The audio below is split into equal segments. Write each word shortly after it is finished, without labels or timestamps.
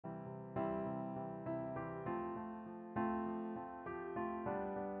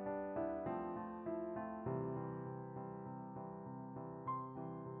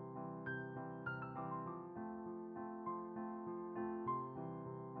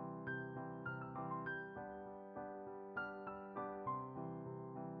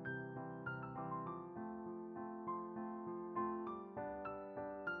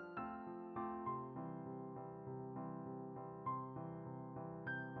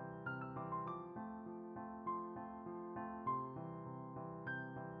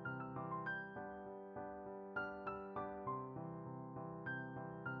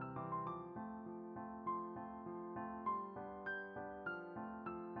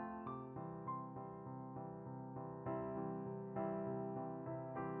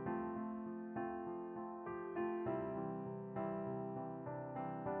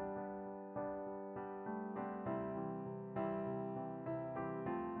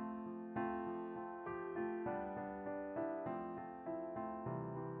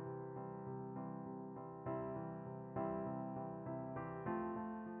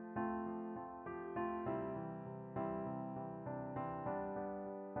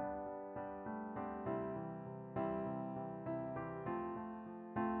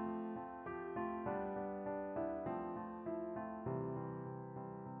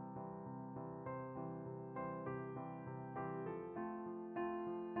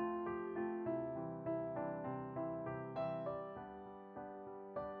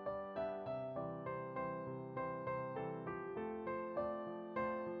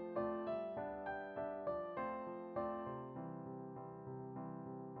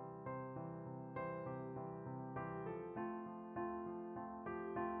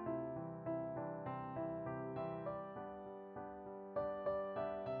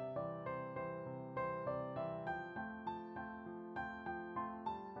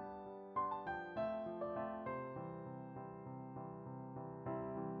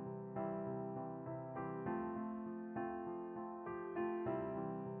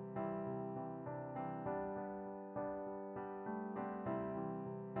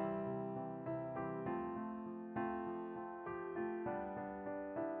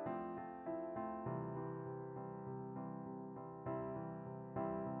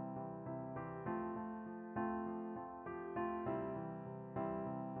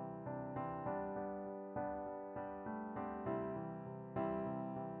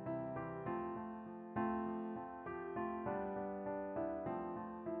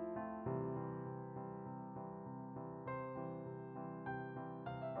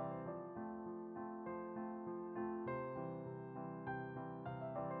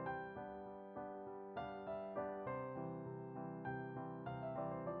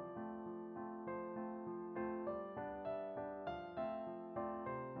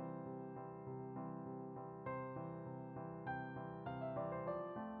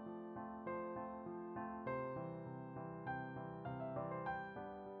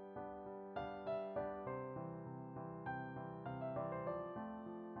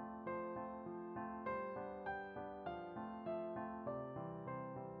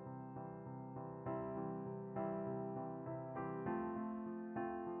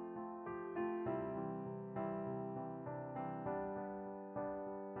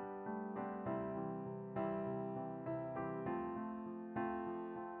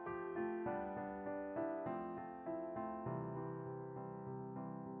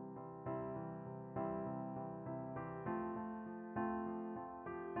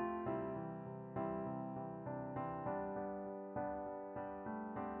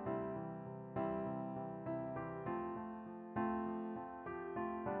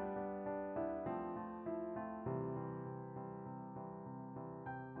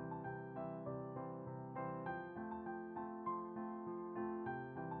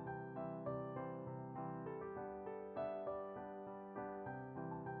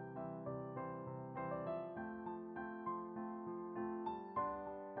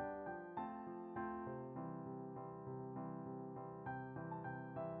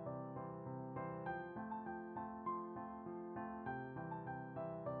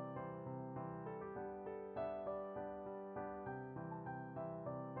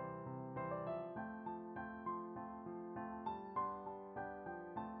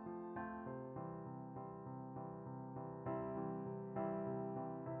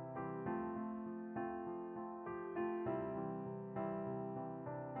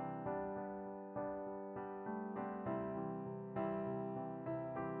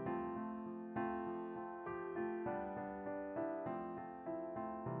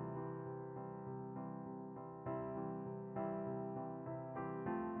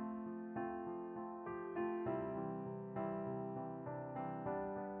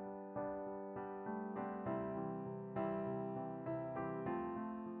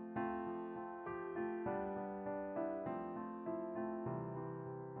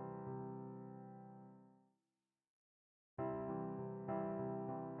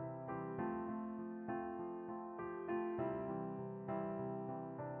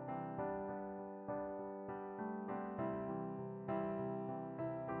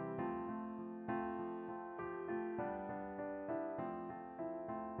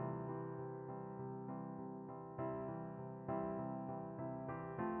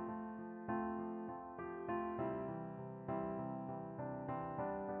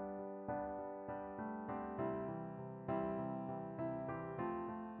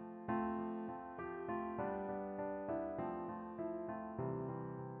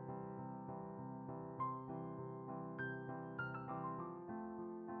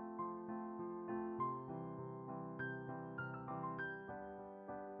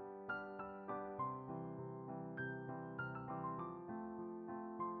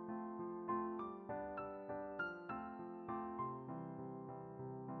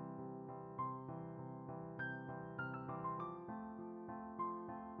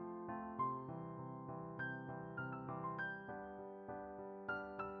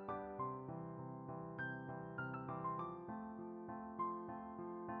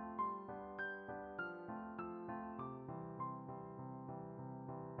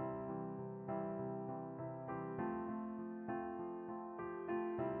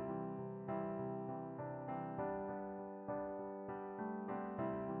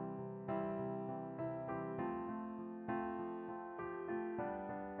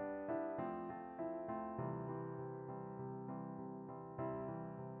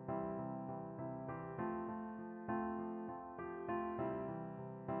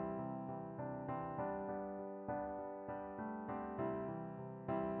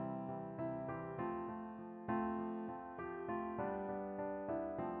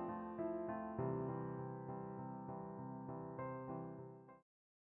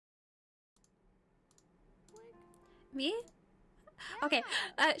Me? Yeah. Okay.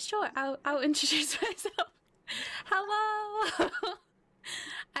 Sure. I'll introduce myself. Hello.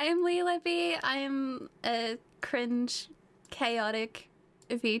 I am Leelaabee. I am a cringe, chaotic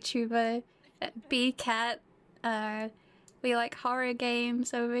VTuber, B-cat. We like horror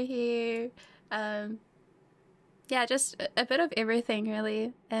games over here. Yeah, just a bit of everything,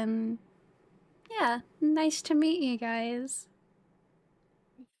 really. And yeah, nice to meet you guys.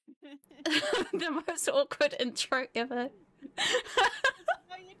 The most awkward intro ever.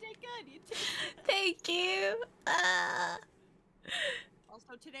 No, you did good. You did good. Thank you.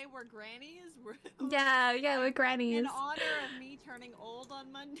 Also, today we're grannies. Yeah, we're grannies. In honor of me turning old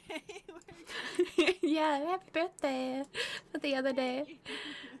on Monday. Yeah, happy birthday for the other day.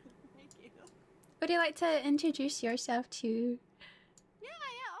 Thank you. Would you like to introduce yourself to?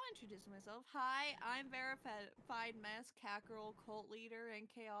 Yeah, I'll introduce myself. Hi, I'm verified mass cat girl, cult leader, and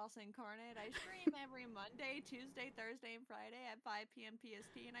chaos incarnate. I stream every Monday, Tuesday, Thursday, and Friday at 5 p.m.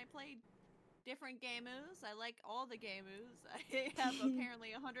 PST, and I play different gamus. I like all the gamus. I have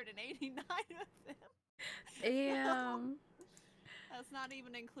apparently 189 of them. Damn. That's not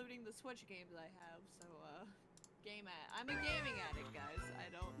even including the Switch games I have, so, I'm a gaming addict, guys. I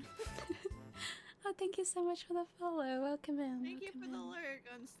don't... Oh, thank you so much for the follow. Welcome in. Thank you for the lurk,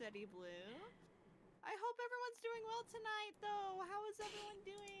 Unsteady Blue. I hope everyone's doing well tonight, though. How is everyone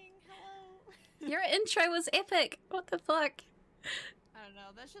doing? Hello. Your intro was epic. What the fuck? I don't know.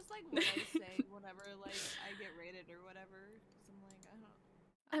 That's just like what I say whenever like I get rated or whatever. Cause I'm like,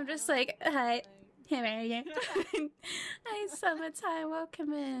 I'm just like, hi. Here I am. Hi, Summertime.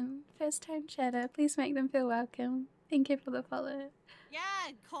 Welcome in. First time chatter. Please make them feel welcome. Thank you for the follow.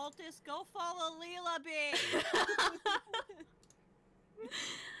 Yeah, cultists, go follow Leelaabee.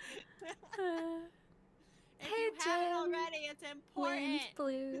 If you haven't already, it's important. Wind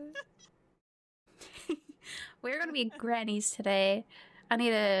blue. We're gonna be grannies today. I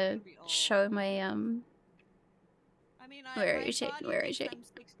need to show my I mean, Where is it? Where is it? I'm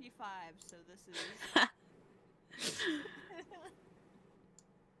 65, so this is.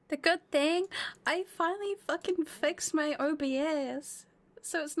 The good thing, I finally fucking fixed my OBS,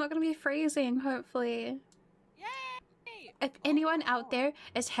 so it's not gonna be freezing. Hopefully. Yay! If anyone out there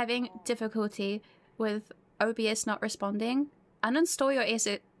is having difficulty with OBS not responding, uninstall your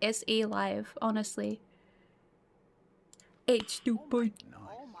SE Live, honestly. H2 boy.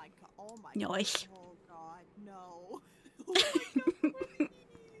 Oh my god. Oh my Nice. god. Oh god, no. Oh my god.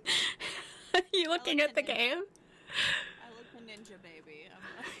 Are you looking at the game? I look a ninja baby.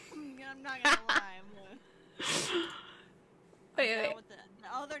 I'm not gonna lie. Wait. With the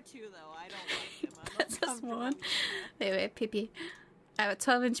other two though, I don't like them. That's a small one. Wait, pee-pee. I have a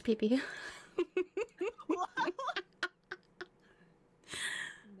 12-inch pee-pee. Ninja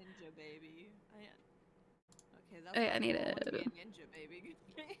baby. Okay, that's I need a... be a ninja baby.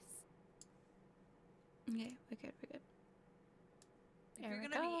 Okay, we're good. If you're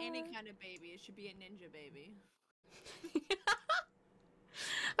gonna be any kind of baby, it should be a ninja baby.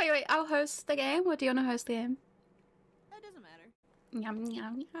 Wait, I'll host the game, or do you want to host the game? That doesn't matter.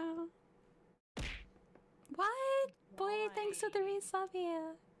 Yum. What? Boy, thanks for the resub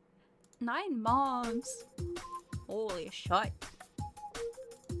here. 9 moms. Holy shit.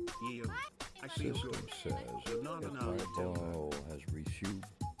 System says Fireball has resued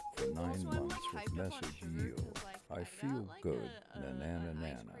for 9 months with message yield. I feel good. Nana.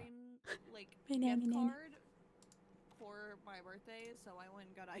 Like gift card for my birthday, so I went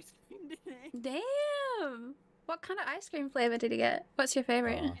and got ice cream today. Damn! What kind of ice cream flavor did you get? What's your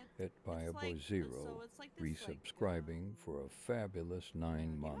favorite? Hit by a Zero, resubscribing for a fabulous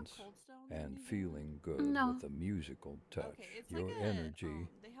 9 months and feeling good with a musical touch. Your energy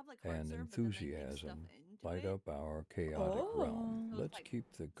and enthusiasm light up our chaotic realm. Let's keep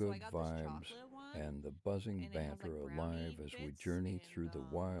the good vibes and the buzzing banter alive as we journey through the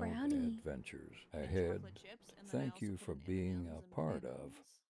wild adventures ahead. Thank you for being a part of.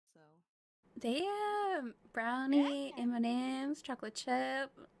 Damn! Brownie, M&M's, chocolate chip.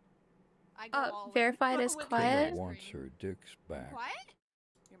 Oh, verified as quiet. Kayla wants her dicks back. Quiet?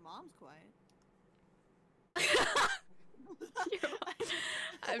 Your mom's quiet.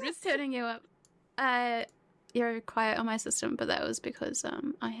 I'm just turning you up. You're quiet on my system, but that was because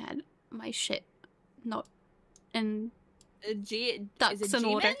I had my shit not in ducks in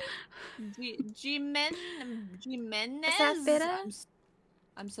order. Jimenez? Is that better?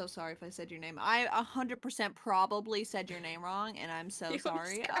 I'm so sorry if I said your name. I 100% probably said your name wrong, and I'm so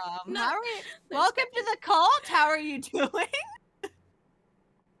sorry. How are you? Welcome to the cult. How are you doing?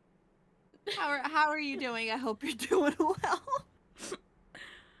 How are you doing? I hope you're doing well.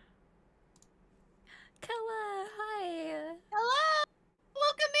 Killa, hi.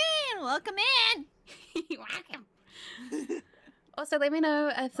 Welcome in! Welcome. Also, let me know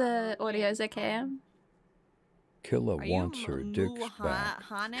if the audio is okay. Killa wants her dicks back.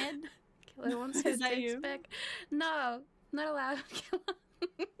 Haunted? Killa wants his dicks back. No, not allowed.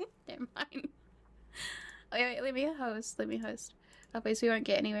 Never mind. Wait, let me host. Otherwise we won't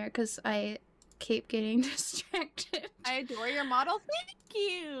get anywhere because I keep getting distracted. I adore your model. Thank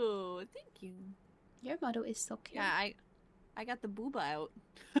you. Thank you. Your model is so cute. Yeah, I got the booba out.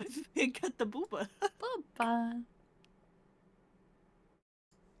 I got the booba. Booba.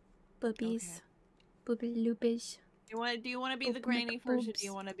 Boobies. Okay. Boobies. Do you want to be the granny first, or do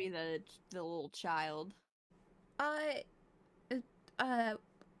you want to be the little child? I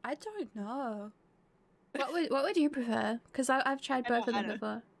don't know. What would you prefer? Because I've tried both of them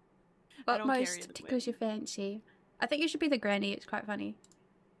before. What most tickles your fancy? I think you should be the granny. It's quite funny.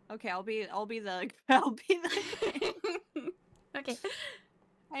 Okay, I'll be the Okay.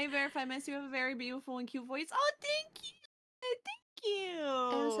 Hey, Verify Miss, you have a very beautiful and cute voice. Oh, thank you. Thank you.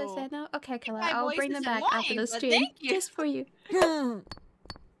 I'm so sad now. Okay, Killa, I'll bring them back after the stream just for you. Damn,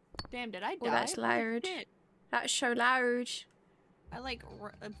 did I die? Oh, that's loud. That's so loud. I like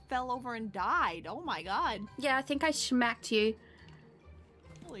fell over and died. Oh my god. Yeah, I think I smacked you.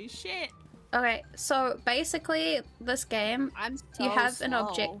 Holy shit. Okay, so basically, this game, you have an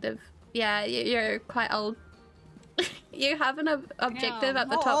objective. Yeah, you're quite old. You have an objective at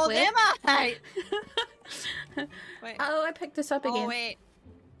the top left. Am I? Wait. Oh, I picked this up again. Oh, wait.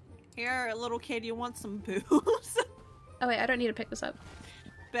 Here, little kid, you want some booze? Oh, wait, I don't need to pick this up.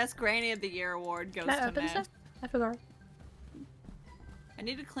 Best Granny of the Year award goes to Matt. Stuff? I forgot. I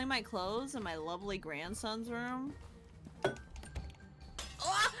need to clean my clothes in my lovely grandson's room.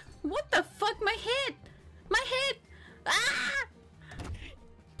 Oh, what the fuck? My head! My head! Ah!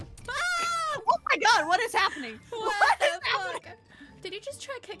 Ah! Oh my god, what is happening? What the fuck? Did you just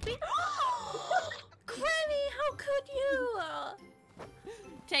try to kick me? Granny, how could you?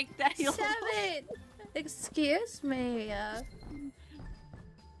 Take that, you Savage! Excuse me.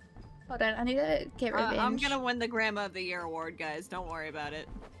 Hold on, I need to get revenge. I'm gonna win the Grandma of the Year award, guys. Don't worry about it.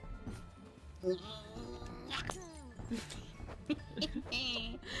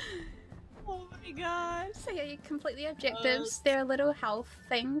 Oh my god. So yeah, you complete the objectives. They're little health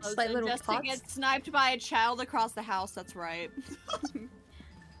things, like little just pots. to get sniped by a child across the house, that's right.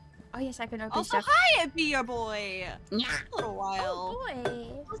 Oh yes, I can open also, stuff. hi, it be your boy. Yeah. A little while. Oh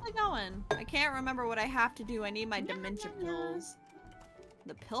boy. How's it going? I can't remember what I have to do. I need my dementia pills.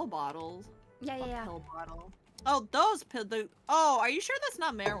 The pill bottles? Yeah. Pill bottle. Oh, those pill. Oh, are you sure that's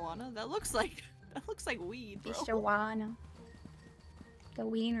not marijuana? That looks like weed, bro. It's marijuana. The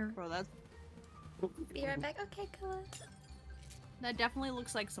wiener. Bro, that's. Be right back. Okay, cool. That definitely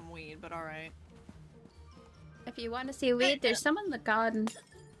looks like some weed, but all right. If you want to see weed, there's some in the garden.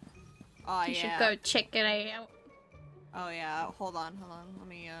 Oh you should go check it out. Oh yeah. Hold on. Let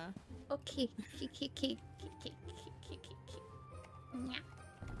me. Okay.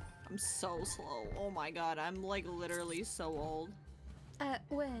 I'm so slow. Oh my god, I'm like literally so old.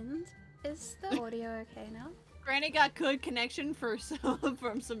 Wind, is the audio okay now? Granny got good connection for some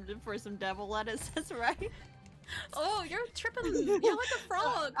devil lettuce. That's right. Oh, you're tripping. You're like a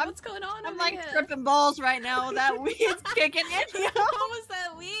frog. What's going on? I'm like tripping balls right now. That weed's kicking in. What was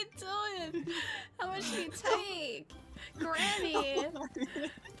that weed doing? How much did you take, Granny?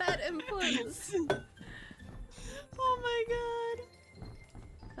 Fat inputs. Oh my god.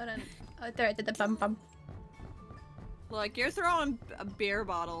 Hold on. Oh, there I did the bum. Look, you're throwing beer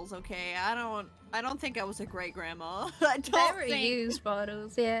bottles, okay? I don't think I was a great grandma. They were used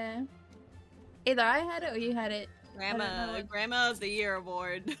bottles, yeah. Either I had it or you had it. Grandma of the Year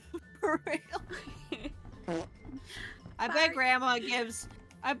award. For real. I bet Grandma gives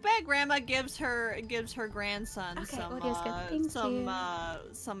her grandson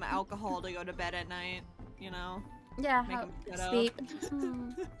some alcohol to go to bed at night, you know? Yeah, sleep.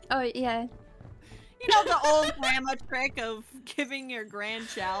 Oh, yeah. You know the old grandma trick of giving your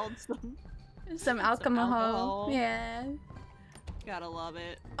grandchild some alcohol. Yeah. Gotta love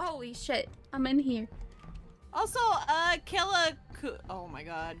it. Holy shit, I'm in here. Also, Killa... Oh my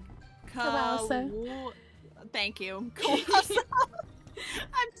god. Thank you.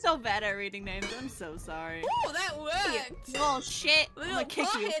 I'm so bad at reading names. I'm so sorry. Oh, that worked! Oh shit! I'm gonna kick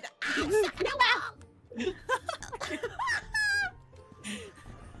you.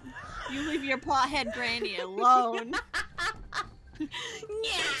 You leave your pothead granny alone. Yeah.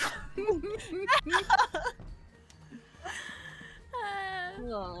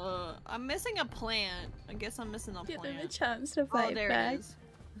 I'm missing a plant. I guess I'm missing a plant. Give them a chance to fight there back. it is.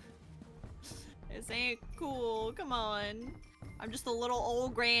 This ain't cool. Come on. I'm just a little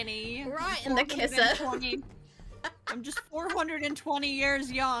old granny. Right in the kisser. I'm just 420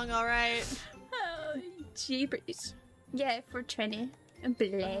 years young, alright? Oh, jeepers. Yeah, 420. And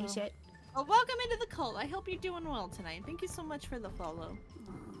blaze it. Well, welcome into the cult. I hope you're doing well tonight. Thank you so much for the follow.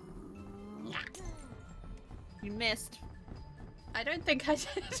 You missed. I don't think I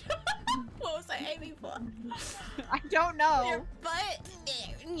did. What was I aiming for? I don't know. Your butt.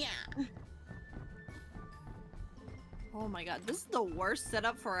 Yeah. Oh my god, this is the worst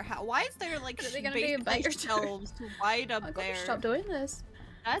setup for a house. Why is there like shelves right up there? Stop doing this.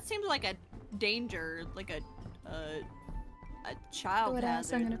 That seems like a danger, like a child What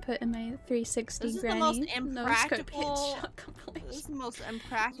else I'm gonna put in my 360 This is granny? the most impractical. This This is the most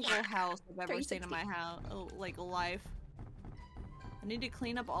impractical house I've ever seen in my house, like life. I need to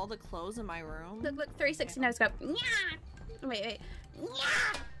clean up all the clothes in my room. Look, 360 now. Go. Wait.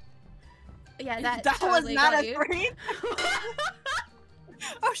 Yeah, that was not a you. 3.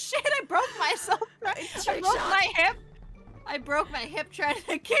 Oh shit! I broke myself. I broke my hip. I broke my hip trying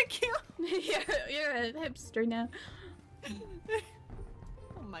to kick you. You're a hipster now.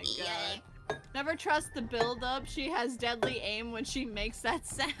 Oh my god. Never trust the build-up. She has deadly aim when she makes that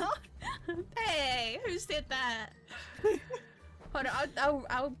sound. Hey, who said that? Hold on,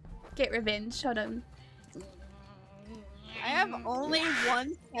 I'll get revenge. Hold on. I have only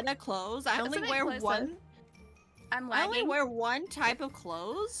one set of clothes. I only wear one. I'm lagging. I only wear one type of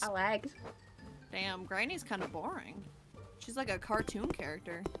clothes. I lagged. Damn, Granny's kind of boring. She's like a cartoon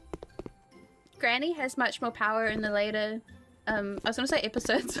character. Granny has much more power in the later, I was gonna say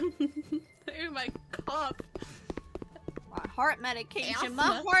episodes. Oh my god. My heart medication.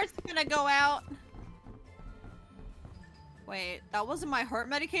 My heart's gonna go out. Wait, that wasn't my heart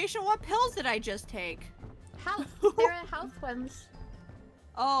medication? What pills did I just take? Health. There are health ones.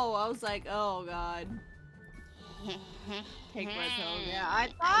 Oh, I was like, oh god. Take red pills. Yeah, I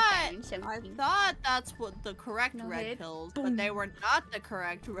thought that's what the correct red pills, but they were not the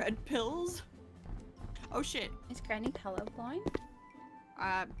correct red pills. Oh shit. Is Granny colorblind?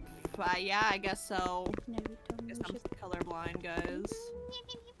 Yeah, I guess so. No, I guess I'm colorblind, guys.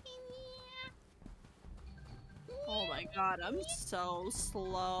 Oh my god, I'm so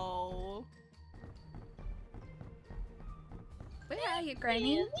slow. Where are you,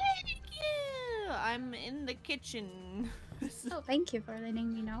 Granny? Thank you! I'm in the kitchen. Oh, thank you for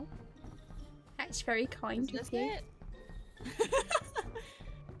letting me know. That's very kind of you.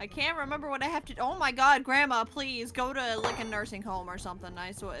 I can't remember what I have to- Oh my god, Grandma, please, go to like a nursing home or something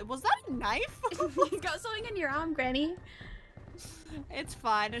nice. Was that a knife? You got something in your arm, Granny. It's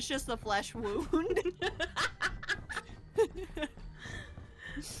fine, it's just a flesh wound.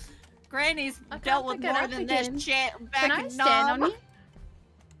 Granny's dealt with more than this shit back Can I in stand Nom. on you?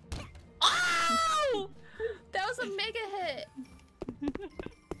 Oh! That was a mega hit!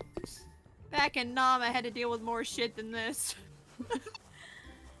 Back in Nom, I had to deal with more shit than this.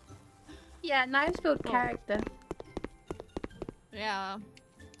 Yeah, knives build character. Yeah,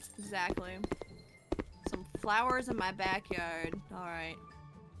 exactly. Some flowers in my backyard. Alright.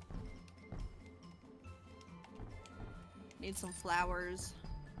 Need some flowers.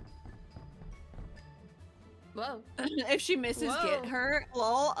 Whoa. If she misses, get her.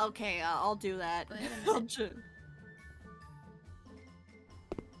 Lol. Okay, I'll do that.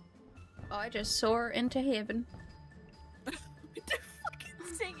 Oh, I just soar into heaven. To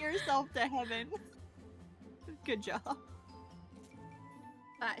fucking sing yourself to heaven. Good job.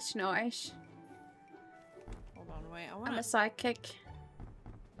 That's nice. Hold on, wait. I'm a psychic.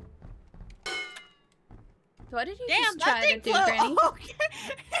 What did you Damn, just try to do, Granny? Oh, okay.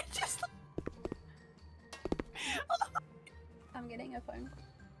 It just... I'm getting a phone.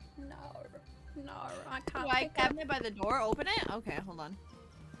 No, I can't. Do I cabinet by the door? Open it? Okay, hold on.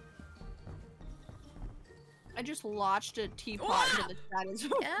 I just launched a teapot into the shadows.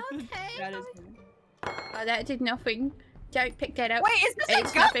 Okay. Oh, that did nothing. Don't pick that up. Wait, is this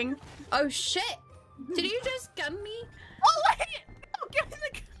it's nothing. Oh shit! Did you just gun me? Oh wait! No, give me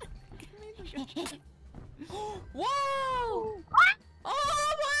the gun. Give me the gun. Whoa! Oh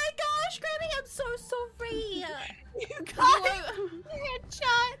my gosh, Granny, I'm so sorry. You got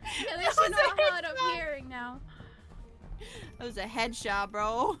headshot. At least you know how I'm hearing now. That was a headshot,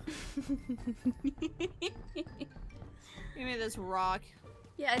 bro. Give me this rock.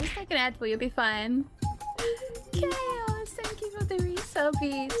 Yeah, just take an Advil, you'll be fine. Chaos, thank you for the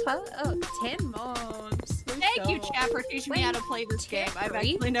resubbies. Oh, 10 mobs. Thank you, chat, for teaching me how to play this game. I've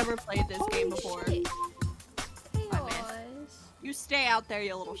actually never played this game before. Shit. You stay out there,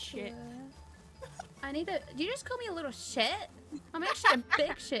 you little shit. I need to. Did you just call me a little shit? I'm actually a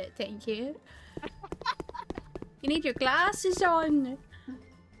big shit, thank you. You need your glasses on.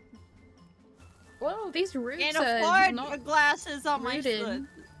 Whoa, these roots can't are afford not the glasses on rooted.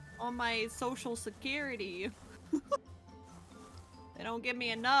 my social security. They don't give me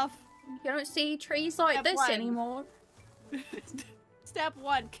enough. You don't see trees like Step this one. anymore. Step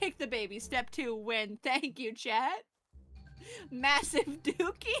 1, kick the baby. Step 2, win. Thank you, chat. Massive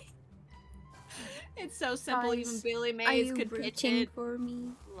dookie. It's so simple. Guys, even Billy Are Mays you could pitch rooting it. for me?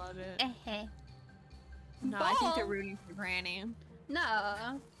 Love it. No, I think they're rooting for Granny.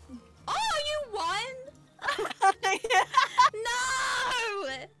 No. Oh, you won!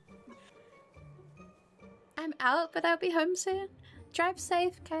 No! I'm out, but I'll be home soon. Drive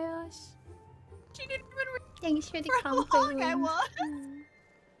safe, Chaos. She didn't even Thanks for the for how long compliment. I was.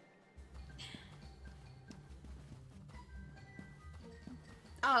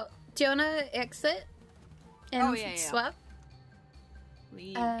 Oh, do you wanna exit? And yeah. swap?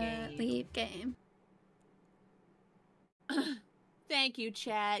 Leave game. Leave game. Thank you,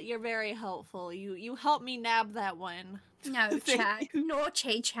 chat. You're very helpful. You helped me nab that one. No, Thank chat. No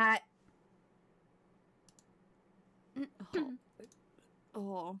chat.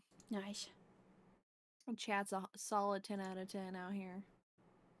 Oh. Nice. Chat's a solid 10 out of 10 out here.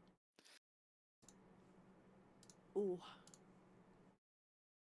 Ooh.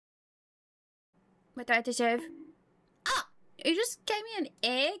 What do I deserve? Ah! You just gave me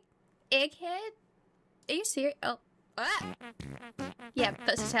an egghead? Are you serious? Oh. Ah! Yeah,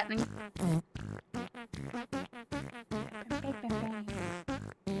 this is happening.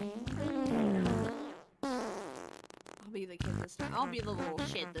 I'll be the kid this time. I'll be the little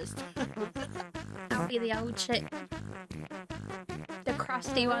shit this time. I'll be the old shit. The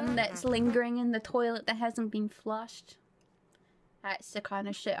crusty one that's lingering in the toilet that hasn't been flushed. That's the kind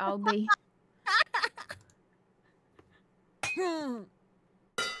of shit I'll be.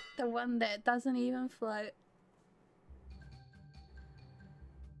 The one that doesn't even float.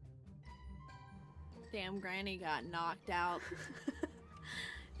 Damn, Granny got knocked out.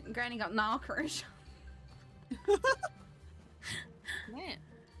 Granny got knockers. Man.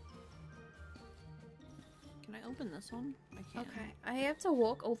 Can I open this one? I can't. Okay, I have to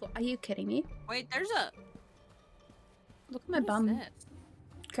walk over. Are you kidding me? Wait, there's a... Look at my What is bum. this?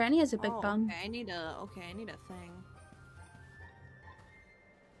 Granny has a big Oh, bum. Okay, I need a thing.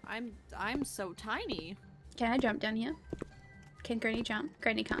 I'm so tiny. Can I jump down here? Can Granny jump?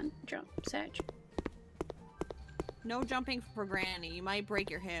 Granny can't jump. Search. No jumping for Granny. You might break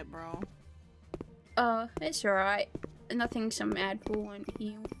your hip, bro. Oh, it's alright. Nothing's so mad for on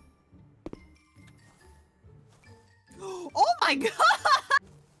you. Oh my god!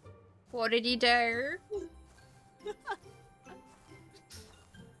 What did he do?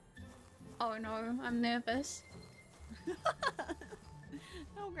 Oh no, I'm nervous.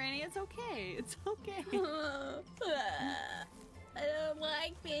 No, Granny, it's okay. It's okay. I don't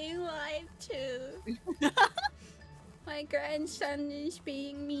like being lied to. My grandson is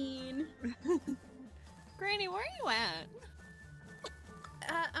being mean. Granny, where are you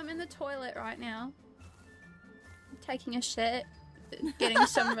at? I'm in the toilet right now. I'm taking a shit. Getting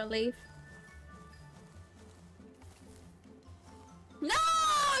some relief. No!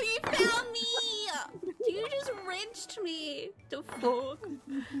 You found me! You just wrenched me! The fuck?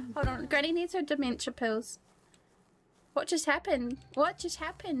 Hold on. Granny needs her dementia pills. What just happened? What just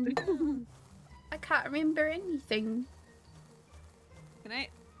happened? I can't remember anything. Can I?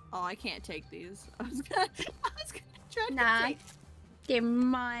 Oh, I can't take these. I was gonna try Nah. to take. They're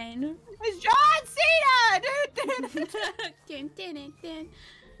mine. It's John Cena, dude. Dun, dun, dun, dun.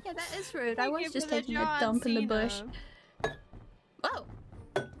 Yeah, that is rude. I Thank was you just for the taking a John dump in the Cena. bush. Whoa!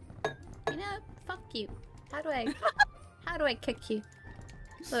 You know, fuck you. How do I kick you?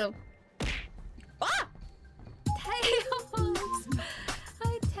 Little. Ah! Tails!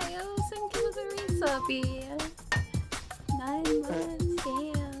 Hi, Tails, and give us a resubby. 9 months,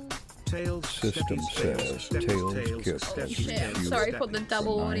 damn. Tails system says Tails Kip has Shit, I'm refused sorry for the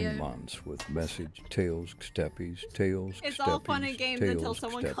double for 9 audio. months with message Tails Steppies, Tails It's all fun and Steppies, games Tails until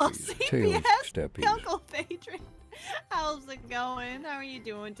someone calls Steppies, Tails CPS. Steppies. Uncle Patron, how's it going? How are you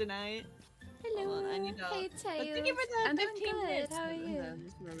doing tonight? Hello. Hold on, I need to... Hey, But Tails. thank you for the I'm doing 15 good. minutes. How are you?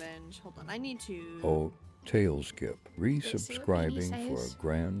 Revenge. Hold on, I need to... Oh, Tails Kip, Let's see what resubscribing Benny for a says.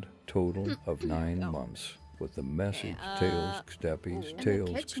 grand total of 9 months. With the message Tails Steppies, in the Tails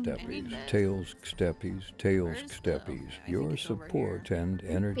kitchen. Steppies, Tails Steppies, Tails Where's the- Steppies. okay, I think Your it's over support here. and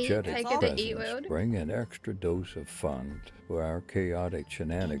energetic Take it to presence E-World. bring an extra dose of fun to our chaotic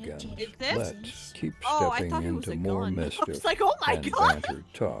shenanigans. Energetic. Is this? Let's keep Oh, I stepping thought it was into a more gun. I mischief was like, oh my and god! banter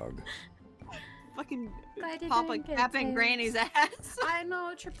tog. fucking tapping Granny's ass. I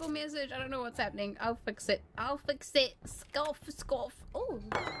know, triple message. I don't know what's happening. I'll fix it. I'll fix it. Scoff, scoff. Oh.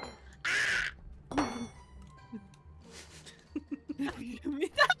 Ah! Wait,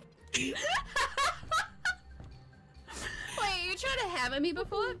 you tried to hammer me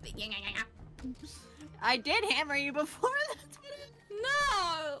before? I did hammer you before.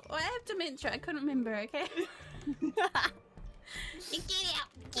 No! I have dementia. I couldn't remember, okay? Get out!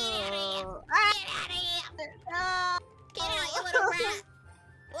 Get out of here! Get out of here! Get out, you little rat!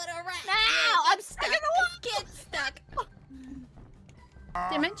 Little rat! No! I'm stuck in the wall! Get stuck!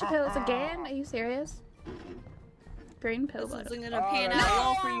 Dementia pills again? Are you serious? Green pill bottle. This isn't gonna pan out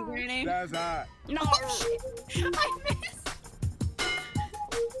well for you, Granny. That's hot. No! I missed!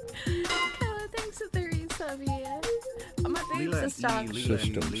 Color, thanks for the resub here. Oh, my boobs are stopped.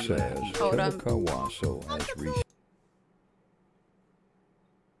 System says Kawaso has reached.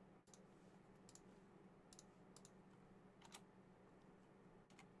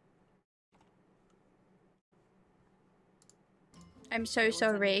 I'm so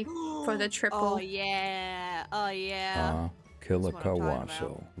sorry for the triple. Oh yeah, oh yeah.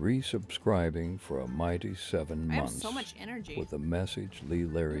 Kawaso resubscribing for a mighty 7 months. I have so much energy. With a message,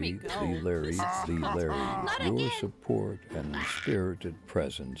 Leelaabee, Not your again. support and spirited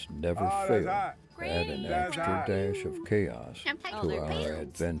presence never fail. Add an extra dash of chaos to our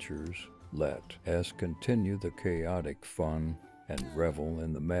adventures. Let us continue the chaotic fun and revel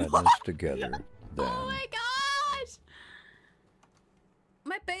in the madness together. Then, Oh my gosh!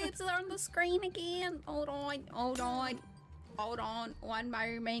 My boobs are on the screen again. Hold on, hold on. Hold on, one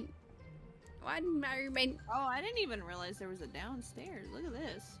moment. One moment. Oh, I didn't even realize there was a downstairs. Look at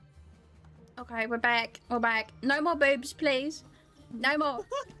this. Okay, we're back. We're back. No more boobs, please. No more.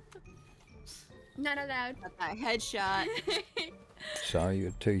 Not allowed. Got that headshot.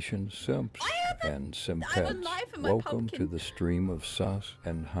 salutations, simps and I have a simpettes. knife in my Welcome pumpkin. to the stream of sauce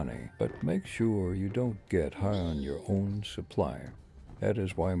and honey. But make sure you don't get high on your own supply. That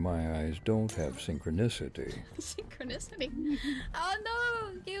is why my eyes don't have synchronicity. Synchronicity. Oh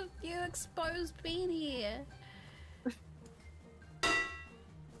no, you exposed beanie.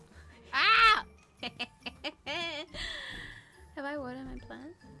 Ah! Have I watered my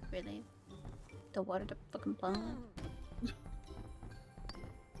plant? Really? To water the fucking plant?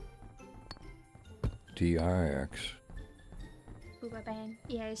 DRX. Booba ban.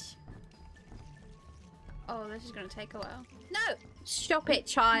 Yes. Oh, this is gonna take a while. No! Stop it,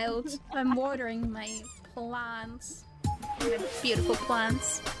 child! I'm watering my plants. My beautiful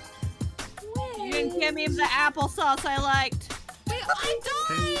plants. You didn't give me the applesauce I liked. Wait, I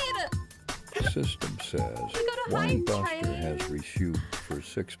died! System says We got a Wine hype Buster train. has resued for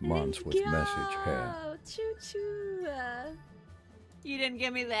 6 months with message hat. Choo choo! You didn't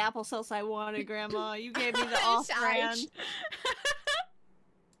give me the applesauce I wanted, Grandma. You gave me the off-brand.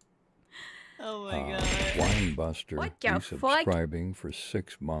 Oh my god. Wine Buster What the fuck? resubscribing for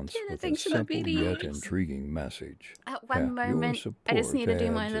 6 months Yeah, with a thanks for the simple yet videos. intriguing message. At one moment, I just need to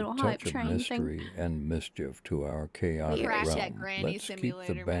do my little hype touch of train mystery thing. and mischief to our chaotic Crash that realm. Granny Let's keep the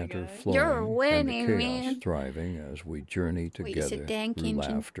simulator, my banter guy. flowing You're winning, and the chaos man. thriving as we journey Wait, you said together dank through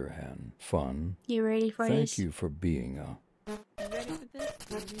engine. laughter and fun. You ready for Thank this? you for being a You ready for this?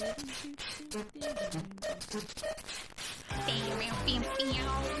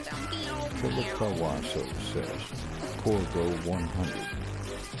 Philip Kawaso says, Corgo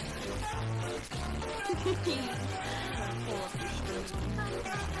 100.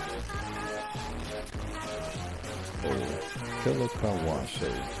 Killer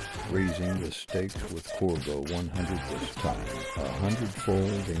Kawaso raising the stakes with Corgo 100 this time.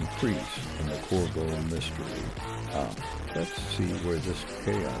 100-fold increase in the Corgo mystery. Let's see where this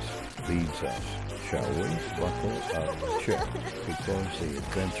chaos leads us, shall we? Buckle up, check, because the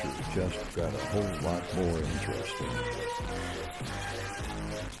adventure just got a whole lot more interesting.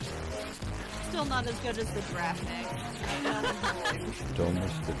 Still not as good as the graphic. Don't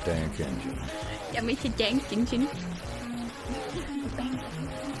miss the dank engine. Yeah, me to dank engine.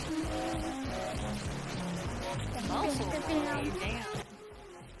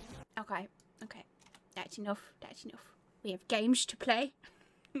 Okay, okay. That's enough. That's enough. We have games to play.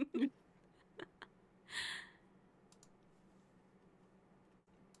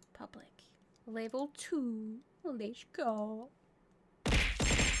 Public. Level 2. Let's go. Ah!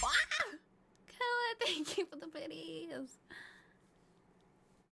 Color, thank you for the videos.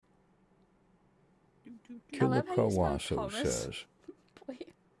 I Killer love how you spell Kawaso Thomas. says, Boy.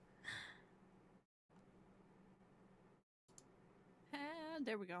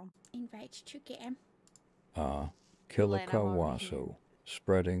 There we go. Invite to game. Killer Glad I'm already Kawaso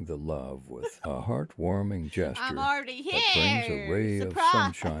spreading the love with a heartwarming gesture I'm already here. that brings a ray Surprise. of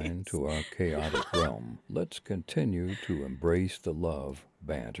sunshine to our chaotic realm. Let's continue to embrace the love,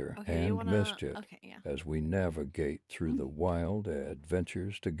 banter, and mischief as we navigate through the wild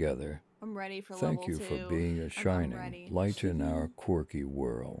adventures together. I'm ready for Thank level you 2. for being a shining light in our quirky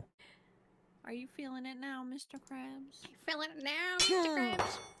world. Are you feeling it now, Mr. Krabs? Feeling it now, Mr.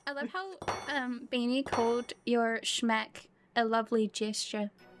 Krabs. I love how Beanie called your schmack a lovely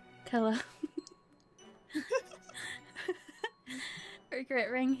gesture. Killer. Regret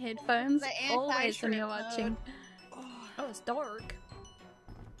ring headphones always when you're watching. Oh, it's dark.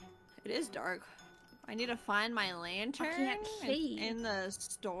 It is dark. I need to find my lantern. I can't see. In the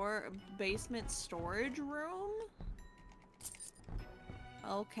basement storage room.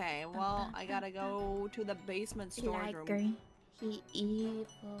 Okay, well, I gotta go to the basement storage room. He evil.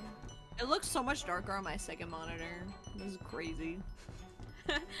 It looks so much darker on my second monitor. This is crazy.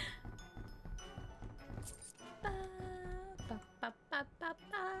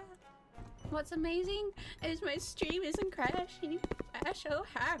 What's amazing is my stream isn't crashing. I'm so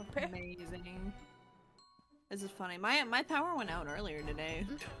happy. Amazing. This is funny. My power went out earlier today.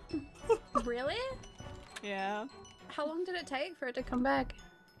 Really? Yeah. How long did it take for it to come back?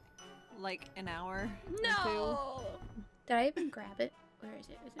 Like an hour. No! Did I even grab it? Where is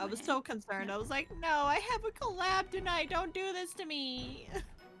it? I was so concerned. No. I was like, no, I have a collab tonight. Don't do this to me.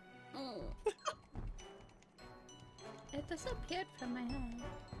 Oh. It disappeared from my hand.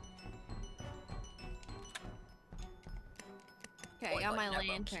 Okay, got my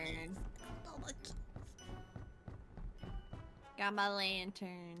lantern. Got my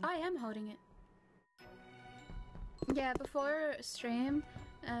lantern. I am holding it. Yeah, before stream,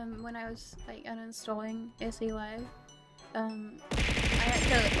 when I was like uninstalling SE Live, I had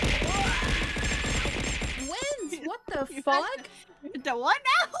to. Wins! What the fuck? The what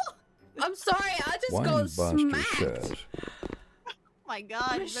now? I'm sorry, I just got smacked. Says. Oh my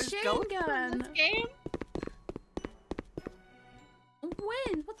god, there's ghosts in this game?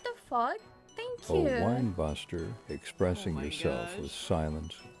 Win! What the fuck? Thank you. Oh, Winebuster, expressing yourself with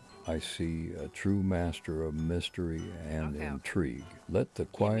silence. I see a true master of mystery and intrigue. Let the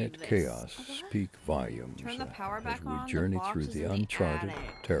quiet chaos speak volumes Turn the power back as we on. journey through the uncharted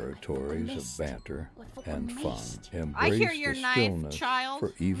territories of banter and fun. Embrace the stillness,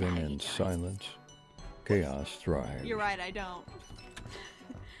 for even in silence, chaos thrives. You're right, I don't.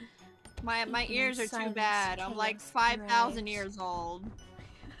 My ears are too bad. I'm like 5,000 years old.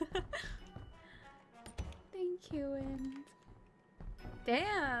 Thank you, and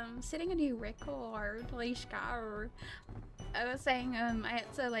damn, setting a new record. Let's go. I was saying, I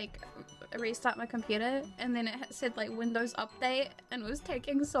had to like restart my computer, and then it said like Windows Update, and it was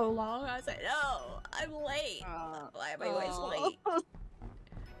taking so long. I was like, no, I'm late. Why am I always late?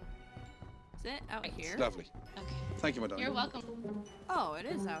 Is it out here? Lovely. Okay. Thank you, madam. You're welcome. Oh, it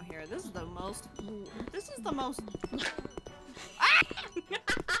is out here. This is the most.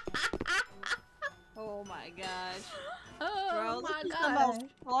 Oh my gosh. Oh Bro, my this gosh. is the most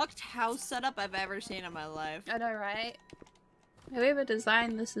fucked house setup I've ever seen in my life. I know, right? Whoever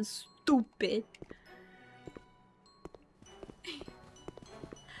designed this is stupid.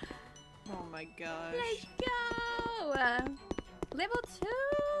 Oh my gosh. Let's go! Level 2!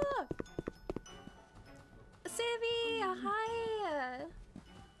 Sevi, hi!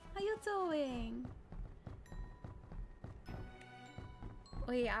 How you doing?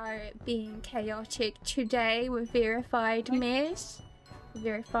 We are being chaotic today with Verified Miss.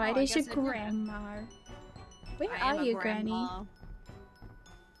 Verified as your grandma. Where are you, Granny?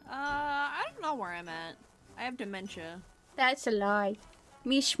 I don't know where I'm at. I have dementia. That's a lie.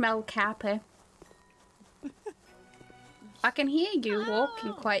 Me smell Kappa. I can hear you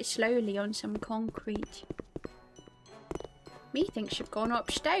walking quite slowly on some concrete. Me thinks you've gone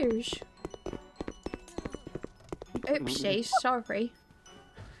upstairs. Oopsie, sorry.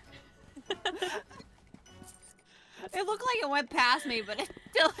 It looked like it went past me, but it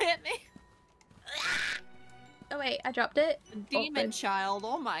still hit me. Oh wait, I dropped it. Demon child,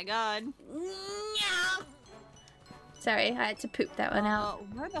 oh my god. Sorry, I had to poop that one out.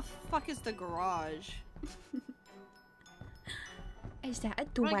 Where the fuck is the garage? Is that a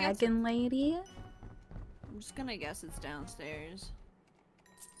dragon lady? I'm just gonna guess it's downstairs.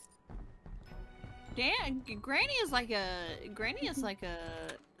 Damn, Granny is like an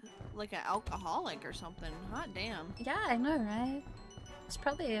alcoholic or something. Hot damn. Yeah, I know, right? It's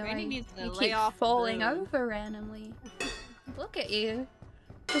probably Granny like needs to you lay keep off falling over randomly. Look at you.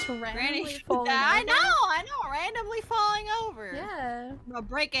 Just randomly falling I over. know, randomly falling over. Yeah. I'll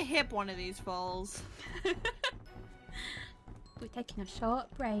break a hip one of these falls. We're taking a short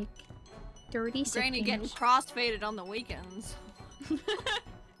break. 30 seconds. Granny getting crossfaded on the weekends.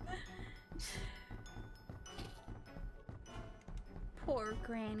 Poor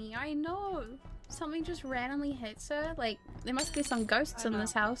Granny, I know. Something just randomly hits her. Like, there must be some ghosts in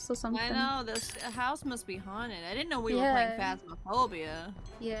this house or something. I know, this house must be haunted. I didn't know we were playing Phasmophobia.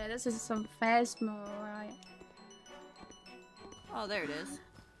 Yeah, this is some Phasmo, right? Oh, there it is.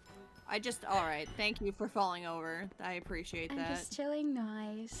 Alright, thank you for falling over. I appreciate that. I'm just chilling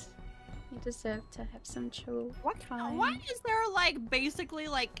nice. You deserve to have some chill time. Why is there, like, basically,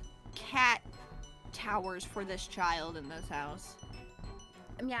 like, cat towers for this child in this house?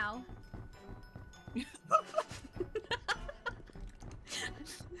 Meow.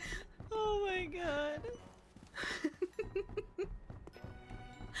 Oh my god.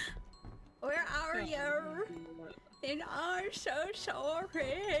 Where are you? And I'm so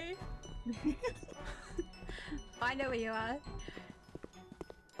sorry. I know where you are.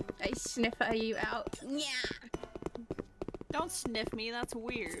 I sniff you out. Yeah. Don't sniff me, that's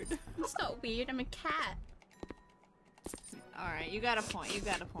weird. It's not weird, I'm a cat. Alright, you got a point,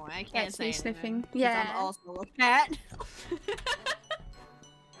 I can't say anything. Sniffing. Yeah. I'm also a cat.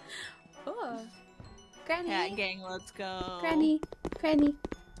 Oh. Granny. Cat gang, let's go. Granny. Granny.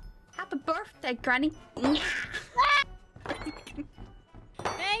 Happy birthday, Granny.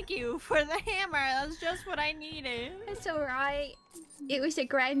 Thank you for the hammer, that's just what I needed. It's alright. It was a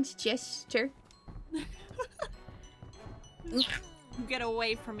grand gesture. Get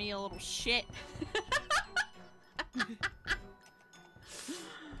away from me, you little shit.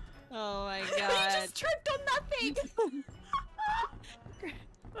 Oh my god. I just tripped on nothing!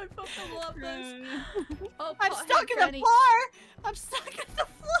 I fucking love this. Oh, I'm stuck in the floor! I'm stuck in the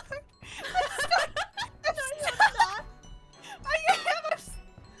floor! I'm stuck! I'm stuck!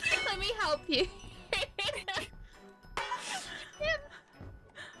 Let me help you.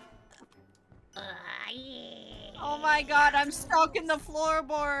 Oh my god, I'm stuck in the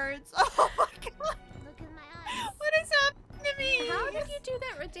floorboards! Oh my god! Look at my eyes. What is happening to me? How did you do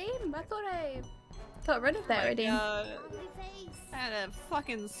that redeem? I thought I got rid of that redeem. I had a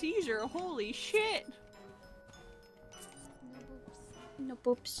fucking seizure, holy shit! No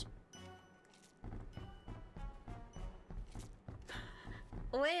boops.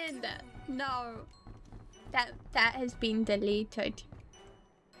 When? No. That has been deleted.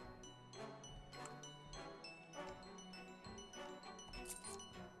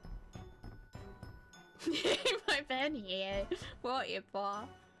 My pen here. What you for?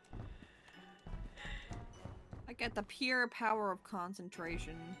 I get the pure power of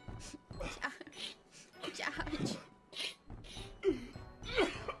concentration.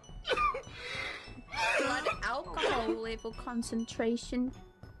 Blood alcohol level concentration.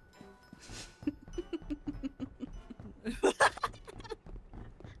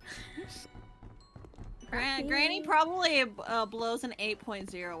 Granny probably blows an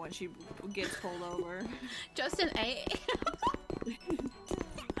 8.0 when she gets pulled over. Just an 8?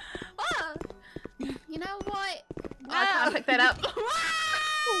 Oh! You know what? No. I can't pick that up.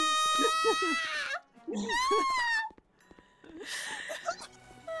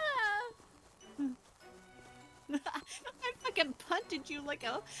 I fucking punted you like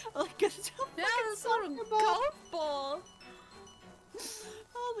a sort of golf ball.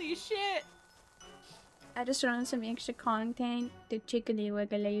 Holy shit. I just wanted some extra content. The chickly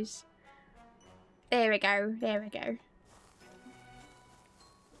wigglies. There we go. There we go.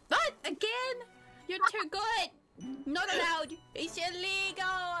 What? Again? You're too good. Not allowed. It's illegal.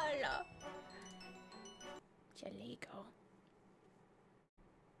 It's illegal.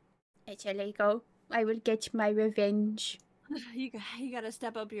 It's illegal. I will get my revenge. You gotta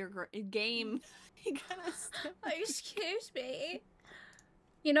step up your game. You gotta step up. Excuse me.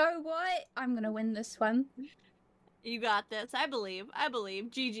 You know what? I'm gonna win this one. You got this. I believe.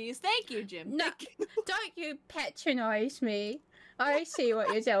 GG's. Thank you, Jim. No, don't you patronize me. I see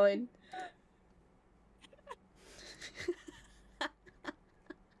what you're doing.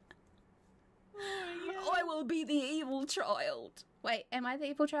 Oh, I will be the evil child. Wait, am I the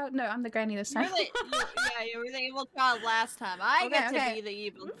evil child? No, I'm the granny this time. You were the evil child last time. I get to be the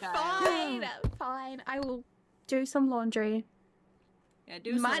evil child. Fine. I will do some laundry. Yeah,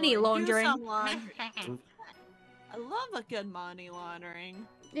 do money laundering. Do some laundry. I love a good money laundering.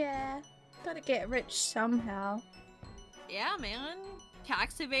 Yeah, gotta get rich somehow. Yeah, man.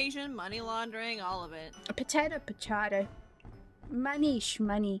 Tax evasion, money laundering, all of it. Potato. Money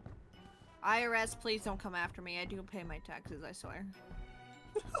shmoney. IRS, please don't come after me. I do pay my taxes, I swear.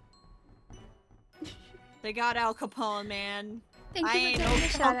 They got Al Capone, man. Thank you I ain't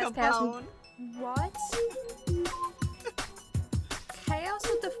for no Al Capone. What?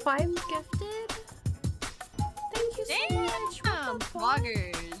 chaos with the 5 gifted. Thank you so much.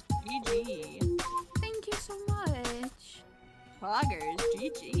 Vloggers, GG. Thank you so much. Vloggers,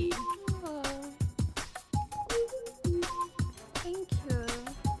 GG. Oh. Thank you.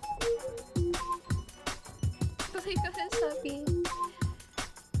 Look at his happy.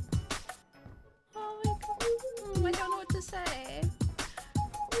 Oh my god. I don't know what to say.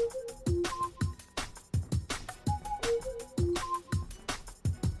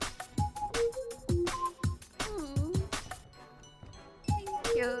 Thank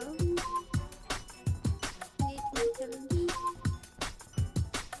you. Need my challenge.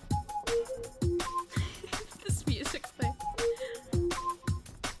 This music thing.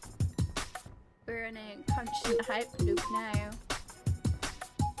 We're in a constant hype loop now.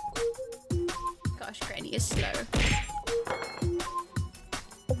 Gosh, Granny is slow.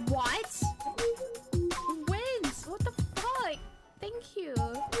 What? Wins? What the fuck? Thank you.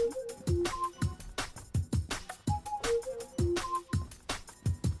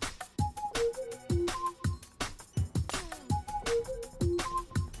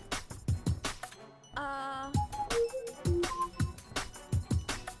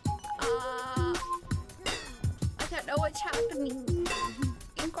 I don't know what's happening.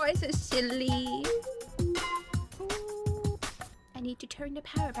 You guys are silly. I need to turn the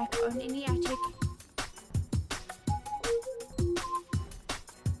power back on in the attic. I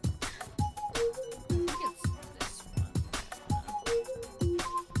think it's this one.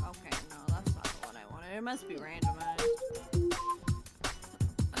 Okay, no, that's not the one I wanted. It must be randomized.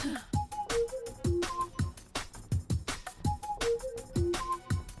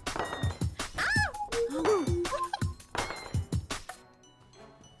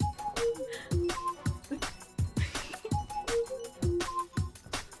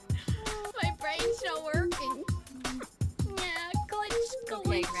 My brain's not working. Yeah, glitch.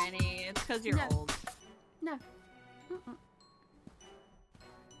 Okay, Granny, it's because you're old. No.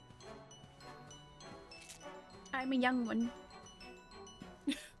 I'm a young one.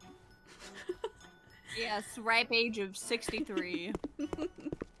 Yes, ripe age of 63.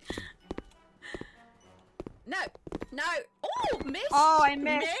 No. No. Oh, missed. Oh, I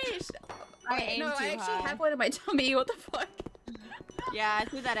missed. I Wait, aimed no, too I actually high. have one in my tummy. What the fuck? Yeah, I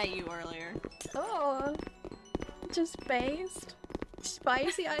threw that at you earlier. Oh. Just based.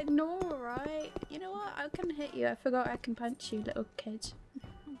 Spicy, I know, right? You know what? I can hit you. I forgot I can punch you, little kid.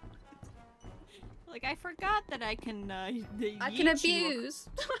 Like, I forgot that I can, I can yeet you. abuse.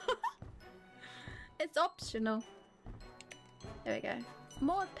 It's optional. There we go.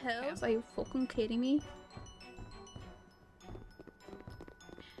 More pills? Are you fucking kidding me?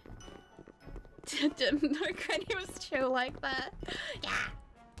 Didn't know Granny was chill like that. Yeah!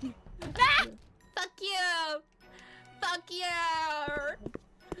 Ah! Fuck you! Fuck you!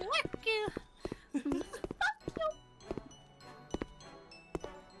 Fuck you! Fuck you!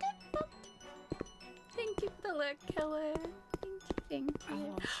 Get fucked. Thank you for the look, killer. Thank you.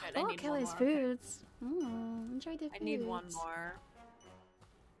 Oh, shit, I Oh, need Kelly's one more. foods. Enjoy the foods. I need one more.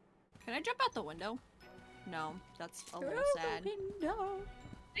 Can I jump out the window? No, that's a little sad. No.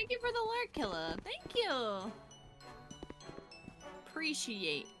 Thank you for the alert, killer. Thank you.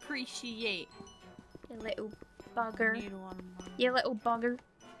 Appreciate. You little bugger. Need one more. You little bugger.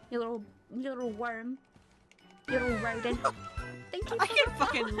 You little worm. You little rodent. Thank you.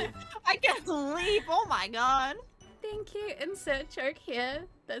 I can leap. Oh my god. Thank you, Insert Shark here.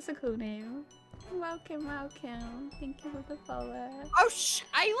 That's a cool name. Welcome. Thank you for the follow. Oh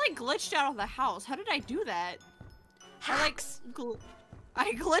I like glitched out of the house. How did I do that? Hacks.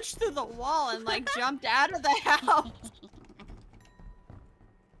 I glitched through the wall and like jumped out of the house.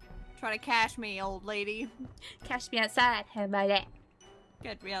 Try to cash me, old lady. Cash me outside. How about that?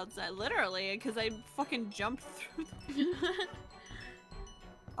 Get me outside, literally, because I fucking jumped through.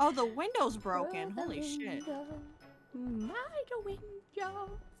 Oh, the window's broken. Holy shit. My window.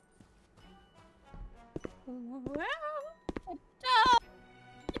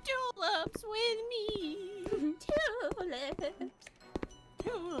 Tulips with me.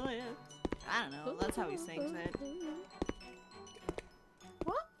 Tulips. I don't know. That's how he sings it.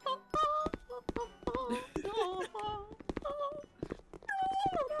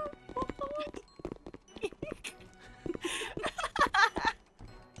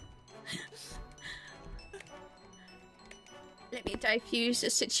 Let me diffuse the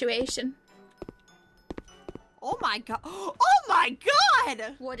situation. Oh my god. Oh my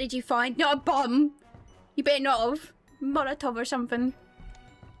god! What did you find? Not a bomb. You better not have. Molotov or something.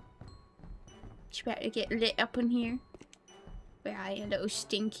 You better get lit up in here. Where are you, little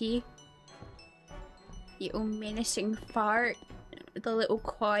stinky? You old menacing fart. the little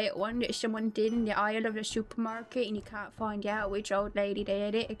quiet one that someone did in the aisle of the supermarket, and you can't find out which old lady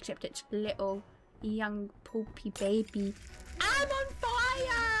did it, except it's a little young poopy baby. I'm on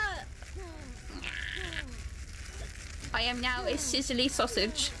fire! I am now a sizzly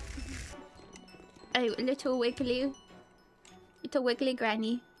sausage. A little wiggly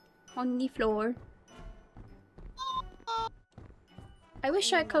granny on the floor. I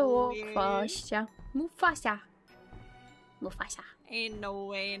wish I could walk faster. Move faster. Move faster. Ain't no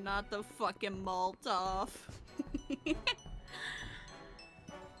way, not the fucking Molotov.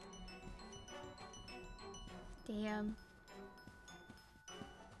 Damn.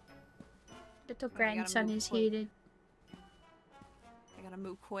 Little grandson is heated. I gotta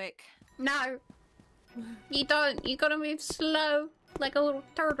move quick. No! You don't. You gotta move slow, like a little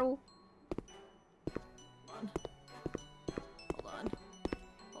turtle.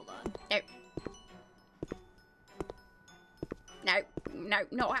 Hold on. No. No,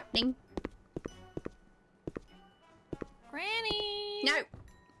 not happening. Granny! No!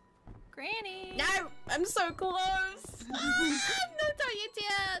 Granny! No! I'm so close! No, don't you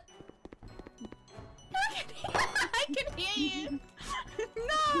dare! I can hear you!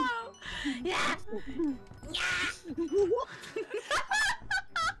 No! Yeah! Yeah!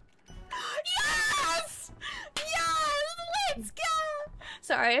 Yes! Yes! Let's go!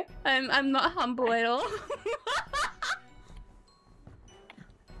 Sorry, I'm not humble at all.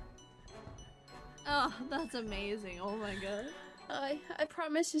 Oh, that's amazing. Oh my god. I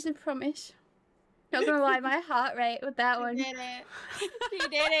promise is a promise. Not gonna lie, my heart rate with that one. She did it. She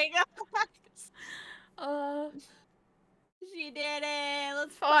did it, guys. She did it.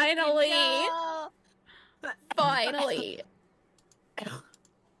 Let's finally. Go. Finally.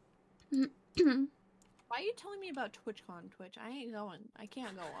 Why are you telling me about TwitchCon, Twitch? I ain't going. I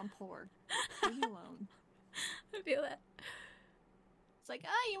can't go. I'm poor. Leave me alone. I feel that. It's like,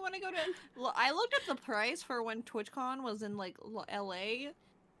 you want to go to... Well, I looked up the price for when TwitchCon was in, like, LA.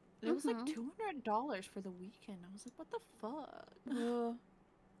 And it was, like, $200 for the weekend. I was like, what the fuck?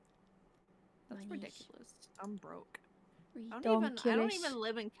 That's ridiculous. I'm broke. I don't even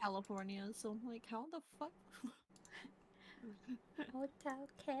live in California, so I'm like, how the fuck? Hotel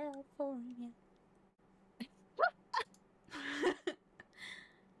California.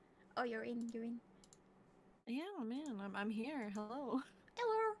 Oh, you're in. Yeah, man, I'm here. Hello.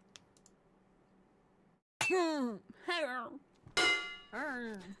 Hello.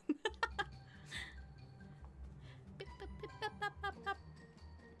 Hello.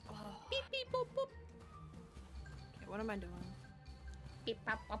 Beep, beep, boop, boop. Okay, what am I doing? Beep,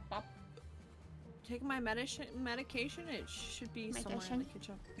 bop, bop, bop. Taking my medication? It should be somewhere in the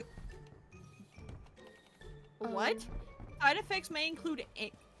kitchen. What? Side effects may include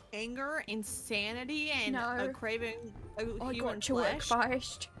anger, insanity, and a craving of human flesh. I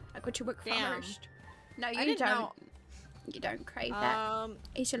got to work first. No, you don't. You don't crave that.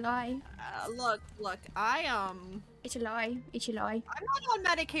 It's a lie. Look, It's a lie. It's a lie. I'm not on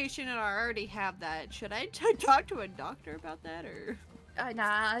medication and I already have that. Should I talk to a doctor about that, or?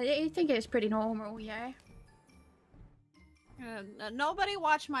 Nah, I think it's pretty normal, yeah. Nobody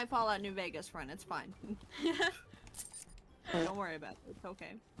watched my Fallout New Vegas run. It's fine. Don't worry about it. It's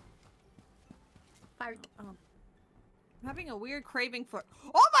okay. Fired. I'm having a weird craving for.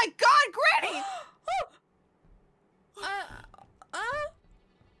 Oh my God, Granny!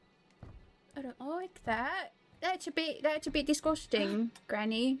 I don't like that. That's a bit disgusting,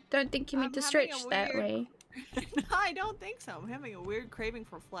 Granny. Don't think you meant to stretch that way. No, I don't think so. I'm having a weird craving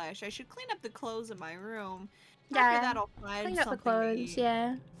for flesh. I should clean up the clothes in my room. Yeah, after that, I'll find clean up the clothes.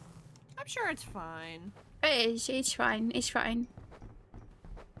 Yeah. I'm sure it's fine. It is. It's fine. It's fine.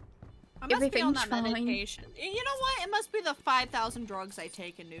 I must be on that medication. You know what? It must be the 5,000 drugs I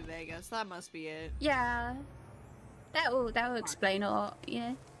take in New Vegas. That must be it. Yeah. That will explain a lot.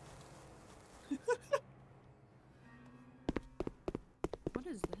 Yeah. What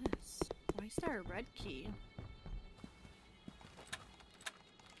is this? Why is there a red key?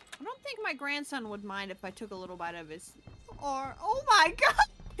 I don't think my grandson would mind if I took a little bite of his. Or oh my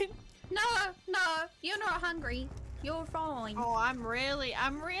God! No, you're not hungry. You're fine. Oh, I'm really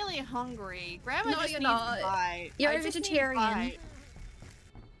hungry. Grandma just you're needs not. to bite. You're a vegetarian.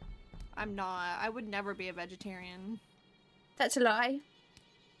 I'm not. I would never be a vegetarian. That's a lie.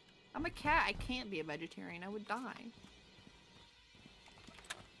 I'm a cat. I can't be a vegetarian. I would die.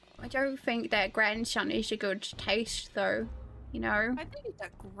 I don't think that grandson is a good taste, though. You know? I think it's a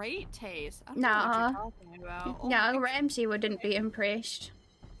great taste. I don't know what you're talking about. Oh no, Ramsey wouldn't be impressed.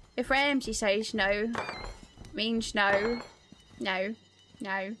 If Ramsey says no, means no. No.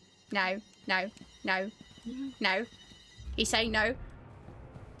 No. No. No. No. No. He's saying no.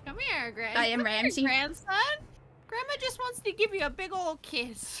 Come here, Grandson. I am Ramsey. Grandson. Grandma just wants to give you a big old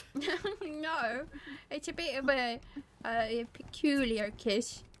kiss. No, it's a bit of a peculiar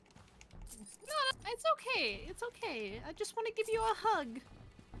kiss. No, it's okay. It's okay. I just want to give you a hug.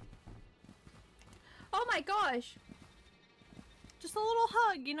 Oh my gosh. Just a little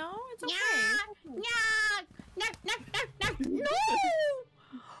hug, you know? It's okay. No! No!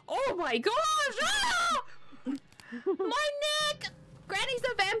 Oh my gosh! Ah! My neck! Granny's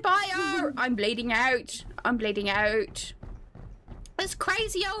a vampire! I'm bleeding out. I'm bleeding out. This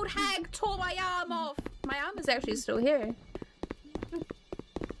crazy old hag tore my arm off. My arm is actually still here.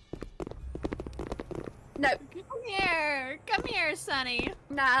 No. Come here, Sonny.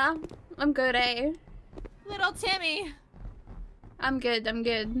 Nah, I'm good, eh? Little Timmy. I'm good, I'm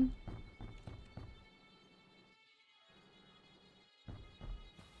good.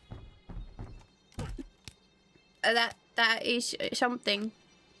 That is something.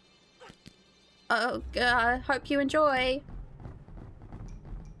 Oh god, hope you enjoy.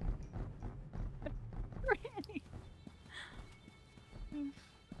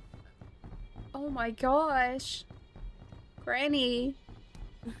 Oh my gosh. Granny.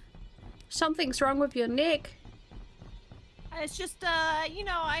 Something's wrong with your neck. It's just, you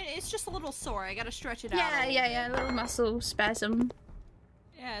know, it's just a little sore. I gotta stretch it out. Yeah, a little muscle spasm.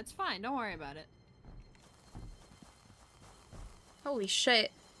 Yeah, it's fine. Don't worry about it. Holy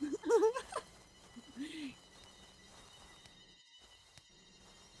shit.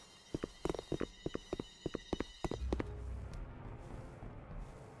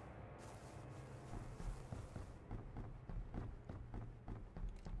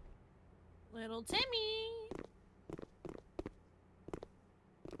 Little Timmy.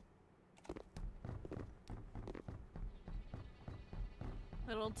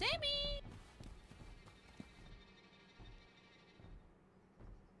 Little Timmy.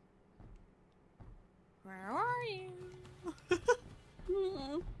 Where are you?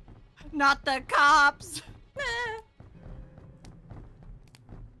 Not the cops.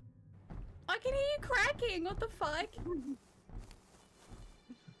 I can hear you cracking. What the fuck?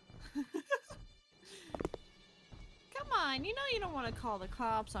 Come on, you know you don't want to call the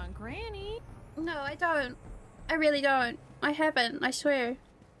cops on Granny. No, I don't. I really don't. I haven't, I swear.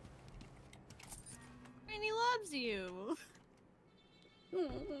 Granny loves you.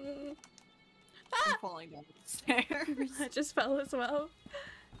 I'm falling down the stairs. I just fell as well.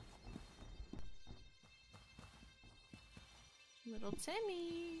 Little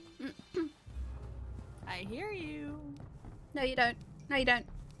Timmy. I hear you. No, you don't. No, you don't.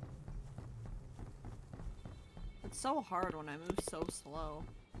 It's so hard when I move so slow.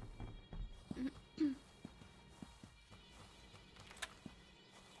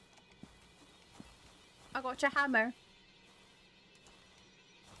 I got your hammer.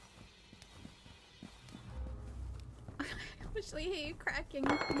 I actually hear you cracking.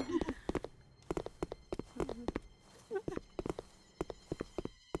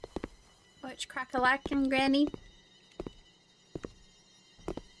 Which crack-a-lackin', Granny?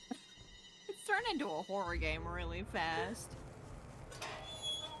 It's turned into a horror game really fast.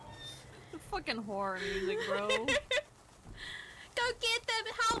 The fucking horror music, bro. Go get them!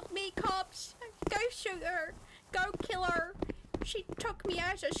 Help me, cops! Go shoot her! Go kill her! She took me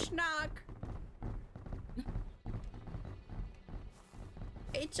as a snack!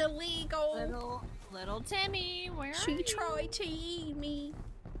 It's illegal! Little Timmy, where are you? She tried to eat me.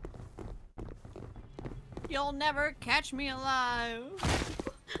 You'll never catch me alive.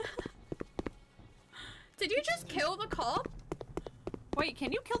 Did you just kill the cop? Wait,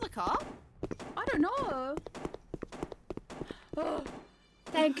 can you kill the cop? I don't know. Oh,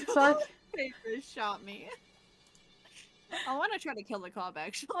 thank fuck. They just shot me. I want to try to kill the cop,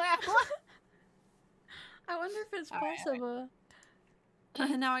 actually. I wonder if it's possible.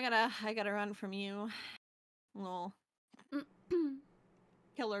 Now I gotta run from you. Little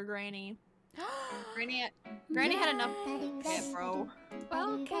killer Granny. Granny had enough. Yeah, bro.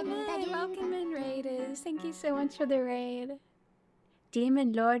 Welcome in, Raiders. Thank you so much for the raid.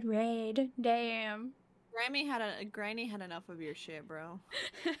 Demon Lord raid. Damn. Granny had enough of your shit, bro.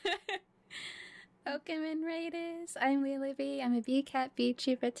 Welcome in, Raiders. I'm Leelaabee. I'm a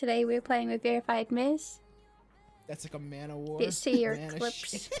VTuber. Today we're playing with Verified Miss. That's like a man of war. Let's see your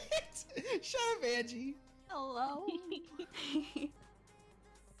clips. Shut up, Angie. Hello.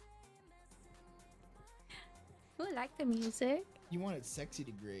 Ooh, I like the music. You wanted sexy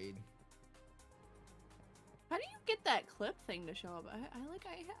to grade. How do you get that clip thing to show up?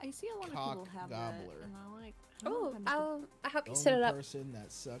 I see a lot of people have gobbler. that, and I like. Oh, I hope you Only set it up. person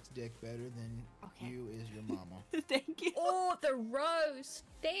that sucks dick better than You is your mama. Thank you. Oh, the roast.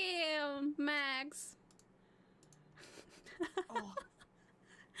 Damn, Max. Oh.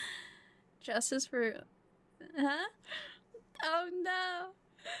 Justice for... Huh? Oh, no.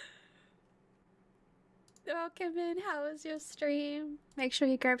 Welcome in. How was your stream? Make sure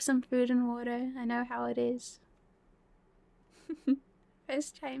you grab some food and water. I know how it is.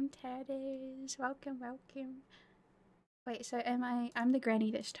 First time Teddies. Welcome, welcome. Wait, so I'm the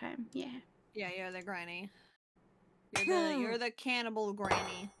granny this time. Yeah. Yeah, you're the granny. You're the cannibal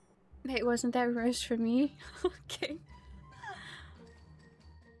granny. Wait, wasn't that roast for me? Okay.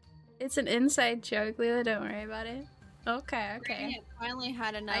 It's an inside joke, Leela. Don't worry about it. Okay, okay. Granny finally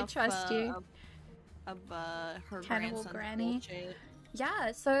had enough. I trust you. Of her Cannibal granny. Bullshit.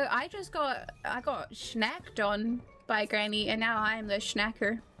 Yeah, so I got snacked on by Granny, and now I'm the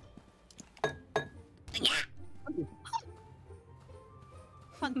snacker.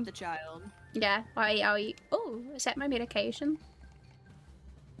 Hunt the child. Yeah, I'll eat. Oh, is that my medication?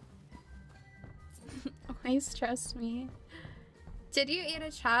 Always trust me. Did you eat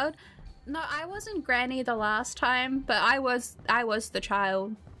a child? No, I wasn't Granny the last time, but I was the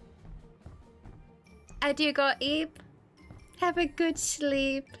child. I do go eat. Have a good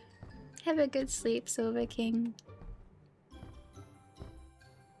sleep. Have a good sleep, Silver King.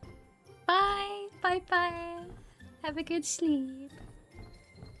 Bye. Bye-bye. Have a good sleep.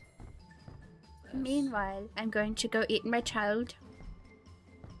 Meanwhile, I'm going to go eat my child.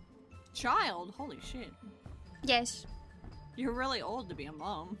 Child? Holy shit. Yes. You're really old to be a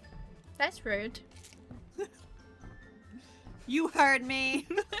mom. That's rude. You heard me.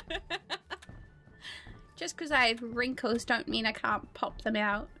 Just because I have wrinkles don't mean I can't pop them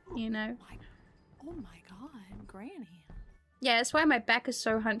out, you know? Oh my god, Granny. Yeah, that's why my back is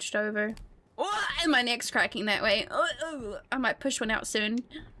so hunched over. Oh, and my neck's cracking that way. Oh, I might push one out soon.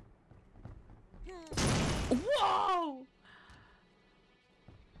 Whoa!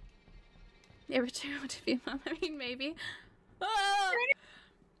 Never too old to be a mom. I mean, maybe. Oh!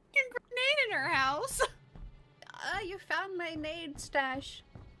 Grenade in her house. You found my nade stash.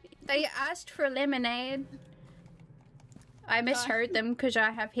 They asked for lemonade. I misheard them because I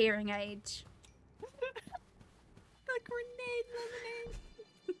have hearing aids. A grenade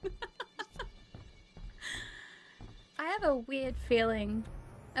lemonade. I have a weird feeling.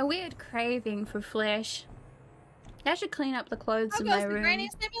 A weird craving for flesh. I should clean up the clothes in my room. How's the granny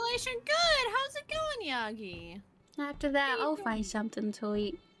simulation? Good! How's it going, Yagi? After that, I'll find something to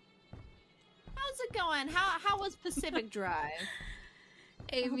eat. How's it going? How was Pacific Drive?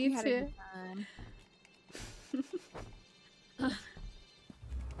 Hey, me too. Let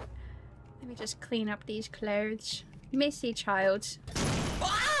me just clean up these clothes. Messy child.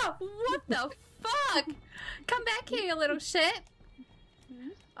 Ah! What the fuck? Come back here, you little shit.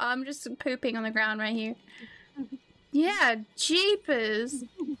 I'm just pooping on the ground right here. Yeah, jeepers.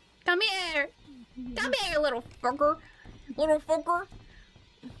 Come here. Come here, little fucker. Little fucker.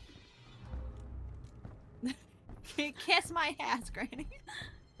 Kiss my ass, Granny.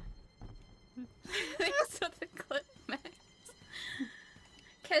 That's what the clip meant.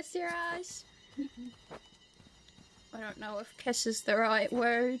 Kiss your ass. I don't know if kiss is the right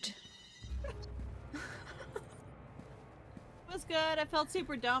word. It was good. I felt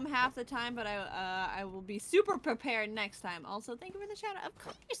super dumb half the time, but I will be super prepared next time. Also, thank you for the shout out. Of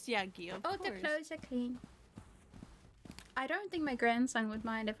course, Yagi, of course. The clothes are clean. I don't think my grandson would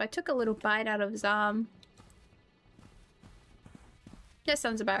mind if I took a little bite out of his arm. That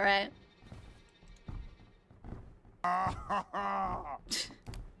sounds about right.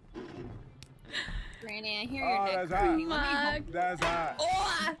 Granny, I hear your neck cracking. That's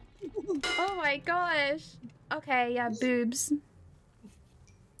hot. Oh my gosh. Okay, yeah, boobs.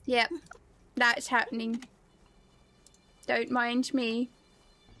 Yep, that's happening. Don't mind me.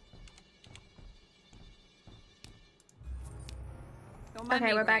 Don't mind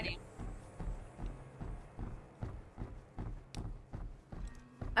okay, me, we're Granny. back.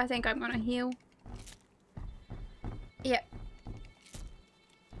 I think I'm gonna heal. Yep.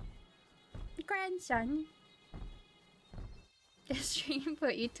 Grandson. The stream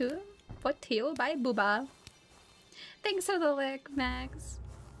put you to put heal by Booba. Thanks for the lick, Max.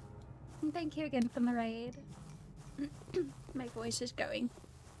 And thank you again for the raid. My voice is going.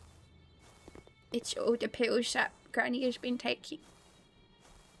 It's all the pills that Granny has been taking.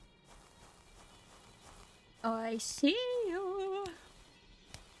 Oh, I see you.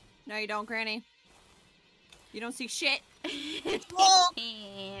 No, you don't, Granny. You don't see shit.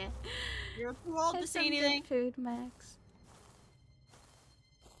 You're too old to see anything. Food, Max.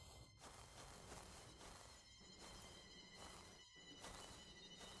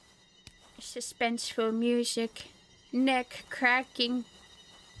 Suspenseful music. Neck cracking.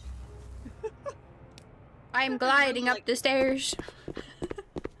 I'm gliding up the stairs.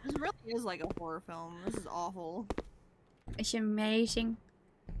 This really is like a horror film. This is awful. It's amazing.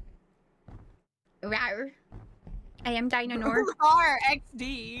 Rawr. I am Dino-Nor. Rawr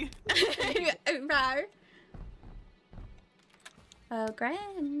XD. Rawr. Oh,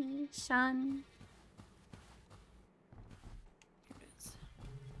 grandson.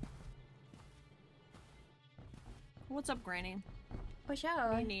 What's up, Granny? What's up?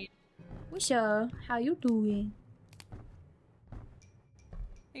 What do you need? What's up? How you doing?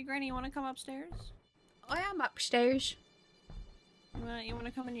 Hey, Granny, you want to come upstairs? I am upstairs. You want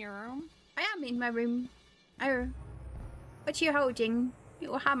to come in your room? I am in my room. Oh. What you holding?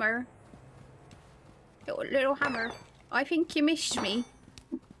 Little hammer. Little hammer. I think you missed me.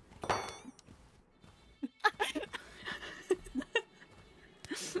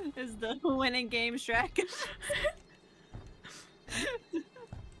 Is the winning game Shrek?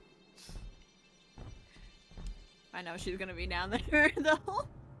 I know she's gonna be down there though.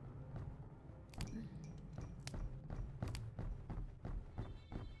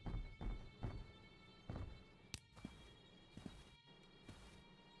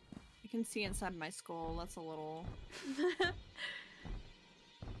 I can see inside my skull. That's a little.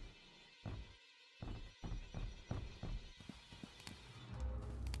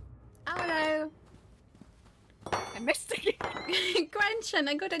 Hello. I missed it. Grandson,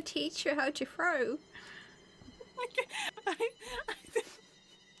 I gotta teach you how to throw.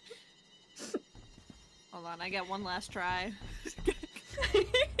 Hold on, I got one last try.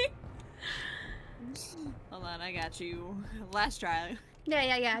 Hold on, I got you. Last try.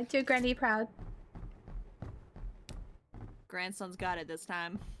 Yeah. Do Granny proud. Grandson's got it this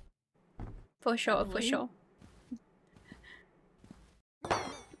time. For sure, for sure.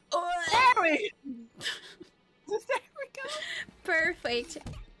 Oh, there we go! Perfect.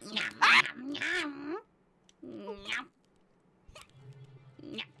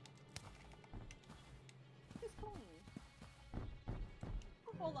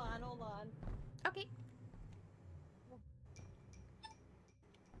 Hold on. Okay.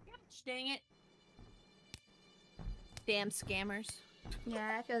 Gosh, dang it. Damn scammers.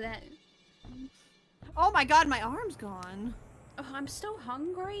 Yeah, I feel that. Oh my god, my arm's gone. Oh, I'm so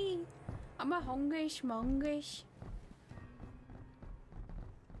hungry. I'm a hungry mongish.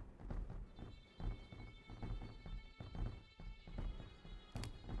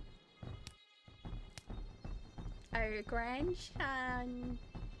 Oh, grandson.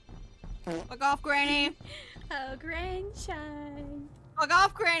 Fuck off, Granny. Oh, grandson. Fuck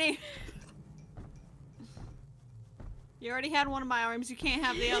off, Granny. You already had one of my arms, you can't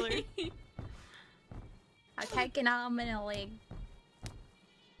have the other. I'll take an arm and a leg.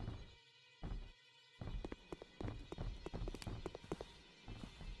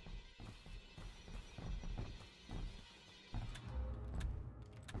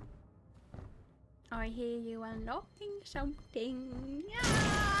 I hear you unlocking something.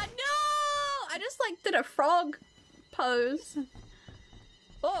 Ah, no! I just like did a frog pose.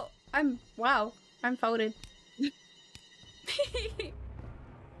 Oh, wow, I'm folded.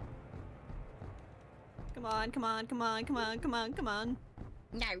 Come on.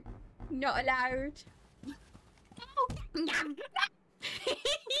 No, not allowed. No.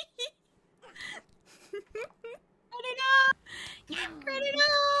 Granny,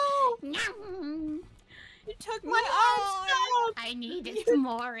 no! No. You took my arm stub! I needed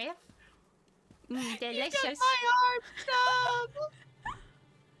more if. Delicious. You took my arm stub!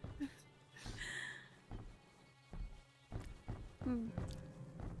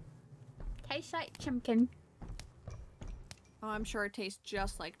 Tastes like chimkin. Oh, I'm sure it tastes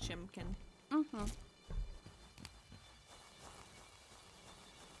just like chimkin. Mm-hmm.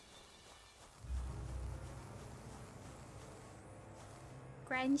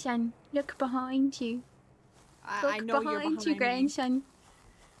 Grandson, look behind you. I know you're behind you, grandson. Me.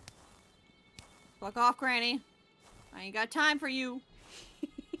 Fuck off, Granny. I ain't got time for you.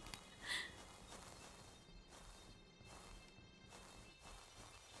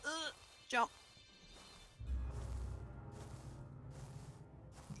 Jump.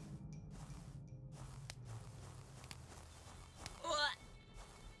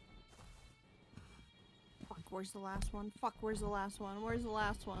 Fuck, where's the last one? Fuck, where's the last one? Where's the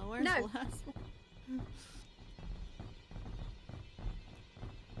last one? Where's the last one?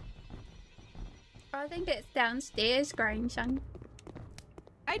 I think it's downstairs, grandson.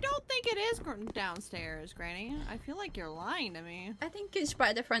 I don't think it is downstairs, Granny. I feel like you're lying to me. I think it's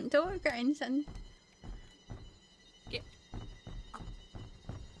by the front door, grandson. Get.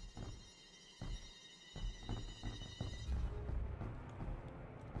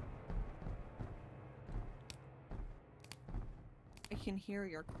 can hear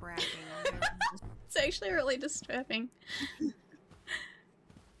your cracking. It's actually really disturbing.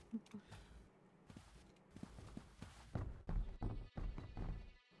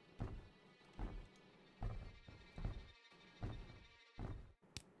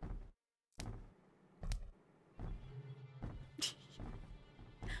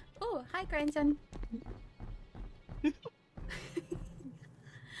 Oh, hi, grandson.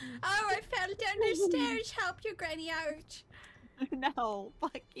 Oh, I fell down the stairs. Help your granny out. No,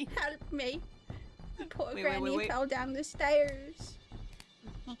 fuck you. Help me. Poor granny fell down the stairs.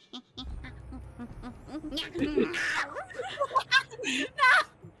 No!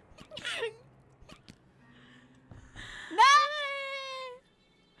 No!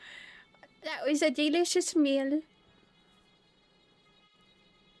 That was a delicious meal.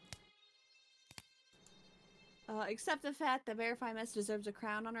 Accept the fact that Verify Mess deserves a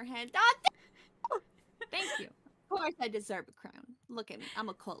crown on her head. Thank you. Of course I deserve a crown. Look at me. I'm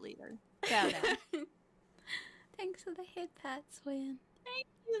a cult leader. Bow down. Thanks for the head pat, Swan. Thank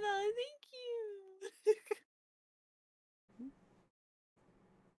you, though.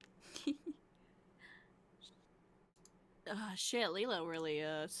 Thank you. Shit, Leela really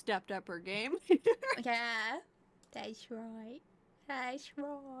stepped up her game. Yeah, that's right. That's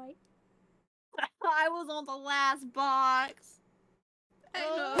right. I was on the last box. I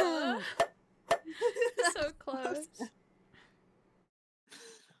know. So close.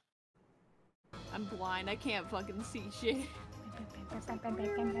 I'm blind. I can't fucking see shit. I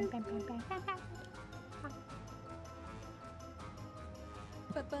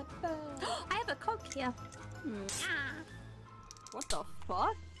have a Coke here. What the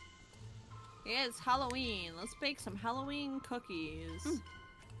fuck? Yeah, it's Halloween. Let's bake some Halloween cookies.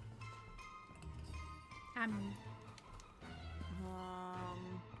 I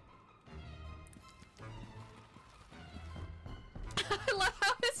love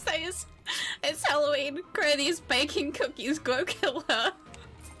how it says it's Halloween. Granny's baking cookies. Go kill her.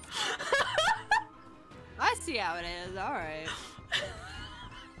 I see how it is. All right.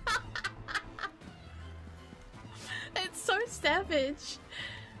 It's so savage.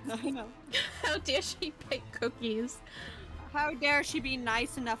 I know. How dare she bake cookies? How dare she be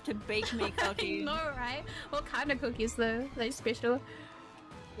nice enough to bake me cookies? I know, right? What kind of cookies though? Are they special?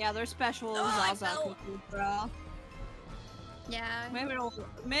 Yeah, they're special Zaza cookies, bro. Yeah.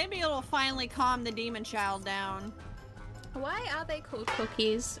 Maybe it'll finally calm the demon child down. Why are they called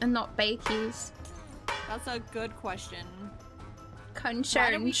cookies and not bakies? That's a good question.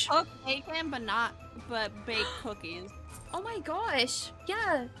 Concerned. Why do we cook bacon but bake cookies? Oh my gosh!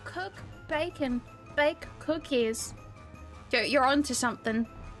 Yeah, cook bacon, bake cookies. You're onto something.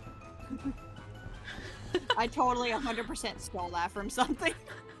 I totally 100% stole that from something.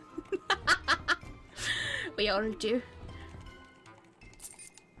 We all do.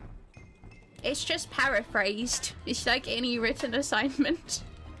 It's just paraphrased. It's like any written assignment.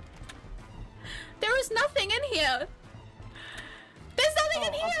 There was nothing in here! There's nothing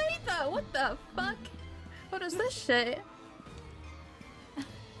in here either! What the fuck? What is this shit?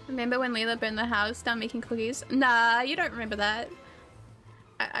 Remember when Leela burned the house down making cookies? Nah, you don't remember that.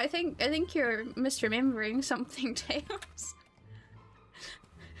 I think you're misremembering something, Tails.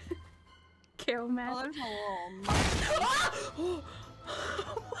 Carol man. Oh, there's a little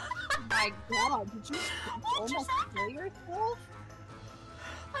My god, did you almost kill yourself?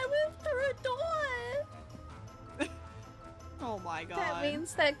 I went through a door! Oh my god. That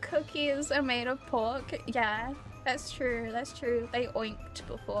means that cookies are made of pork. Yeah, that's true, that's true. They oinked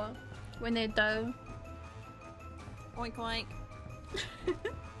before, when they're dough. Oink oink.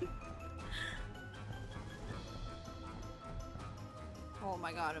 Oh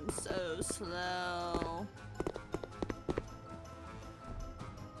my god, I'm so slow.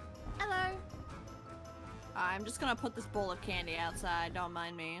 Hello. I'm just gonna put this bowl of candy outside, don't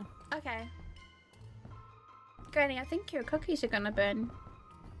mind me. Okay. Granny, I think your cookies are gonna burn.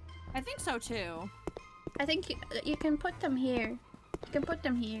 I think so too. I think you can put them here. You can put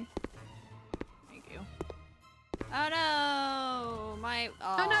them here. Thank you. Oh no!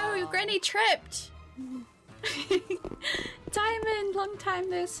 Oh no, Granny tripped! Diamond, long time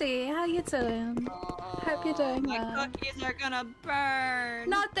no see. How you doing? Hope you're doing well. My cookies are gonna burn!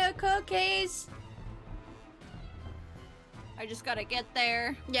 Not the cookies! I just gotta get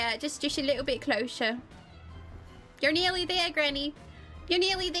there. Yeah, just a little bit closer. You're nearly there, Granny. You're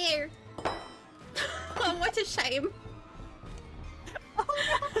nearly there. Oh, what a shame.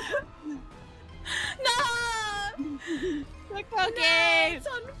 No! The cookies! No, it's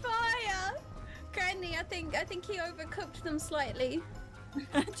on fire! Granny, I think he overcooked them slightly.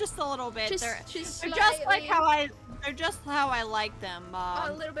 Just a little bit. Just They're slightly. just like how I They're just how I like them. Oh,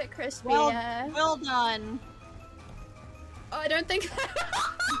 a little bit crispy, well, yeah. Well done. Oh, I don't think...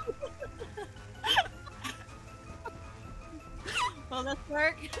 Will this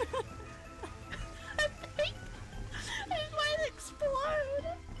work? I think it might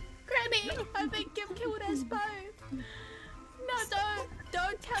explode. Granny, I think you've killed us both. No,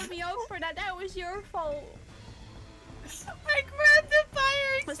 don't tell me off for that. That was your fault. I grabbed the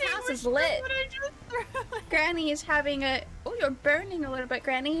fire This extinguisher. house is lit. But I just threw it. Granny is having a... Oh, you're burning a little bit,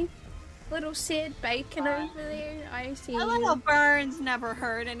 Granny. Little Sid bacon over there. I see. A little burns never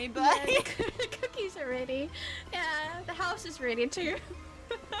hurt anybody. Yeah, the cookies are ready. Yeah, the house is ready too.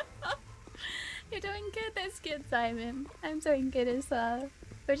 You're doing good. That's good, Simon. I'm doing good as well.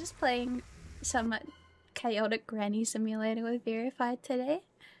 We're just playing some chaotic Granny Simulator with Verified today.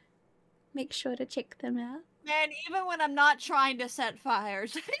 Make sure to check them out. Man, even when I'm not trying to set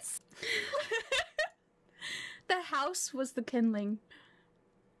fires. The house was the kindling.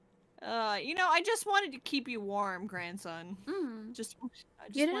 You know, I just wanted to keep you warm, grandson. Just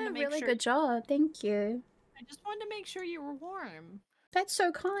you did a really good job. Thank you. I just wanted to make sure you were warm. That's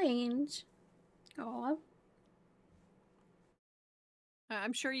so kind. Aw.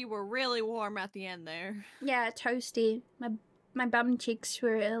 I'm sure you were really warm at the end there. Yeah, toasty. My bum cheeks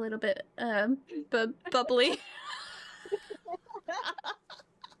were a little bit bubbly.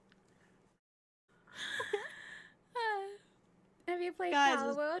 Have you played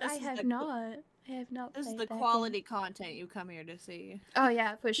Power World? I have not. I have not. This is the quality content you come here to see. Oh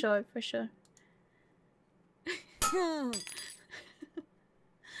yeah, for sure, for sure.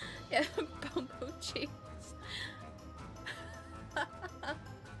 Yeah, bumbo cheeks.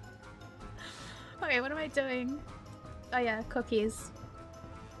 Okay, what am I doing? Oh yeah, cookies.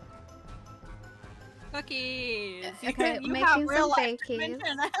 Cookies. Okay, you making have real some life bakies.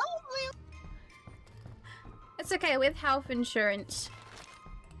 dimension. It's okay with health insurance.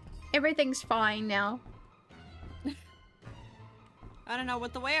 Everything's fine now. I don't know,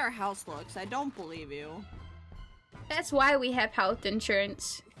 with the way our house looks, I don't believe you. That's why we have health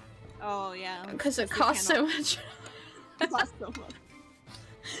insurance. Oh yeah. Because it costs so much. It costs so much.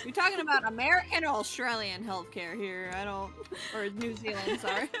 You're talking about American or Australian healthcare here. I don't... Or New Zealand,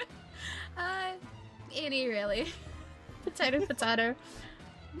 sorry. Any really. Potato, potato.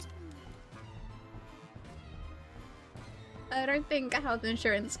 I don't think health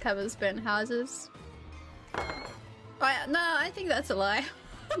insurance covers burnt houses. No, I think that's a lie.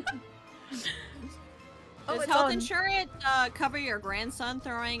 Does health insurance cover your grandson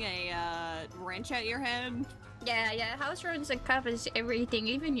throwing a wrench at your head? Yeah, house insurance covers everything,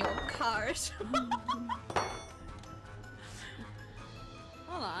 even your cars.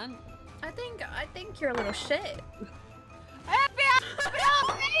 Hold on. I think you're a little shit.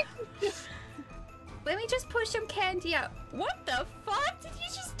 Let me just push some candy out. What the fuck did you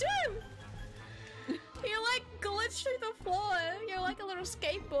just do? You like glitched through the floor. You're like a little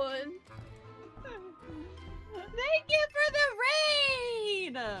skateboard. Thank you for the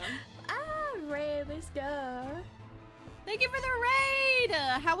raid! Raid, let's go. Thank you for the raid!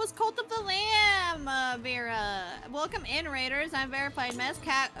 How was Cult of the Lamb, Vera? Welcome in, Raiders. I'm Verified Mess,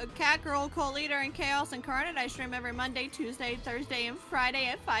 Cat Girl, Co-Leader, and Chaos Incarnate. I stream every Monday, Tuesday, Thursday, and Friday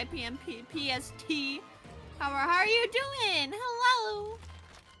at 5 p.m. PST. How are you doing? Hello!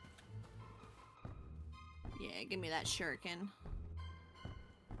 Yeah, give me that shuriken.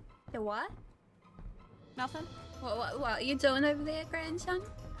 The what? Nothing? What are you doing over there, grandson?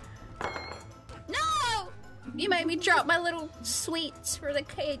 No! You made me drop my little sweets for the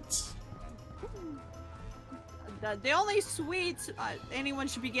kids. The only sweets anyone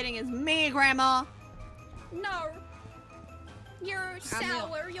should be getting is me, Grandma. No. You're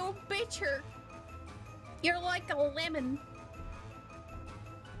sour, you're bitter. You're like a lemon.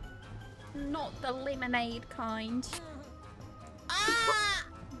 Not the lemonade kind. Ah!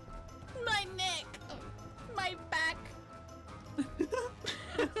 My neck! My back!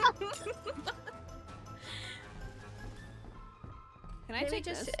 Can I take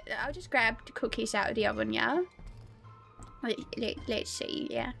this? I'll just grab the cookies out of the oven, yeah? Let's see,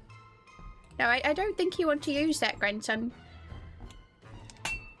 yeah. No, I don't think you want to use that, grandson.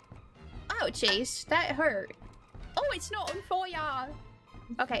 Oh, jeez, that hurt. Oh, it's not on fire!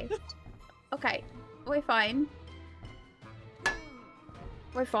 Okay. Okay, we're fine.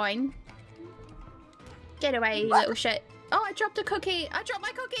 We're fine. Get away, you little shit. Oh, I dropped a cookie! I dropped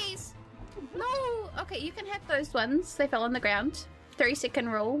my cookies! No! Okay, you can have those ones. They fell on the ground. 3-second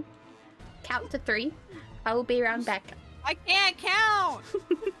rule. Count to 3. I will be around back. I can't count!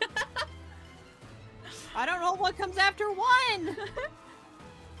 I don't know what comes after 1!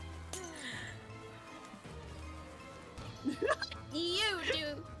 You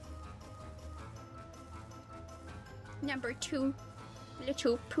do. Number 2.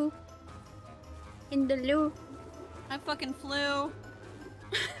 Little poop. In the loo. I fucking flew.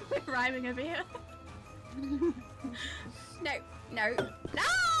 Rhyming over here. No, no,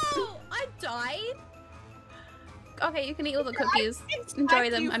 no! I died. Okay, you can eat all the cookies. Enjoy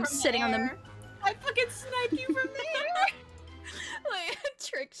them. I'm sitting on them. I fucking sniped you from there. Like a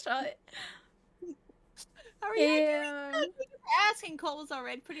trick shot. How are you doing? Thank you for asking. Colt was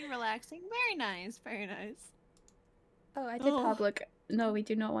already pretty relaxing. Very nice. Very nice. Oh, I did public. No, we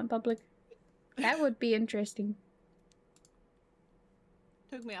do not want public. That would be interesting.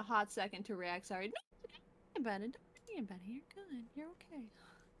 Took me a hot second to react. Sorry. No, don't worry about it. Don't worry about it. You're good. You're okay.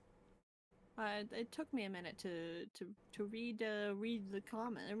 It took me a minute to read the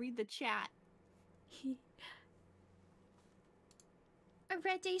comment and read the chat.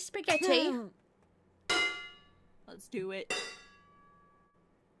 Ready, spaghetti? Let's do it.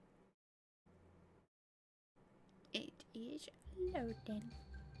 It is loading.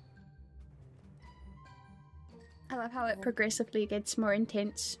 I love how it progressively gets more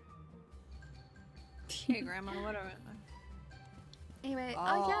intense. Hey, Grandma, whatever. Anyway,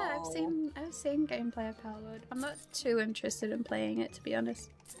 oh yeah, I've seen gameplay of Palworld. I'm not too interested in playing it, to be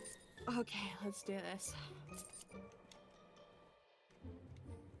honest. Okay, let's do this.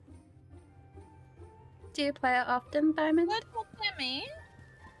 Do you play it often, Diamond? What will me?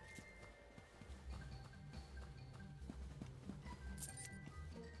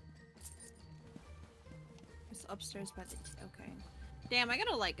 It's upstairs by the okay. Damn, I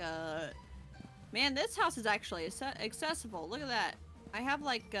gotta like man, this house is actually accessible. Look at that. I have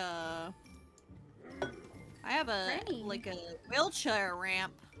like I have a Granny. like a wheelchair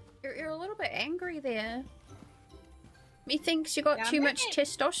ramp. You're a little bit angry there. Methinks you got too much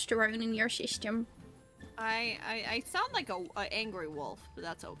testosterone in your system. I sound like a angry wolf, but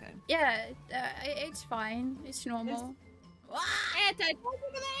that's okay. Yeah, it's fine. It's normal. Thank you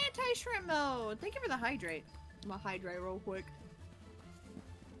for the anti-shrimp mode. Thank you for the hydrate. I'm gonna hydrate real quick.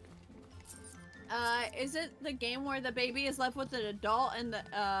 Is it the game where the baby is left with an adult and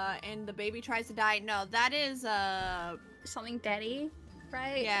the baby tries to die? No, that is something daddy,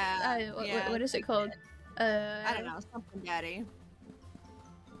 right? Yeah. What is it called? I don't know, something daddy.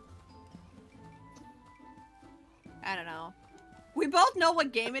 I don't know. We both know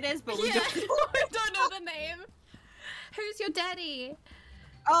what game it is, but we don't know the name. Who's your daddy?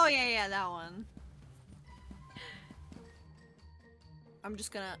 Oh yeah, that one. I'm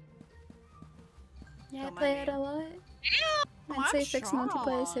just gonna. Yeah, I play it a lot. I'd say fix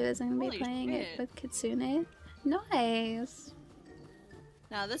multiplayer servers. I'm gonna be playing it with Kitsune. Nice.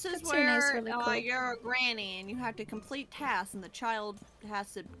 Now this is Kitsune where is really cool. you're a granny and you have to complete tasks, and the child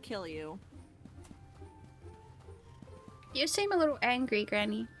has to kill you. You seem a little angry,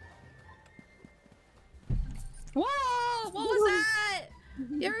 Granny. Whoa! What was that?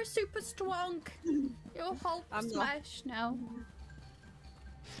 You're super strong. You're Hulk smash now.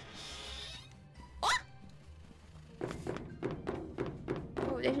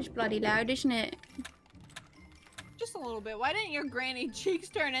 Oh, this is bloody loud, isn't it? Just a little bit. Why didn't your granny cheeks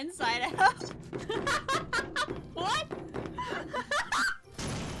turn inside out? What?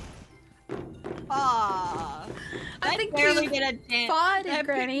 Aww. I think barely did a dance. Farted,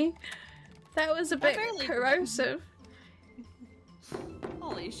 Granny. That was a bit corrosive.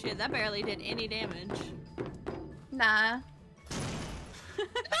 Holy shit, that barely did any damage. Nah.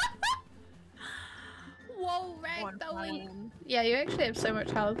 Whoa, ragdolling. Yeah, you actually have so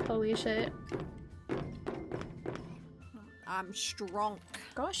much health. Holy shit. I'm strong.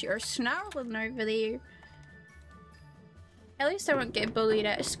 Gosh, you're snarling over there. At least I won't get bullied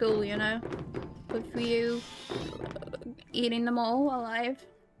at school, you know? With you eating them all alive.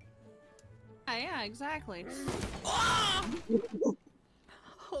 Yeah, exactly.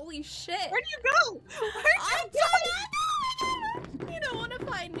 Holy shit. Where'd you go? Where'd you go? You don't want to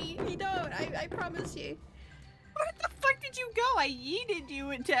find me. You don't. I promise you. Where the fuck did you go? I yeeted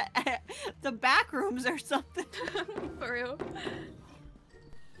you into the back rooms or something. For real.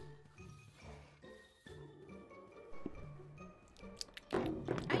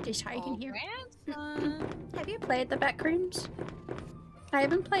 I just hide in here. Have you played the Backrooms? I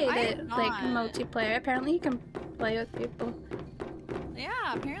haven't played it like multiplayer. Apparently you can play with people.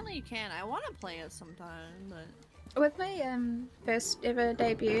 Yeah, apparently you can. I want to play it sometime, but with my first ever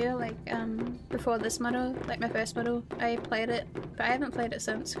debut, like before this model, like my first model, I played it, but I haven't played it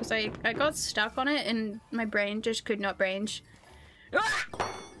since because I got stuck on it and my brain just could not branch.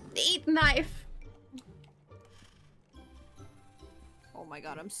 Eat knife. Oh my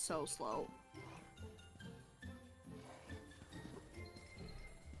god, I'm so slow.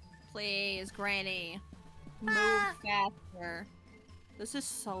 Please, Granny. Move faster. This is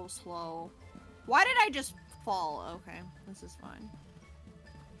so slow. Why did I just fall? Okay, this is fine.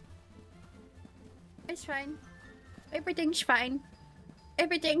 It's fine. Everything's fine.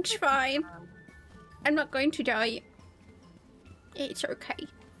 Everything's fine. I'm not going to die. It's okay.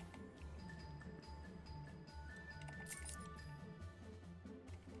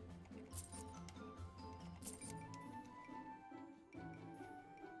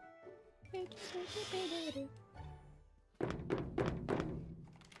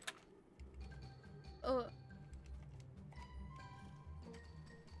 Oh.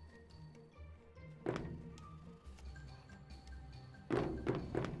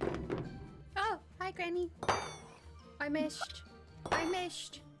 Oh, hi, Granny. I missed. I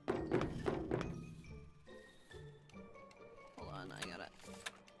missed. Hold on, I got it.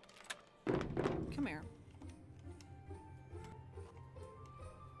 Come here.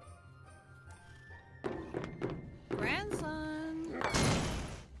 Grandson.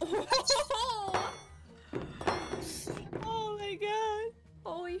 Oh my god.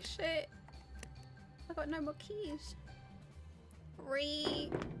 Holy shit. I got no more keys.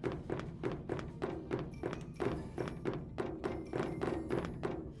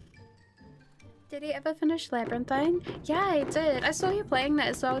 Did he ever finish Labyrinthine? Yeah, I did. I saw you playing that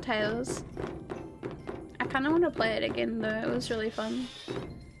as well, Tails. I kind of want to play it again though. It was really fun.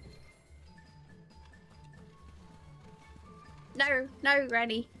 No, no,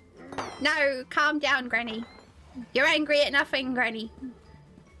 Granny. No, calm down, Granny. You're angry at nothing, Granny.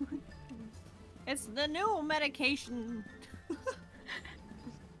 It's the new medication.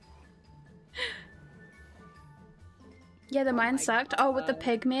 Yeah, the mine sucked. Oh, with the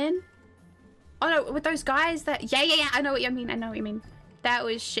pigmen? Oh no, with those guys that... Yeah, I know what you mean, I know what you mean. That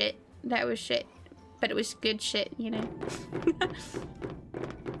was shit. That was shit. But it was good shit, you know?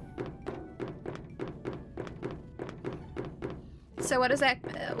 So what is that?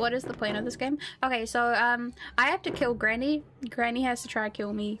 What is the plan of this game? Okay, so I have to kill Granny. Granny has to try to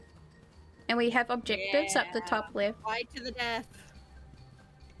kill me. And we have objectives up the top left. Fight to the death.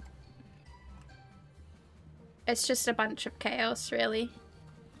 It's just a bunch of chaos, really.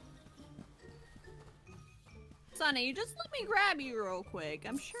 Sonny, you just let me grab you real quick.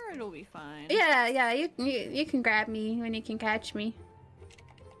 I'm sure it'll be fine. Yeah, you can grab me when you can catch me.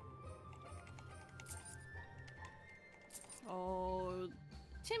 Oh,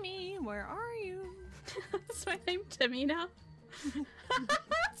 Timmy, where are you? That's my name, Timmy, now.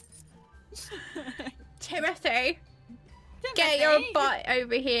 Timothy! Get your butt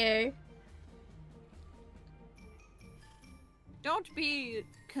over here. Don't be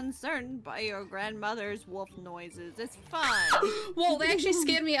concerned by your grandmother's wolf noises. It's fun. Whoa, they actually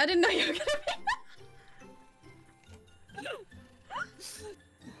scared me. I didn't know you were gonna be.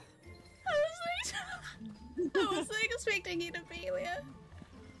 I was like expecting you to be there.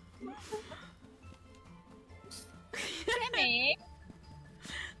 Timmy!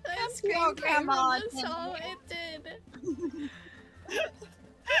 That scream came from the soul, it did.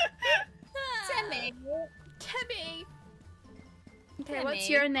 Timmy! Timmy! Okay, what's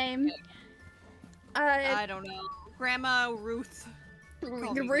your name? I don't know. Grandma Ruth.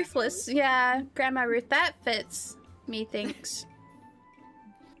 You're ruthless. Yeah, Grandma Ruth. That fits, methinks.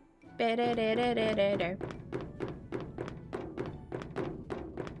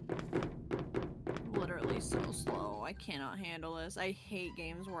 Literally so slow. I cannot handle this. I hate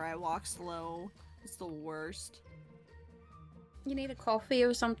games where I walk slow. It's the worst. You need a coffee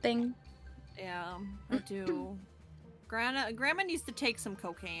or something? Yeah, I do. Grandma needs to take some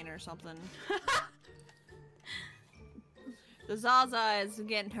cocaine or something. The Zaza is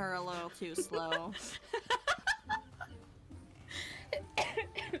getting her a little too slow.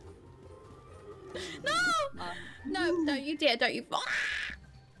 No! No, you dare, don't you?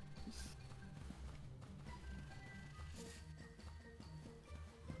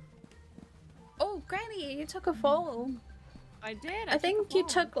 Oh, Granny, you took a fall. I did. I think you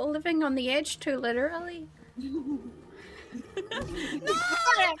took living on the edge too literally. No!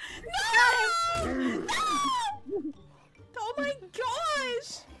 No! Oh my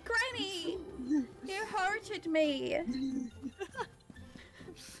gosh! Granny! You hurted me!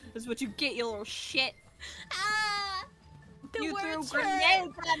 This is what you get, you little shit! Ah! The you words threw hurt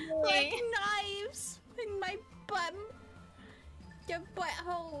grenades at me! like knives in my bum. The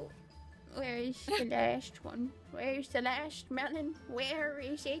butthole. Where is the last one? Where's the last melon? Where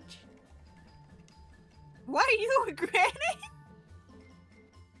is it? Why are you a granny?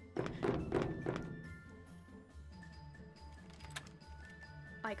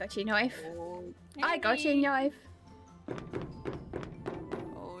 I got your knife. Oh, I got your knife.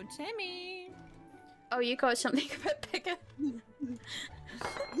 Oh, Timmy. Oh, you got something a bit bigger.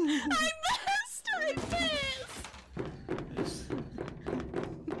 I missed! I missed!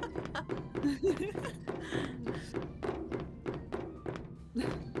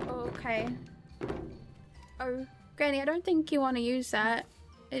 Okay. Oh, Granny, I don't think you want to use that.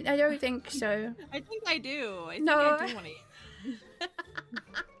 I don't think so. I think I do. I No. think I do want to use it.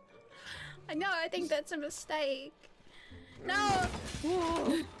 No, I think that's a mistake. No!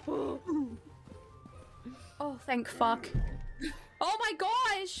 Oh, thank fuck. Oh my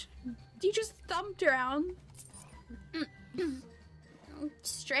gosh! You just thumped around.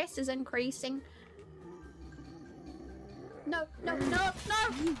 Stress is increasing. No, no, no, no!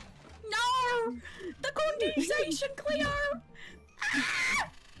 No! The condensation clear! Ah!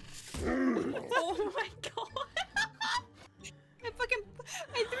 Oh my god! I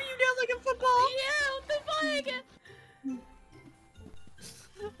threw you down like a football! Yeah, what the fuck?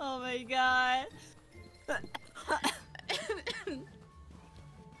 Oh my god.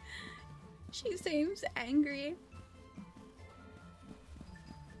 She seems angry.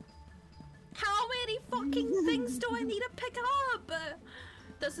 How many fucking things do I need to pick up?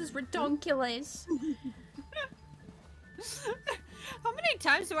 This is ridiculous. How many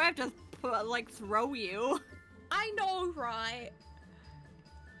times do I have to, like, throw you? I know, right?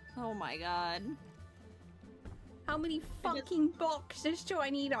 Oh my god. How many fucking boxes do I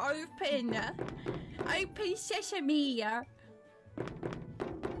need to open? Open sesame.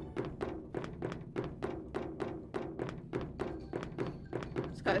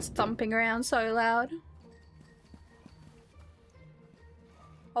 This guy's thumping around so loud.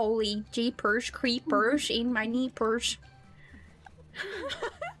 Holy jeepers creepers in my kneepers.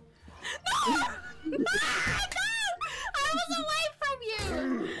 No! No! No! I was away from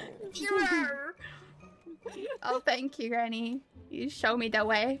you! Oh, thank you, Granny. You show me the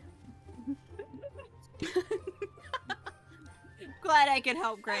way. Glad I could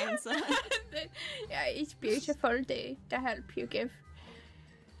help, grandson. Yeah, it's beautiful to help you give.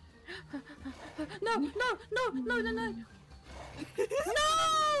 No, no, no, no, no, no.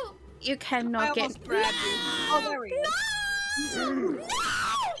 No! You cannot I get. almost grabbed you. Oh, there we go. No! No!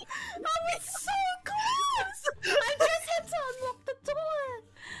 I was so close! I just had to unlock the door!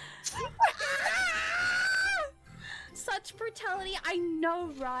 Such brutality, I know,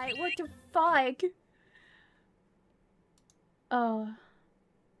 right? What the fuck? Oh.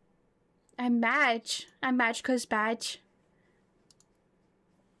 I'm mad. I'm mad because badge.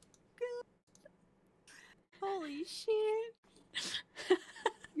 Holy shit.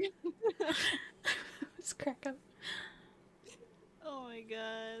 Let's crack up. Oh my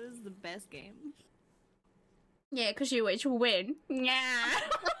god, this is the best game. Yeah, because you always win. Yeah.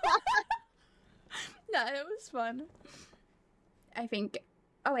 No, it was fun. I think.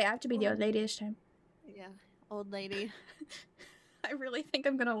 Oh wait, I have to be the old lady this time. Yeah, old lady. I really think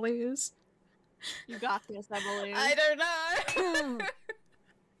I'm gonna lose. You got this, I believe. I don't know.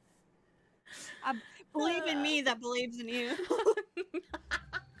 Believe in me that believes in you.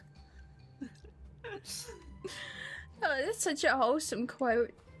 Oh, that's such a wholesome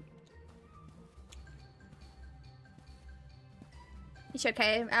quote. It's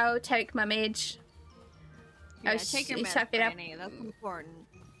okay, I'll take my mage. Yeah, take your meds, Granny. That's important.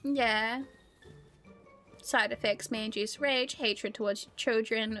 Yeah. Side effects: mages rage, hatred towards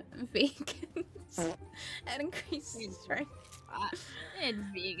children, vegans, and increases strength. And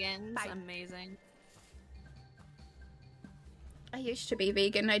vegans, amazing. I used to be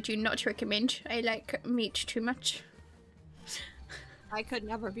vegan. I do not recommend. I like meat too much. I could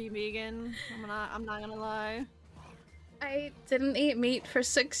never be vegan. I'm not gonna lie. I didn't eat meat for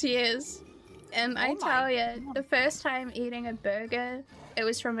 6 years. And I tell you, the first time eating a burger, it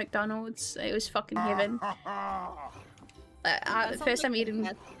was from McDonald's. It was fucking heaven. The first time eating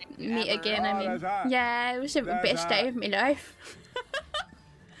meat again, I mean, yeah, it was the best day of my life.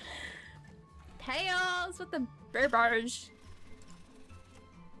 Tails with the burgers.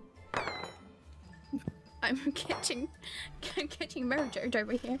 I'm getting murdered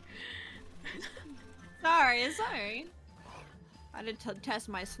over here. Sorry. I did test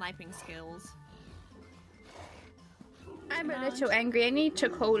my sniping skills. I'm a little angry. I need to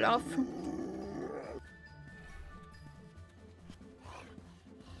cool off.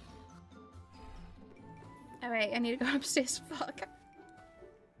 Alright, I need to go upstairs. Fuck.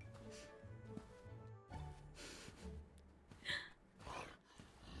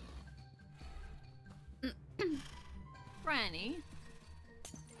 Granny.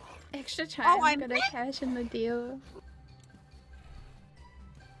 Extra time. I'm gonna cash in the deal.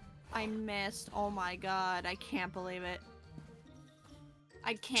 I missed. Oh my god, I can't believe it.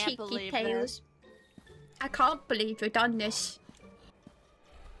 I can't Cheeky believe tails. this. I can't believe we've done this.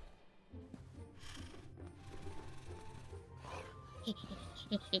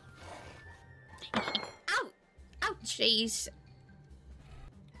 Ow! Ouchies!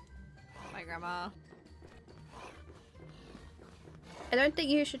 My grandma. I don't think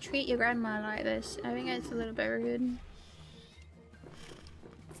you should treat your grandma like this. I think it's a little bit rude.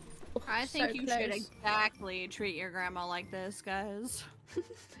 I think So you close. should exactly treat your grandma like this, guys.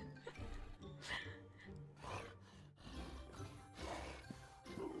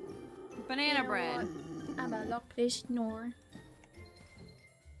 Banana You know bread. what? I'ma lock this door.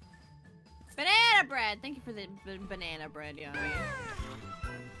 Banana bread! Thank you for the banana bread, Yummy.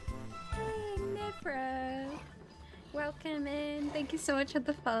 Hey, Nifra. Welcome in. Thank you so much for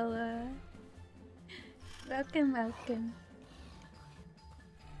the follow. Welcome, welcome.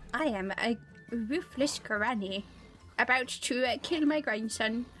 I am a ruthless granny about to kill my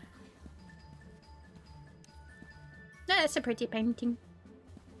grandson. No, that's a pretty painting.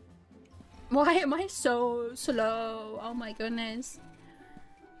 Why am I so slow? Oh my goodness.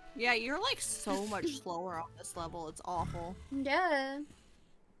 Yeah, you're like so much slower on this level. It's awful. Yeah.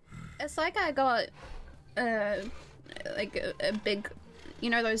 It's like I got like a big, you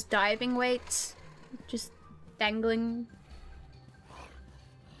know, those diving weights just dangling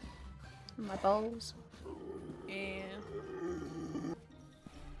on my balls. Yeah.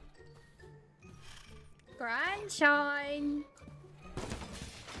 Grandshine.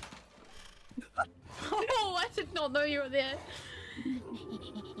 Oh, I did not know you were there.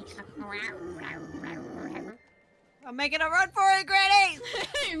 I'm making a run for it, Granny!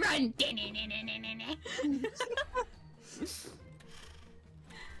 Run!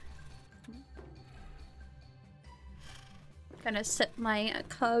 Gonna sip my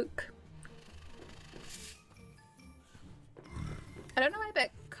Coke. I don't know why,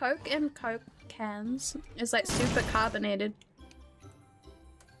 but Coke in Coke cans is like super carbonated.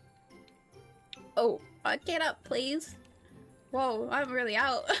 Oh, get up, please. Whoa, I'm really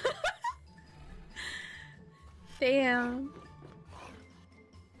out. Damn.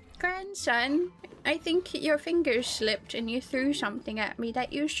 Grandson, I think your fingers slipped and you threw something at me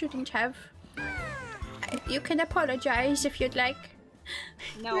that you shouldn't have. You can apologize if you'd like.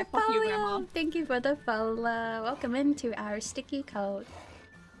 No, fuck you, Grandma. Thank you for the follow. Welcome into our sticky code.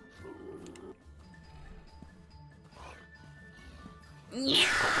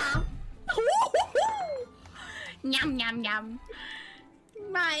 Nyam! Nyam, nyam, nyam.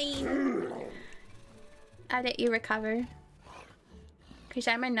 Mine. I'll let you recover. Because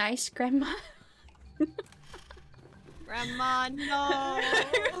I'm a nice grandma. Grandma, no!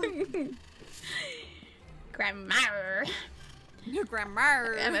 Grandma. Grandma!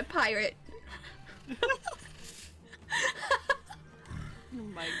 I'm a pirate. Oh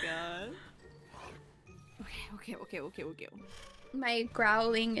my god. Okay. My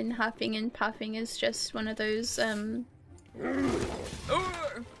growling and huffing and puffing is just one of those,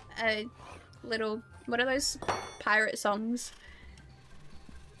 little, what are those pirate songs?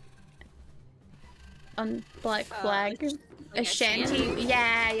 On Black Flag. Like a shanty.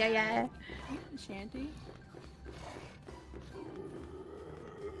 Yeah. A shanty?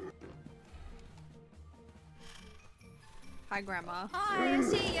 Hi, Grandma. Hi, I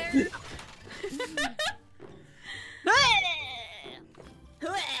see you.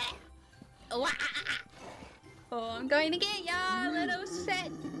 Oh, I'm going to get ya, little set.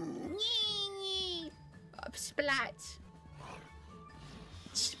 Splat.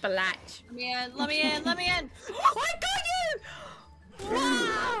 Splat. Let me in! Oh, I got you!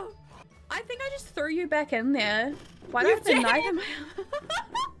 Wow! I think I just threw you back in there. Why do I have the knife in my...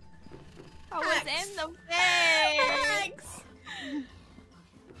 I was in the face!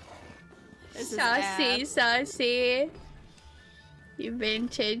 Thanks! Saucy. You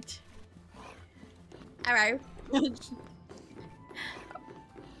vintage. Alright. I'm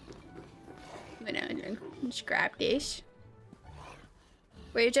gonna just grab this.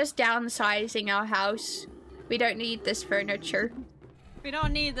 We're just downsizing our house. We don't need this furniture. We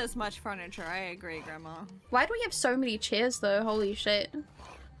don't need this much furniture. I agree, Grandma. Why do we have so many chairs though? Holy shit.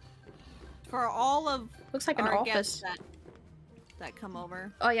 For all of Looks like an our office. guests that come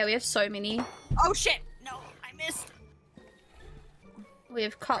over. Oh yeah, we have so many. Oh shit! No, I missed. We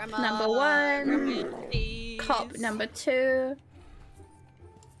have cop Grandma, number 1. Grandma, please. Cop number 2.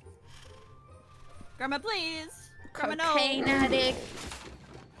 Grandma, please. Grandma, Cocaine no. addict.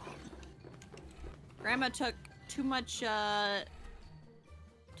 Grandma took too much MDA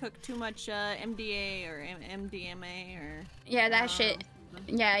or MDMA or... Yeah, that shit.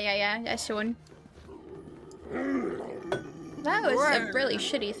 Yeah, that's the one. That was a really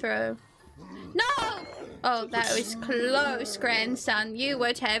shitty throw. No! Oh, that was close, grandson. You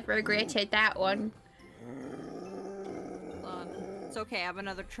would have regretted that one. Hold on. It's okay, I have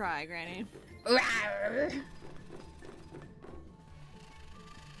another try, Granny.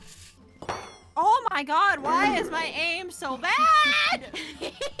 Oh my god, why is my aim so bad?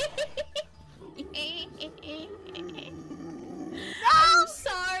 I'm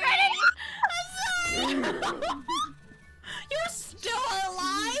sorry. I'm sorry. You're still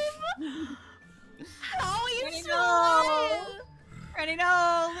alive? How are you still alive? Granny,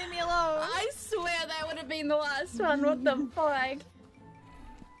 no, leave me alone. I swear that would have been the last one. What the fuck?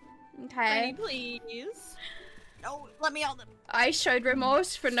 Okay. Granny, please. No, let me out. I showed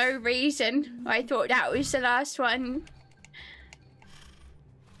remorse for no reason. I thought that was the last one.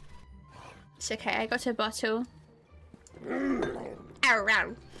 It's okay, I got a bottle. Ow,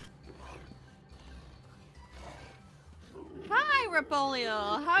 ow. Hi,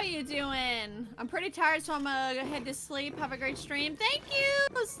 Ripolio. How you doing? I'm pretty tired, so I'm gonna head to sleep. Have a great stream. Thank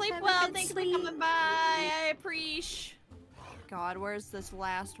you. Sleep well. Thank you for coming by. I appreciate. God, where's this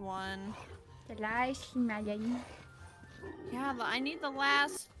last one? The last one. Yeah, I need the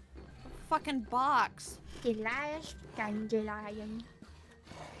last fucking box. The last dandelion.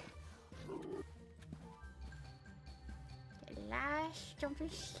 The last of the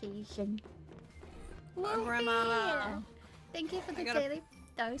season. Oh, Grandma. Thank you for the daily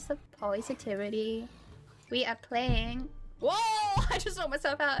dose of positivity. We are playing. Whoa! I just saw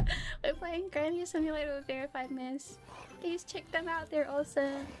myself out. We're playing Granny Simulator with Verified Miss. Please check them out. They're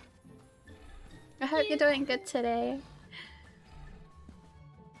awesome. I hope you're doing good today.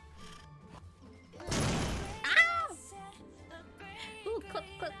 Ow! Ooh, clip,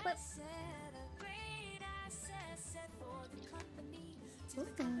 clip, clip.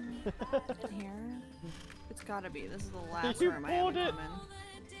 Here. It's gotta be. This is the last room I haven't come in.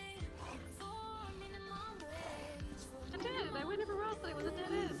 I did. I went everywhere else, but it was a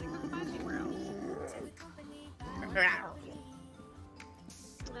dead end. I couldn't find anywhere else.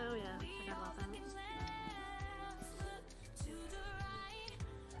 Oh yeah, I forgot about that.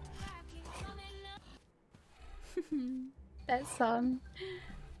 That song.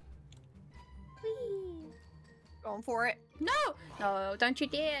 Whee! Going for it. No! No, don't you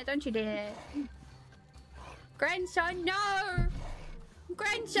dare, don't you dare. Grandson, no!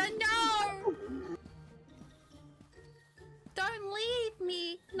 Grandson, no! Don't leave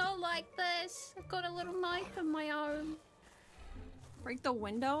me! Not like this. I've got a little knife in my arm. Break the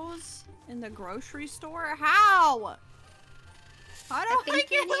windows in the grocery store? How? How do I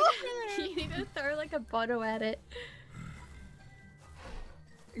get over there? You need to throw like a bottle at it.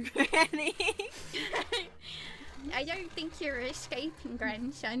 Granny! I don't think you're escaping,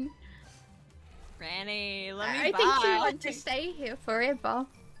 grandson. Granny, let me I think you want to stay here forever.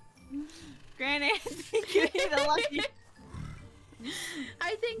 Granny, I think you need a lucky.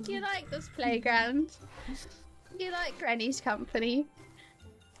 I think you like this playground. You like Granny's company.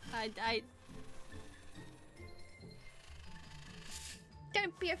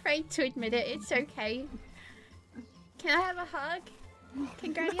 Don't be afraid to admit it, it's okay. Can I have a hug?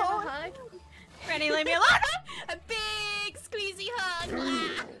 Can Granny have a hug? Granny, leave me alone! A big squeezy hug!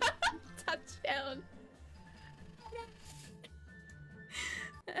 Touchdown.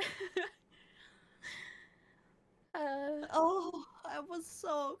 Oh, I was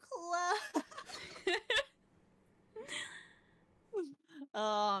so close.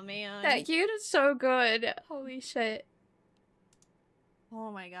 Oh man. That unit is so good. Holy shit.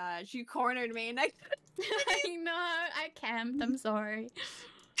 Oh my gosh, you cornered me. I know, I camped, I'm sorry.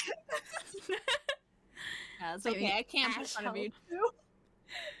 Yeah, it's okay, I camped in front of you too.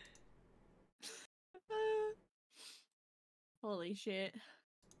 Holy shit.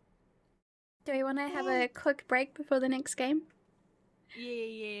 Do we want to have a quick break before the next game?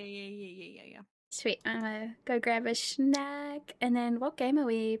 Yeah. Sweet, I'm gonna go grab a snack, and then what game are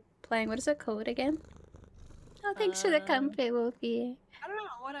we playing? What is it called again? Oh, thanks for the comfort, Wolfie. I don't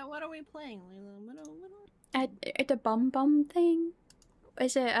know, what are we playing, Leela? What the bomb thing?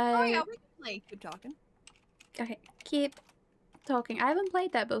 Is it Oh yeah, we can play Keep Talking. Okay, Keep Talking. I haven't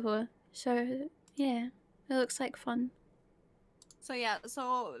played that before, so yeah, it looks like fun. So yeah,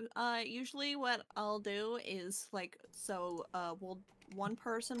 usually what I'll do is like, one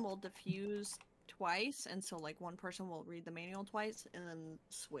person will diffuse twice, and so like one person will read the manual twice and then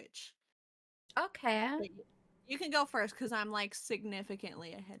switch. Okay. You can go first because I'm like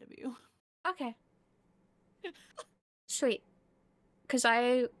significantly ahead of you. Okay. Sweet. Because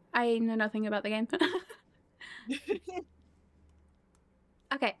I know nothing about the game.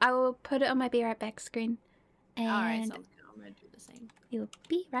 Okay, I will put it on my Be Right Back screen. And Alright, sounds good. I'm gonna do the same. We'll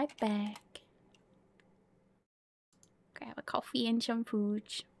be right back. Grab a coffee and some food.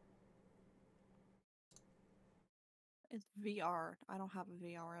 It's VR. I don't have a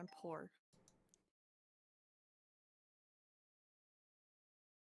VR. I'm poor.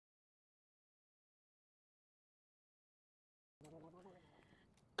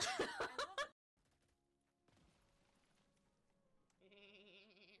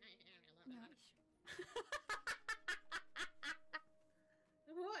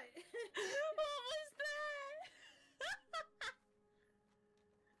 What? What was that?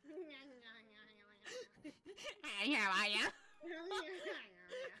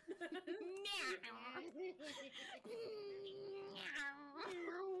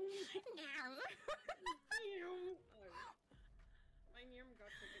 My Nirm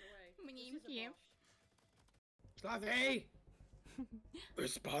got taken away. Slathy!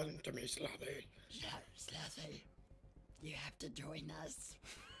 Respond to me, Slathy. Slathy, you have to join us.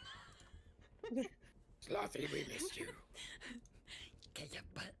 Slathy, we missed you. Get your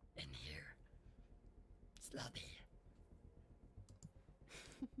butt in here. Slathy.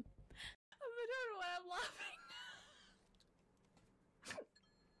 I don't know why I'm laughing.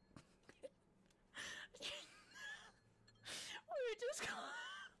 we were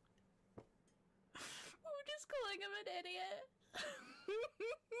just calling him an idiot.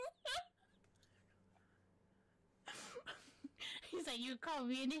 He's like, you call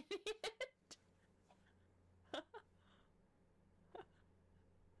me an idiot.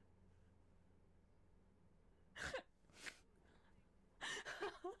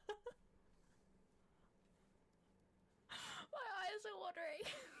 My eyes are watering.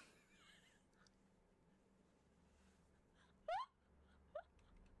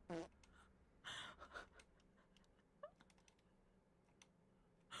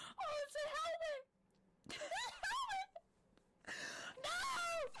 Oh, it's a helmet! No!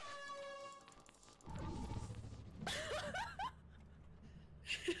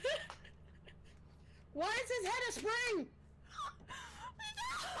 Why is his head a spring?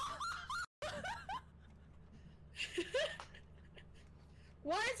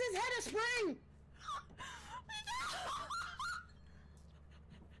 Why is his head a spring?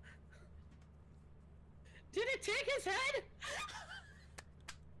 Did it take his head?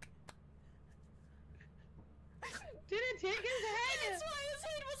 Did it take his head? That's why his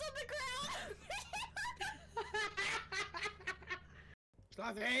head was on the ground!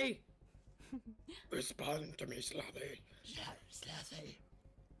 Slathy! Respond to me, Slathy. Slathy,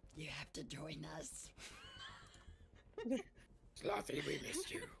 you have to join us. Slathy, we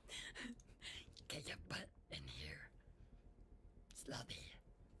missed you. Get your butt in here. Slathy.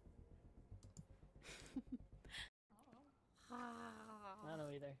 I don't know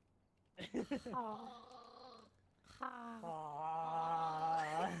either.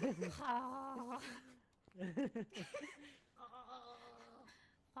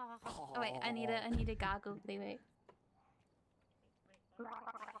 Oh wait, I need a gargle. Wait.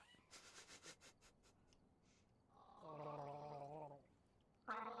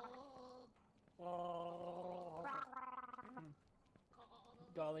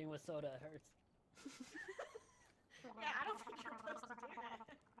 Gargling with soda hurts. Yeah, I don't think you're supposed to do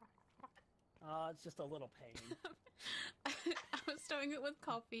that. It's just a little pain. I was doing it with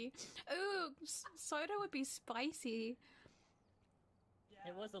coffee. Ooh, soda would be spicy.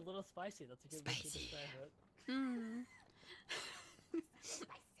 It was a little spicy. That's a good way to describe it. Hmm.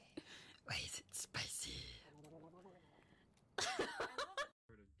 Why is it spicy? Sort of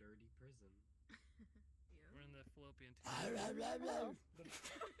dirty prison. We're in the fallopian tube.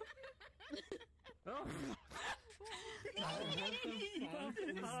 Oh! What the fuck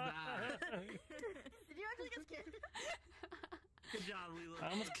was that? Did you actually get scared? Good job, Leela. I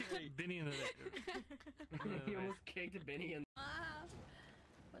almost kicked Benny in the... You almost kicked Benny in.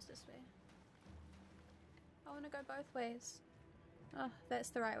 What's this way? I want to go both ways. Oh, that's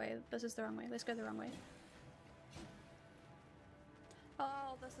the right way. This is the wrong way. Let's go the wrong way.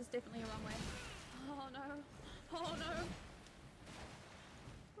 Oh, this is definitely a wrong way. Oh no. Oh no.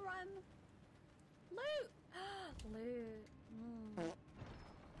 Run. Loot. Loot. Mm.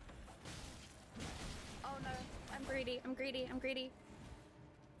 Oh no. I'm greedy. I'm greedy. I'm greedy.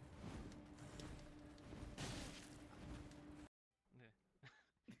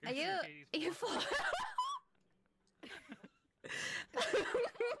 Are you for? Oh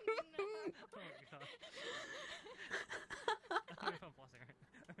my god. I don't know if I'm flossing right.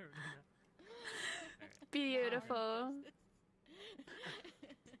 I've never done that. Beautiful.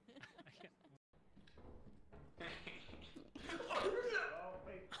 Oh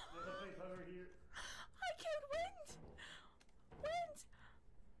wait, there's a place over here. I can't wind.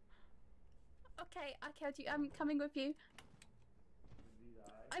 Okay, I killed you. I'm coming with you.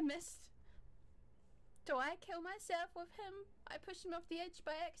 I missed. Do I kill myself with him? I pushed him off the edge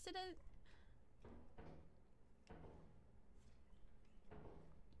by accident.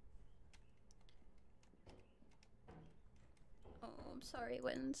 Oh, I'm sorry,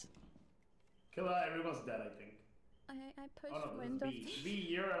 Wind. Killer, everyone's dead, I think. I pushed Oh no, Wind this off is the...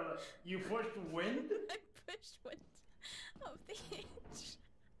 B. You pushed Wind? I pushed Wind off the edge.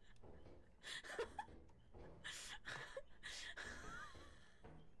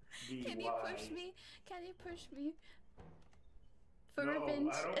 Can you push me? Can you push me? For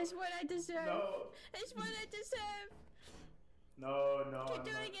revenge is what I deserve. No. It's what I deserve. No, Keep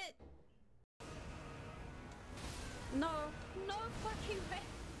doing it. No, no fucking way.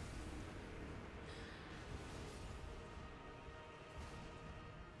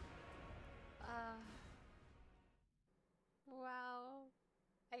 Wow.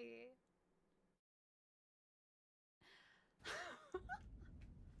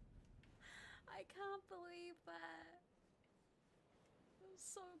 I can't believe that. It was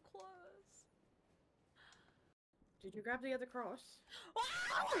so close. Did you grab the other cross? Oh,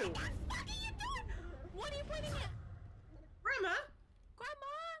 what the fuck are you doing? What are you pointing at? Grandma?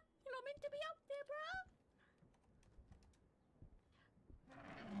 Grandma? You're not meant to be up there, bro.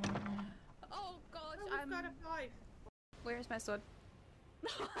 Oh gosh, I've got a 5. Where's my sword?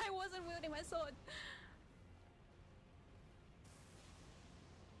 I wasn't wielding my sword.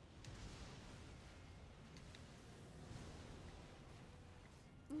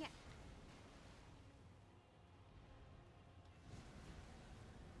 Yeah.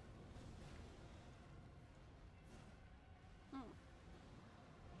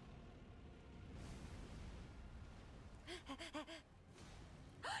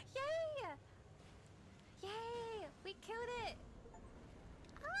 Yay! Yay! We killed it!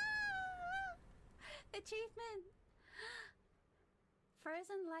 Ah! Achievement!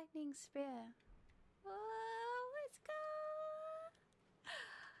 Frozen lightning spear. Oh, let's go!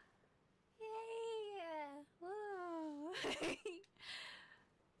 Yay! Whoa!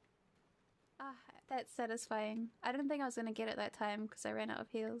 Ah, that's satisfying. I didn't think I was gonna get it that time because I ran out of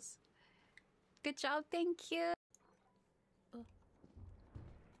heals. Good job, thank you! Oh.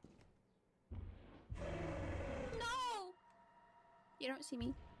 No! You don't see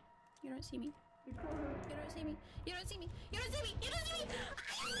me. You don't see me. You don't see me. You don't see me. You don't see me. You don't see me.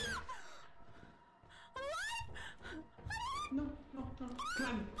 I'm alive. No.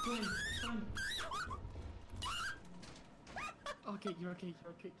 Climb. Okay, you're okay.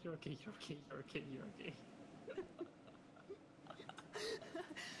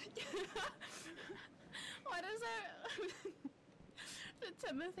 What is it? The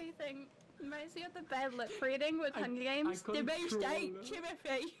Timothy thing reminds me of the bad lip reading with Hunger Games. The mistake,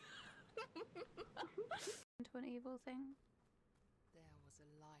 Timothy. Into an evil thing. There was a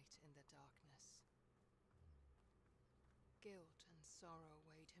light in the darkness. Guilt and sorrow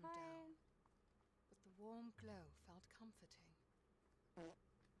weighed him down, but the warm glow felt comforting.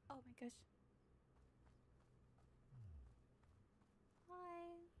 Oh my gosh. Hi.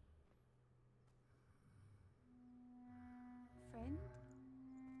 Friend?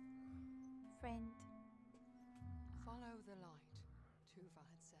 Friend. Follow the light, Tuva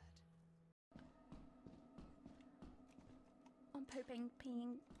had said. I'm pooping,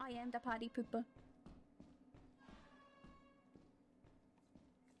 peeing. I am the party pooper.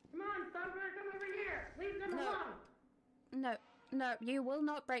 Come on, Thumper, come over here. Leave them alone. No, you will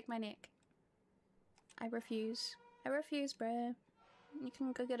not break my neck. I refuse. I refuse, bruh. You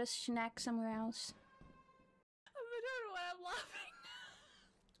can go get a snack somewhere else. I don't know why I'm laughing.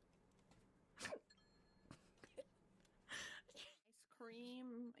 Ice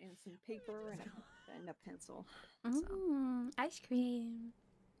cream and some paper and a pencil. Ice cream.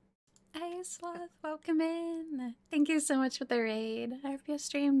 Hey Sloth, welcome in. Thank you so much for the raid. I hope your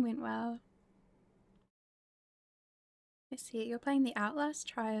stream went well. Let's see, you're playing the Outlast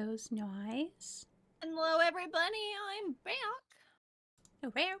Trials. Nice. Hello everybody, I'm back.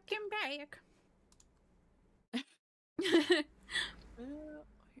 Welcome back.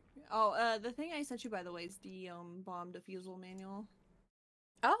 The thing I sent you, by the way, is the bomb defusal manual.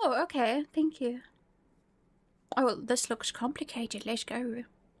 Oh, okay. Thank you. Oh, this looks complicated. Let's go.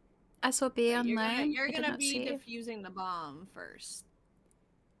 I saw B online. You're gonna be defusing the bomb first.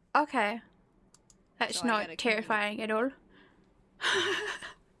 Okay. That's not terrifying at all.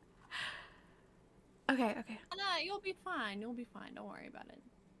 Okay. No, you'll be fine. You'll be fine. Don't worry about it.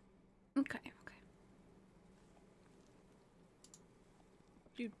 Okay.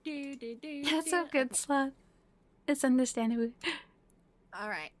 That's so good, Sloth. It's understandable.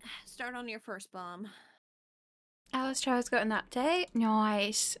 Alright, start on your first bomb. Alice Trial's got an update.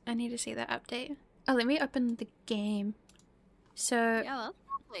 Nice. I need to see that update. Oh, let me open the game. So yeah, that's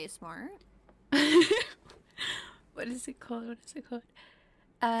probably smart. What is it called? What is it called?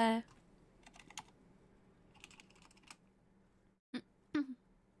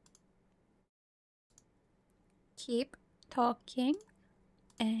 Keep talking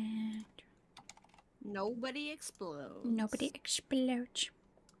and nobody explodes. Nobody explodes.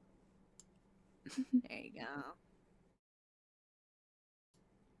 There you go.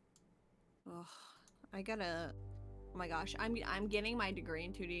 Oh, I gotta. Oh my gosh, I'm getting my degree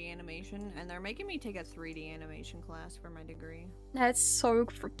in 2D animation, and they're making me take a 3D animation class for my degree. That's so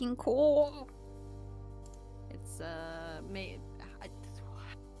freaking cool. It's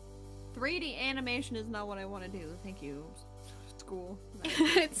 3D animation is not what I want to do. Thank you, school.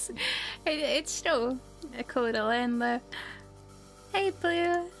 it's still cool to learn though. Hey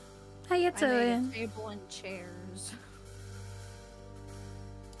Blue, how you doing? I made a table and chairs.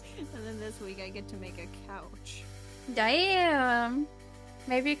 And then this week I get to make a couch. Damn!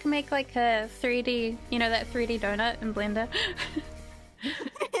 Maybe you can make like a 3D, you know, that 3D donut in Blender.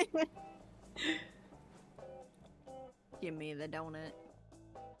 Give me the donut.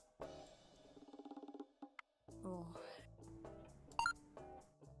 Oh.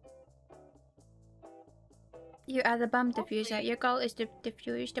 You are the bomb diffuser. Your goal is to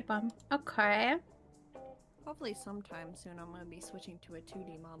defuse the bomb. Okay. Hopefully sometime soon I'm gonna be switching to a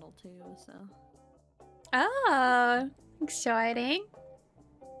 2D model too, so. Oh, exciting.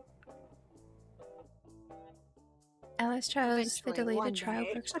 Alice Trials, the deleted trial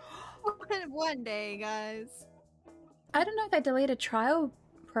progress. One day, guys. I don't know if they deleted trial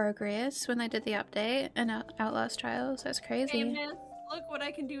progress when they did the update and Outlast Trials. That's crazy. Hey, miss, look what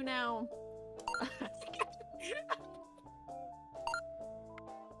I can do now.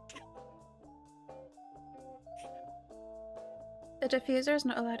 The diffuser is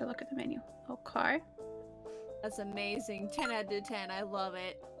not allowed to look at the menu. Okay. That's amazing. 10 out of 10. I love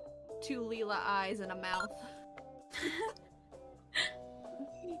it. 2 Leela eyes and a mouth.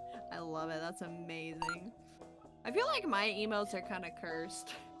 I love it. That's amazing. I feel like my emotes are kind of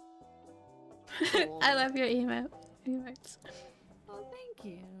cursed. I love your emotes. Oh, thank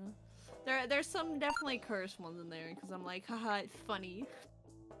you. There's some definitely cursed ones in there because I'm like, haha, it's funny.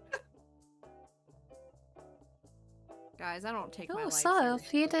 Guys, I don't take my life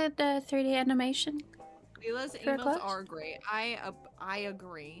seriously. You did 3D animation. Leela's emotes are great. I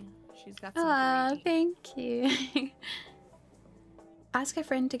agree. She's got some great. Thank you. Ask a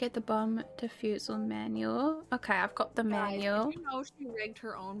friend to get the bomb defusal manual. Okay, I've got the manual. Did you know she rigged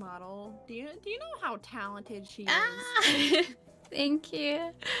her own model? Do you know how talented she is? Thank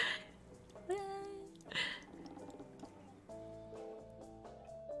you.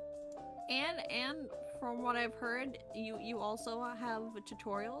 And from what I've heard, you also have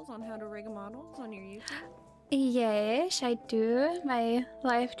tutorials on how to rig models on your YouTube? Yes, I do. My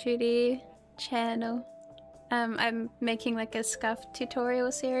live 2D channel. I'm making like a scuff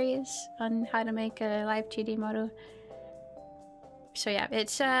tutorial series on how to make a live 2D model. So yeah,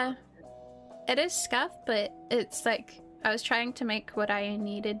 it is scuff, but it's like I was trying to make what I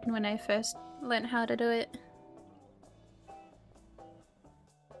needed when I first learned how to do it.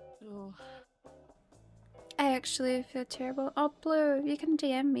 Oh. I actually feel terrible. Oh, Blue, you can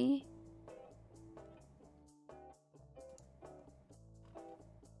DM me.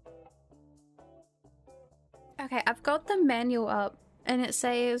 Okay, I've got the manual up, and it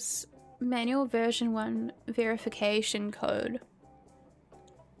says manual version 1 verification code.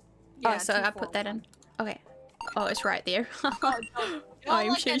 Yeah, oh, so I put that in. Okay. Oh, it's right there.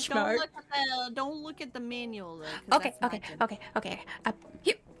 I'm so smart. Don't look at the manual though. Okay.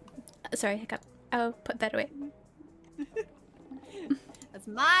 Here. Sorry, hiccup. I'll put that away. That's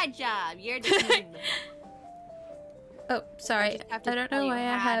my job. You're just Oh, sorry. I don't know why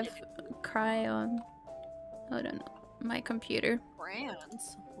I have cry on. Hold on. My computer.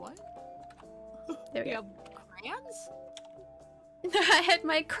 Crayons? What? There we go. You have crayons? I had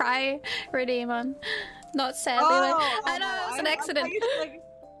my cry redeem on. Not sadly. I know, it was an accident.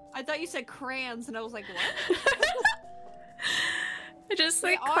 I thought you said crayons, and I was like, what? Just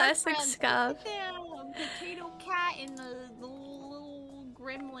like classic scuff. Potato cat and the little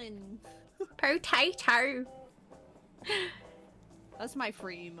gremlin. Potato. That's my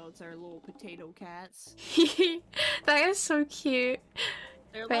free emotes, are little potato cats. That is so cute.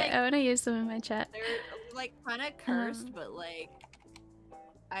 They're Wait, like, I want to use them in my chat. They're like kind of cursed, but like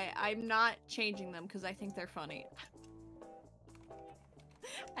I'm not changing them because I think they're funny.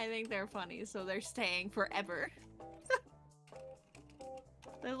 I think they're funny, so they're staying forever.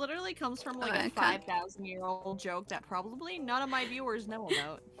 It literally comes from like a 5,000-year-old joke that probably none of my viewers know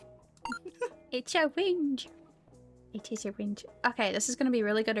about. It's a whinge. It is a whinge. Okay, this is gonna be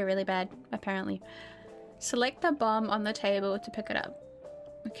really good or really bad, apparently. Select the bomb on the table to pick it up.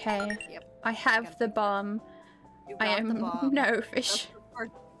 Okay. Yep. I have the bomb. I am no fish.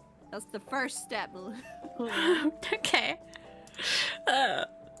 That's the first step. Okay. Oh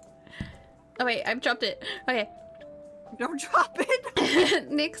wait, I've dropped it. Okay. Don't drop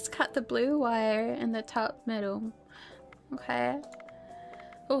it! Next, cut the blue wire in the top middle. Okay.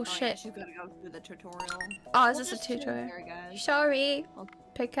 Oh shit. Yeah, gotta go through the tutorial. Oh, is this a tutorial? Sorry.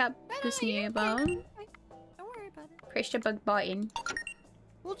 Pick up this new bomb. Don't worry about it. Press the bug button.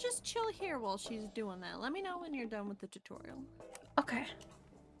 We'll just chill here while she's doing that. Let me know when you're done with the tutorial. Okay.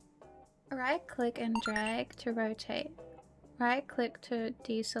 Right click and drag to rotate. Right click to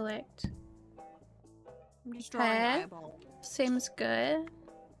deselect. I'm just drawing an eyeball. Seems good.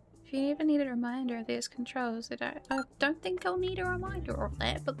 If you even need a reminder of these controls, I don't think I'll need a reminder of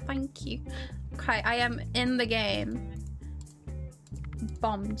that, but thank you. Okay, I am in the game.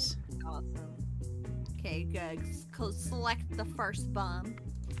 Bombs. Awesome. Okay, good. Select the first bomb.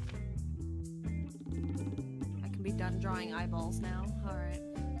 I can be done drawing eyeballs now. Alright.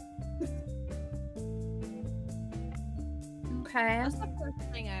 Okay. That's the first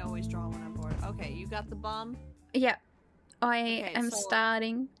thing I always draw when I'm bored. Okay, you got the bomb? Yeah. I am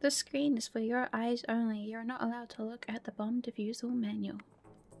starting. The screen is for your eyes only. You're not allowed to look at the bomb diffusal manual.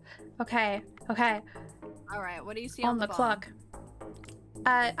 Okay. Okay. Alright, what do you see on the clock?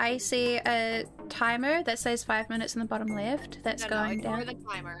 I see a timer that says 5 minutes in the bottom left. That's going down. Ignore the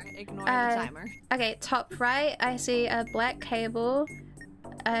timer. Ignore the timer. Okay, top right, I see a black cable,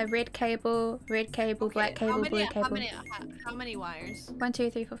 red cable, black cable, blue cable. How many wires? 1,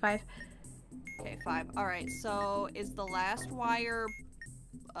 2, 3, 4, 5. Okay, 5. Alright, so is the last wire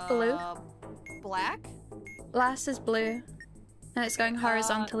blue? Black? Last is blue. And it's going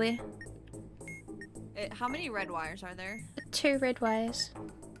horizontally. How many red wires are there? 2 red wires.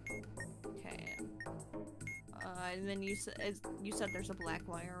 Okay. And then you said there's a black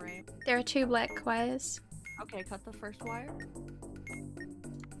wire, right? There are 2 black wires. Okay, cut the first wire.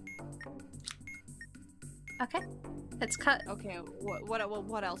 Okay. It's cut. Okay,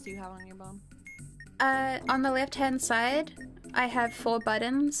 what else do you have on your bomb? On the left-hand side, I have 4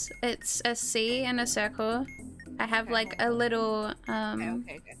 buttons. It's a C and a circle. I have like a little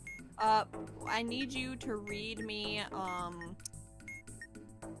Okay. I need you to read me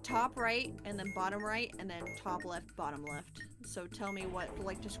top right and then bottom right and then top left, bottom left. So tell me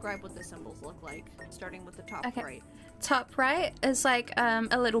describe what the symbols look like, starting with the top right. Top right is like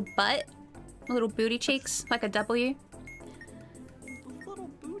a little butt, little booty cheeks, like a W. Little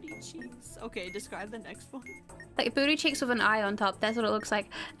booty cheeks. Okay, describe the next one. Like booty cheeks with an eye on top. That's what it looks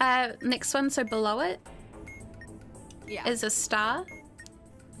like. Next one, so below it, is a star.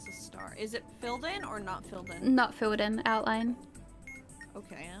 Is it filled in or not filled in? Not filled in. Outline.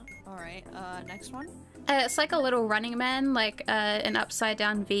 Okay. All right. Next one. It's like a little running man, like an upside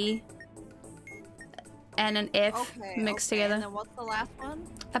down V and an F mixed together. And then what's the last one?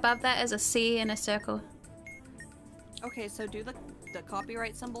 Above that is a C and a circle. Okay, so do the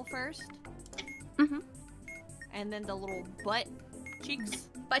copyright symbol first. And then the little butt cheeks.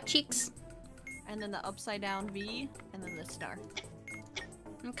 Butt cheeks. And then the upside down V, and then the star.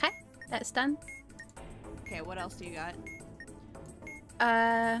 Okay. That's done. Okay, what else do you got?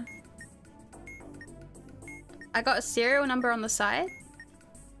 I got a serial number on the side.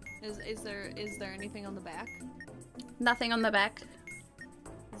 Is there anything on the back? Nothing on the back.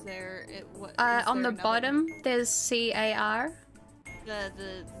 Is there on the bottom there's CAR.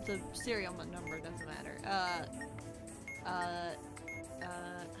 The serial number doesn't matter.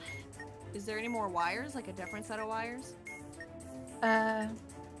 Is there any more wires? Like a different set of wires?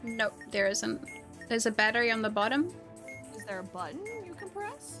 Nope, there isn't. There's a battery on the bottom. Is there a button you can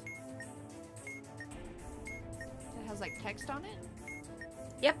press? That has like text on it?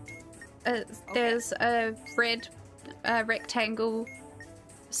 Yep. There's a red rectangle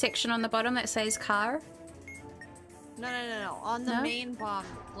section on the bottom that says car. No. On the main bomb,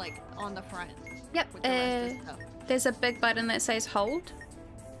 like on the front. Yep. There's a big button that says hold.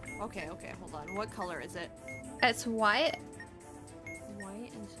 Okay, hold on. What color is it? It's white.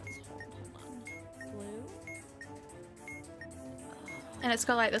 White and says hold on. Blue? And it's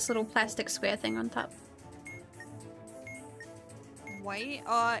got like this little plastic square thing on top. White?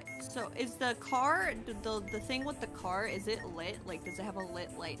 So is the car, the thing with the car, is it lit? Like, does it have a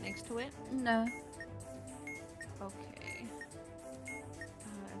lit light next to it? No. Okay.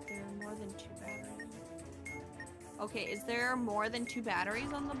 If there are more than 2 batteries. Okay, is there more than 2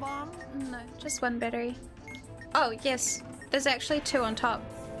 batteries on the bomb? No, just 1 battery. Oh, yes. There's actually 2 on top.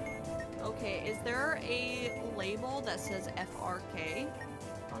 Okay, is there a label that says FRK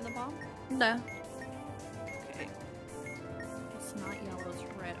on the bomb? No. Okay. It's not yellow, it's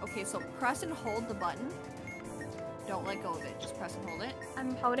red. Okay, so press and hold the button. Don't let go of it, just press and hold it.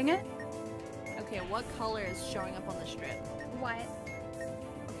 I'm holding it. Okay, what color is showing up on the strip? White.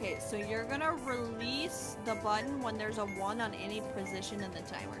 Okay, so you're gonna release the button when there's a 1 on any position in the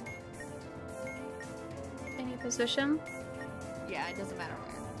timer. Any position? Yeah, it doesn't matter where.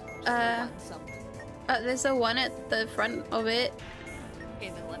 Just a 1 something. There's a 1 at the front of it. Okay,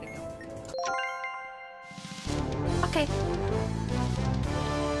 then let it go. Okay.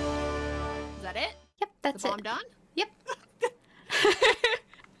 Is that it? Yep, that's the bomb it. done? Yep.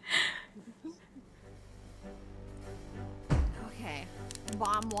 Okay.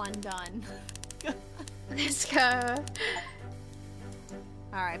 Bomb 1 done. Let's go.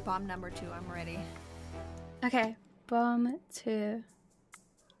 Alright, bomb number 2, I'm ready. Okay, bomb 2.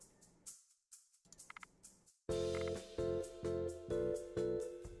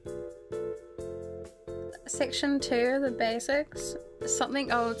 Section 2, the basics.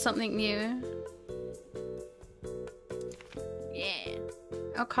 Something old, something new. Yeah.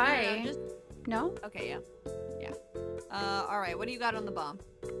 Okay. No? Okay, yeah. Yeah. Alright, what do you got on the bomb?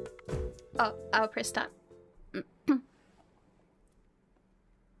 Oh, I'll press start.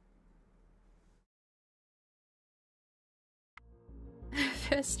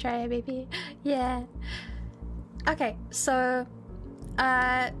 First try, baby. Yeah. Okay, so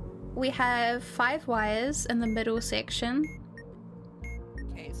we have 5 wires in the middle section.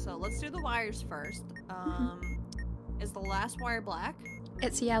 Okay, so let's do the wires first. Is the last wire black?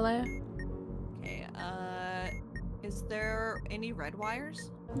 It's yellow. Okay, is there any red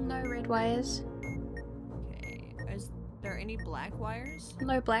wires? No red wires. Okay, is there any black wires?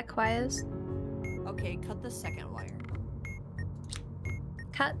 No black wires. Okay, cut the second wire.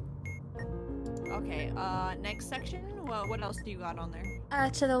 Cut. Okay, next section, what else do you got on there?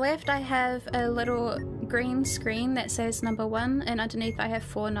 To the left I have a little green screen that says number 1, and underneath I have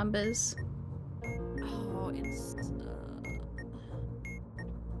 4 numbers. Oh, it's...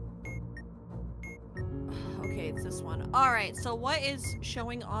 Okay, it's this one. Alright, so what is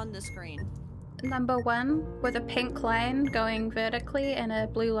showing on the screen? Number 1 with a pink line going vertically and a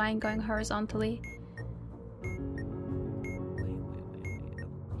blue line going horizontally.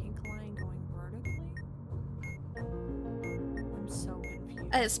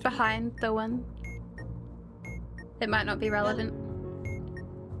 It's behind the one. It might not be relevant.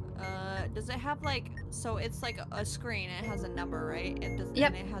 Does it have like, so it's like a screen, it has a number, right? It does,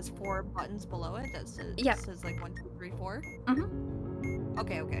 yep. And it has 4 buttons below it that says, yep. says like 1, 2, 3, 4? Mm-hmm.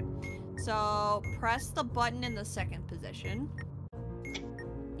 Okay, okay. So press the button in the second position.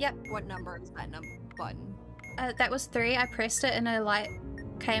 Yep. What number is that button? That was 3. I pressed it and a light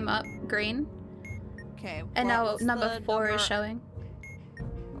came up green. Okay. And now number 4 is showing.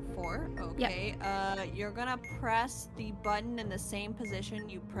 4? Okay. Yep. You're gonna press the button in the same position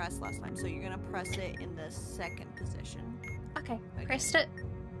you pressed last time. So you're gonna press it in the second position. Okay. Pressed it.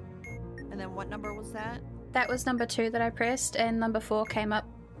 And then what number was that? That was number 2 that I pressed, and number 4 came up.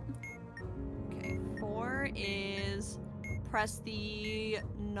 Okay. 4 is press the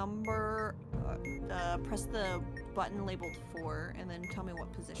number, press the button labeled 4, and then tell me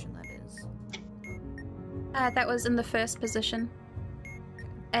what position that is. That was in the first position.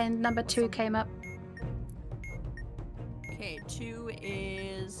 And number 2 came up. Okay, 2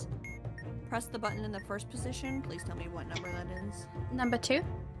 is press the button in the first position. Please tell me what number that is. Number 2.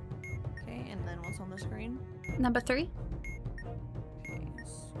 Okay, and then what's on the screen? Number 3. Okay,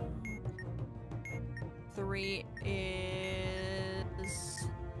 so 3 is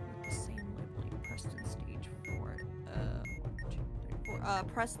the same labeling pressed in stage 4. 1, 2, 3, 4.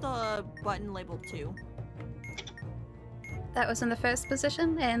 Press the button labeled 2. That was in the first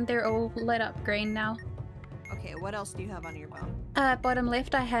position, and they're all lit up green now. Okay, what else do you have on your bomb? Bottom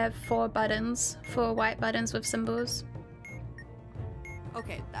left I have 4 buttons, 4 white buttons with symbols.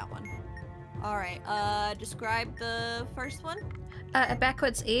 Okay, that one. Alright, describe the first one? A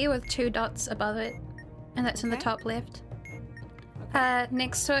backwards E with 2 dots above it, and that's in the top left. Okay.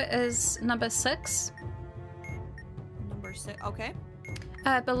 Next to it is number 6. Number 6, okay.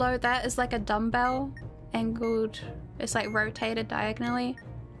 Below that is like a dumbbell, angled, it's like rotated diagonally.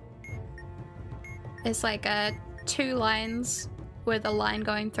 It's like 2 lines with a line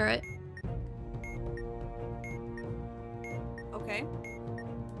going through it. Okay.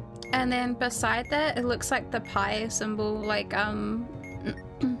 And then beside that, it looks like the pi symbol, like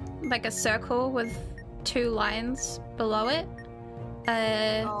like a circle with 2 lines below it.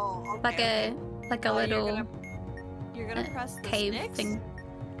 Okay, like a little you're gonna press the cave sticks, thing.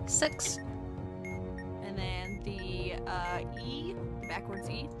 6. and then the E, backwards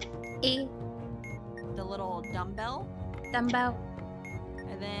E. E. The little dumbbell. Dumbbell.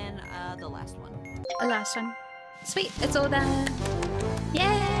 And then the last one. The last one. Sweet, it's all done.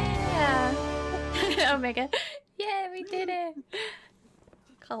 Yeah! Oh my god. Yeah, we did it.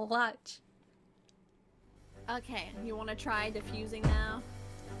 Clutch. Okay, you want to try diffusing now?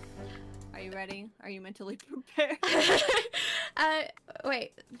 Are you ready? Are you mentally prepared?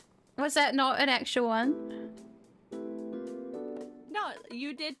 Wait. Was that not an actual one? No,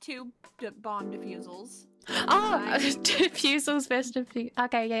 you did 2 bomb diffusals. Oh, diffusals versus diffuse.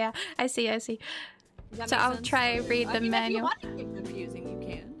 Okay, yeah. I see. So I'll try read the manual. If you want to keep diffusing, you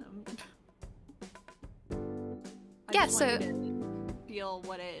can. Yeah, so feel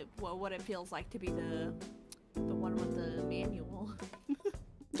what it feels like to be the one with the manual.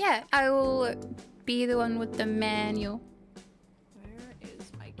 Yeah, I will be the one with the manual. Where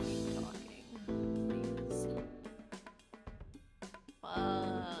is my keep talking? Please.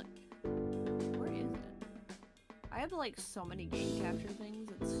 Fuck. Where is it? I have like so many game capture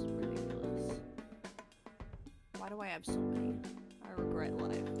things, it's ridiculous. Why do I have so many? I regret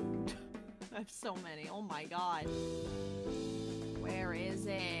life. I have so many. Oh my god. Where is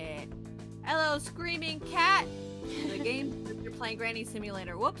it? Hello, screaming cat! The game you're playing Granny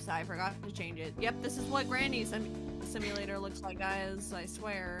Simulator. Whoops, I forgot to change it. Yep, this is what Granny Simulator looks like, guys. I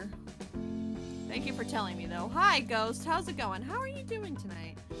swear. Thank you for telling me, though. Hi, Ghost. How's it going? How are you doing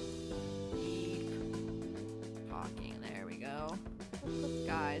tonight? Keep talking. There we go.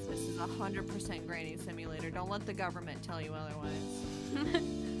 Guys, this is 100% Granny Simulator. Don't let the government tell you otherwise.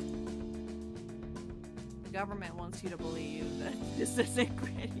 The government wants you to believe that this isn't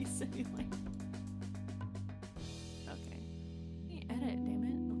Granny Simulator. Okay. Edit, damn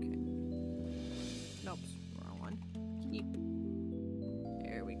it. Okay. Nope, wrong one. Keep.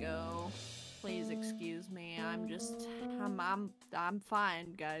 There we go. Please excuse me. I'm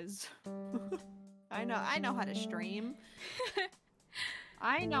fine, guys. I know how to stream.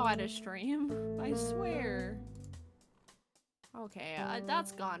 I know how to stream. I swear. Okay,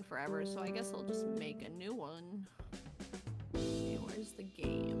 that's gone forever, so I guess I'll just make a new one. Okay, where's the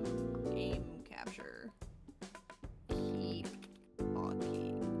game? Game capture. Keep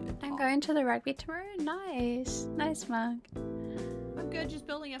talking. I'm going to the rugby tomorrow. Nice. Nice, Mark. I'm good, just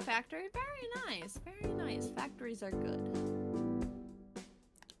building a factory. Very nice. Very nice. Factories are good.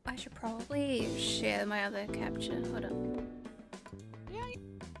 I should probably share my other capture. Hold on. Yeah,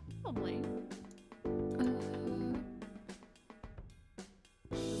 probably.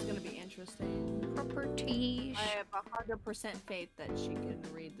 This is gonna be interesting. Properties. I have 100% faith that she can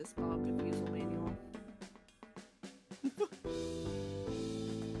read this bomb defusal manual.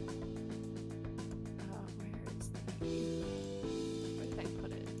 Where did I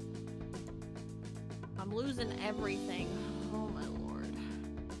put it? I'm losing everything. Oh my lord.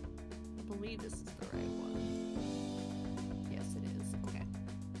 I believe this is the right one. Yes, it is. Okay.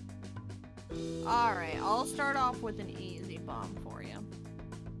 Alright, I'll start off with an easy bomb for you.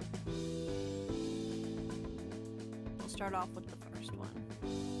 I'll start off with the first one.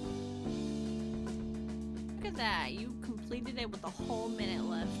 Look at that. You completed it with a whole minute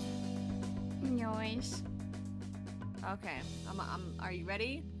left. Nice. Okay. Are you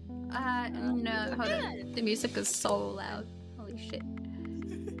ready? No. Hold on. The music is so loud. Holy shit.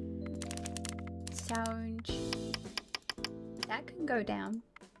 Sound. That can go down.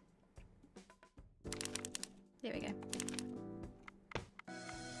 There we go.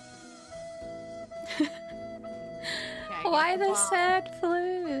 Okay, Why the sad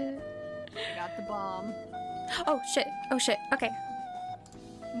flute? I got the bomb. Oh shit. Oh shit. Okay.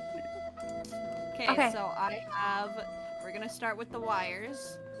 Okay, so we're gonna start with the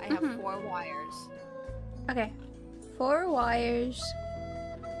wires. I have 4 wires. Okay. 4 wires.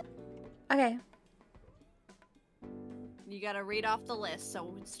 Okay. You gotta read off the list,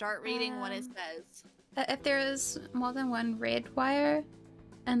 so start reading what it says. If there is more than 1 red wire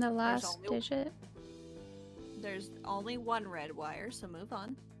and the last digit. There's only 1 red wire, so move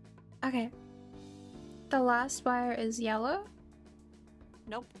on. Okay. The last wire is yellow?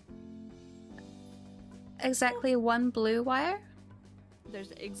 Nope. Exactly 1 blue wire?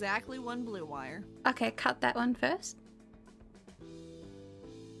 There's exactly 1 blue wire. Okay, cut that one first.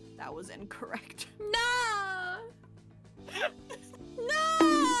 That was incorrect. No!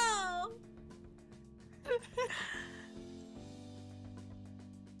 No!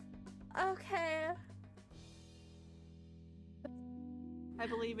 Okay. I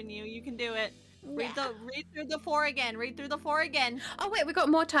believe in you. You can do it. Read through the 4 again. Read through the 4 again. Oh wait, we got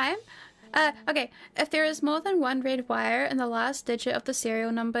more time? Okay. If there is more than one red wire and the last digit of the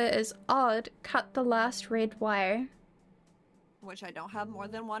serial number is odd, cut the last red wire. Which I don't have more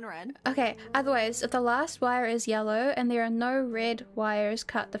than one red. Okay, otherwise, if the last wire is yellow and there are no red wires,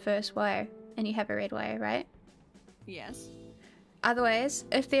 cut the first wire. And you have a red wire, right? Yes. Otherwise,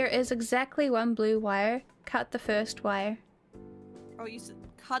 if there is exactly one blue wire, cut the first wire. Oh, you said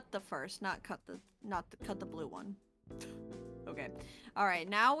cut the first, not cut the blue one. Okay. All right.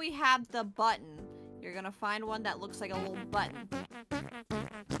 Now we have the button. You're gonna find one that looks like a little button.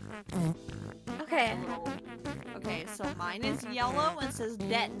 Okay. Okay. So mine is yellow and says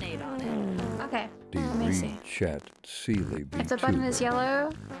detonate on it. Okay. Let me see. Chat Leelaabee. If the button is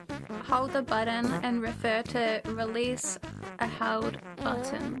yellow, hold the button and refer to release a held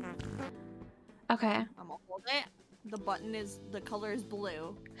button. Okay. I'm gonna hold it. The color is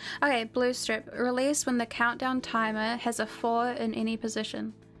blue. Okay, blue strip. Release when the countdown timer has a 4 in any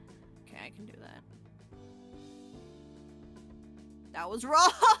position. Okay, I can do that. That was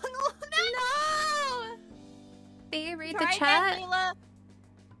wrong! No! B, read the Try chat. again, Leela.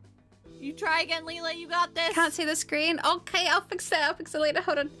 You try again, Leela. You got this. Can't see the screen. Okay, I'll fix it. I'll fix it later.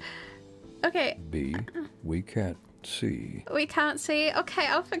 Hold on. Okay. B, we can't see. We can't see. Okay,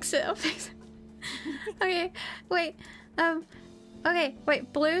 I'll fix it. I'll fix it. Okay, wait. Okay,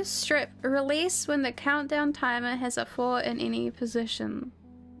 wait. Blue strip. Release when the countdown timer has a 4 in any position.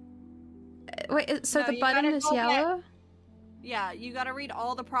 Wait, so No, the button is yellow? Yeah, you gotta read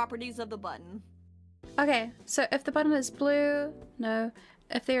all the properties of the button. Okay, so if the button is blue, no.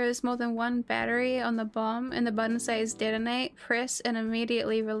 If there is more than one battery on the bomb and the button says detonate, press and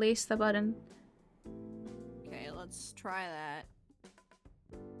immediately release the button. Okay, let's try that.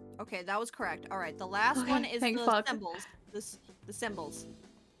 Okay, that was correct. Alright, the last one is thank the fuck. symbols. The symbols.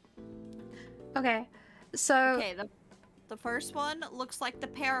 Okay, so... Okay, the first one looks like the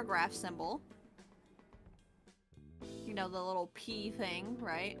paragraph symbol. You know, the little P thing,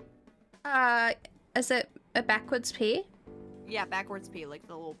 right? Is it a backwards P? Yeah, backwards P, like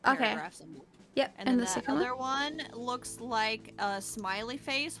the little paragraph symbol. Yep, And then the the second other one looks like a smiley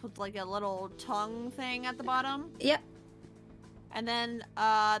face with like a little tongue thing at the bottom. Yep. And then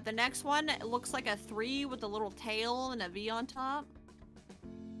the next one looks like a 3 with a little tail and a V on top.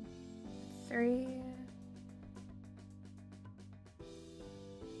 3.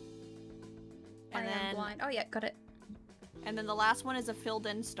 And I am blind. Oh yeah, got it. And then the last one is a filled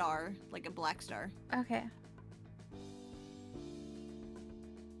in star, like a black star. Okay.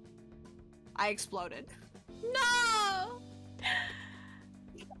 I exploded. No!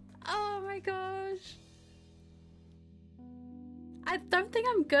 Oh my gosh. I don't think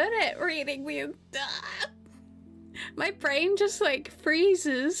I'm good at reading these. My brain just like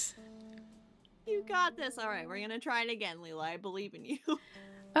freezes. You got this. Alright, we're gonna try it again, Leela. I believe in you.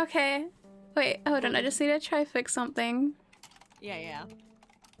 Okay. Wait, hold on. I just need to try fix something. Yeah.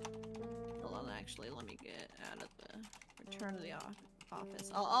 Hold on, actually, let me get out of the... Return to the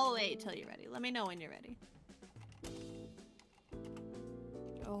office. I'll wait till you're ready. Let me know when you're ready.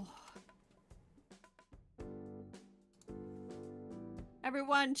 Oh.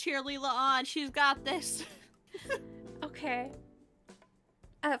 Everyone, cheer Leela on. She's got this. Okay.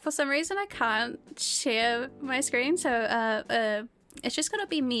 For some reason, I can't share my screen, so it's just gonna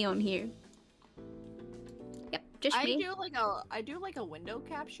be me on here. Yep, just I me. do like a window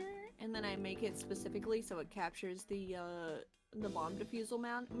capture, and then I make it specifically so it captures the bomb defusal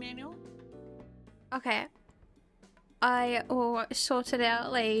manual. Okay. I will sort it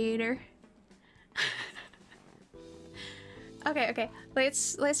out later. Okay.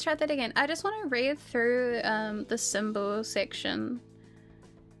 Let's try that again. I just want to read through the symbol section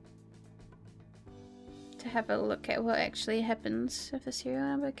to have a look at what actually happens if the serial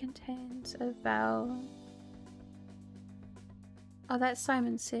number contains a vowel. Oh, that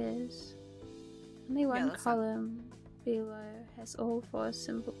Simon Says. Only one column below has all 4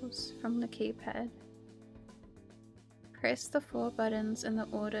 symbols from the keypad. Press the 4 buttons in the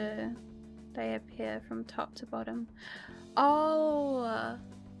order they appear from top to bottom. Oh!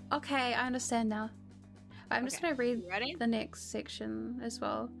 Okay, I understand now. I'm just gonna read the next section as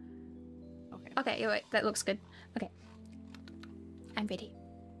well. Okay, yeah, wait, that looks good. Okay. I'm ready.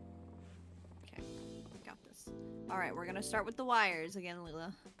 Okay, got this. Alright, we're gonna start with the wires again,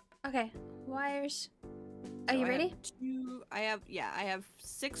 Leela. Okay, wires. Are you ready? I have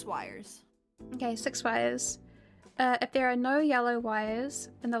 6 wires. Okay, 6 wires. If there are no yellow wires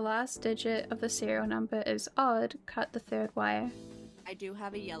and the last digit of the serial number is odd, cut the 3rd wire. I do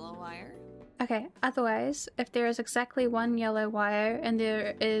have a yellow wire. Okay, otherwise, if there is exactly one yellow wire and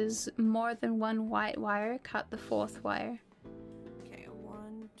there is more than one white wire, cut the fourth wire. Okay,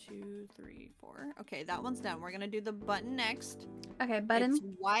 1, 2, 3, 4. Okay, that one's done. We're gonna do the button next. Okay, button. It's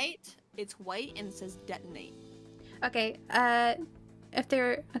white. It's white and it says detonate. Okay, if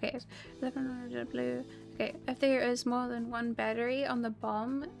there... Okay, blue... Okay, if there is more than one battery on the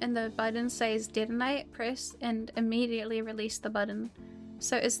bomb and the button says detonate, press and immediately release the button.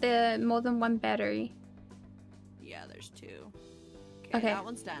 So is there more than one battery? Yeah, there's 2. Okay, that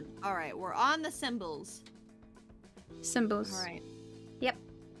one's done. Alright, we're on the symbols. Symbols. Alright. Yep.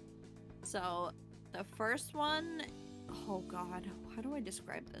 So, the first one... Oh god, how do I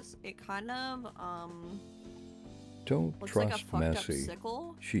describe this? It kind of, Don't looks trust like a fucked Messi. up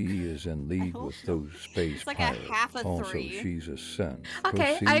sickle. She is in league with those space It's like pirates. a half a Also, 3. she's a sen.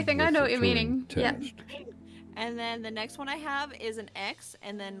 Okay, I think I know what you're meaning. Yeah. And then the next one I have is an X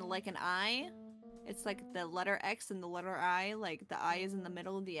and then like an I. It's like the letter X and the letter I, like the I is in the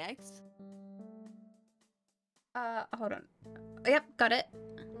middle of the X. Hold on. Yep, got it.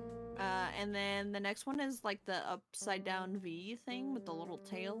 And then the next one is like the upside down V thing with the little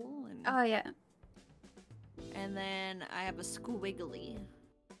tail. And... Oh, yeah. And then I have a squiggly.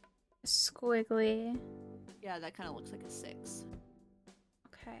 Squiggly. Yeah, that kind of looks like a 6.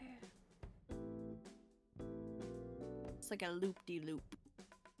 Okay. It's like a loop-de-loop.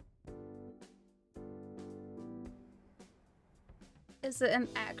 Is it an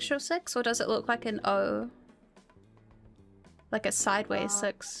actual 6 or does it look like an O? Like a sideways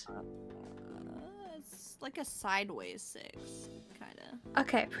 6? It's like a sideways 6, kinda.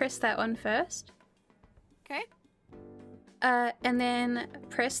 Okay, press that one first. Okay. And then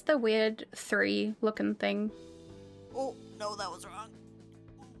press the weird 3 looking thing. Oh, no, that was wrong.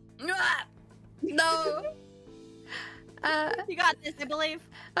 Ah! No! You got this, I believe.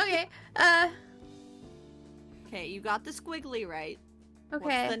 Okay, Okay, you got the squiggly right.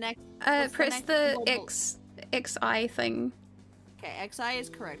 okay. What's the next? Press the XI thing. Okay, XI is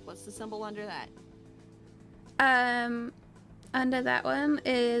correct. What's the symbol under that? Under that one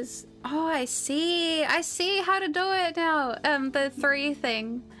is... Oh, I see! I see how to do it now! The 3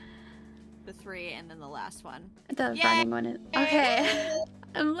 thing. The 3 and then the last one. The running one is... Okay.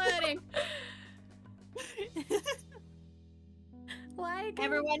 I'm learning! Like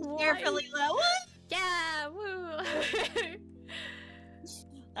everyone carefully low. Yeah, woo!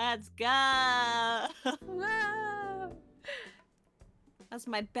 Let's go! Wow! That's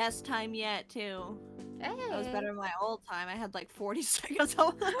my best time yet, too. Hey. That was better than my old time. I had like 40 seconds. Let's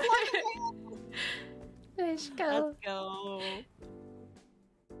go. Let's go.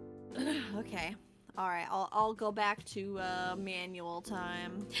 Okay. Alright, I'll go back to manual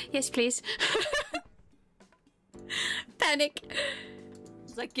time. Yes, please. Panic.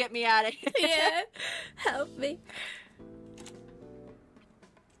 Just like, get me out of here. Yeah. Help me.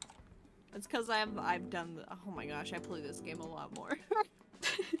 It's because I've done the, oh my gosh, I play this game a lot more.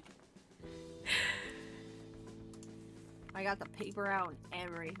 I got the paper out and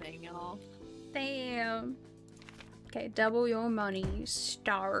everything, y'all. Damn. Okay, double your money.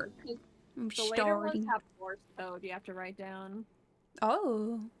 Start. I'm the later ones have Morse code you have to write down.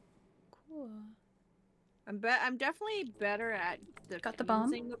 Oh. Cool. I'm definitely better at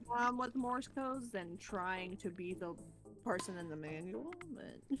using the bomb with Morse codes than trying to be the person in the manual,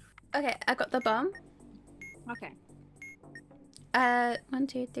 but... Okay, I got the bomb. Okay. 1,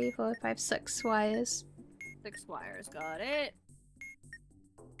 2, 3, 4, 5, 6 wires. 6 wires, got it.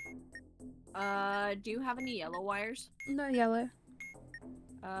 Do you have any yellow wires? No yellow.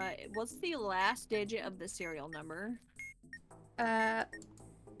 What's the last digit of the serial number? Let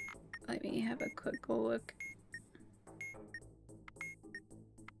me have a quick look.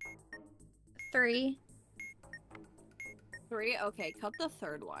 3. 3? Okay, cut the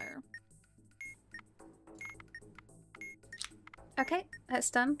 3rd wire. Okay, that's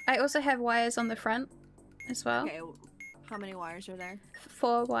done. I also have wires on the front as well. Okay, how many wires are there?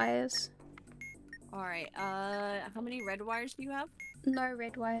 4 wires. Alright, how many red wires do you have? No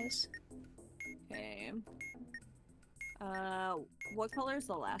red wires. Okay. What color is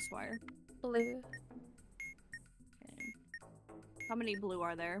the last wire? Blue. Okay. How many blue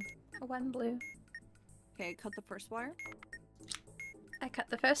are there? 1 blue. Okay, cut the 1st wire. I cut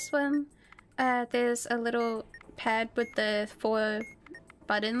the first one. There's a little pad with the 4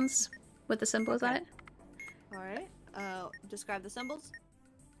 buttons with the symbols on it. Alright. Describe the symbols.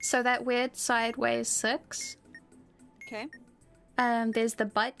 So that weird sideways 6. Okay. There's the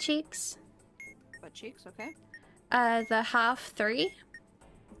butt cheeks. Butt cheeks, okay. The half 3.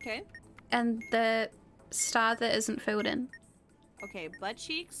 Okay. And the star that isn't filled in. Okay, butt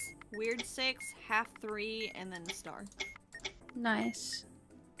cheeks, weird 6, half 3, and then star. Nice.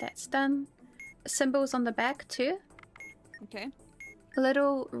 That's done. Symbols on the back too. Okay. A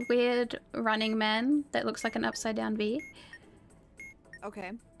little weird running man that looks like an upside down V.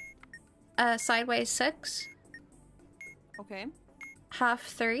 Okay. Sideways 6. Okay. Half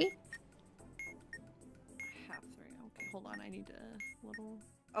 3. Half 3. Okay, hold on. I need a little...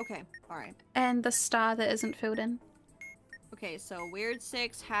 Okay, alright. And the star that isn't filled in. Okay, so weird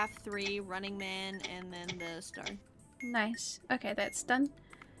 6, half 3, running man, and then the star. Nice. Okay, that's done.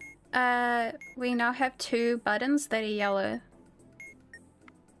 We now have 2 buttons that are yellow.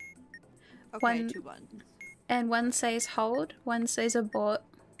 Okay, 2 buttons. And one says hold, one says abort.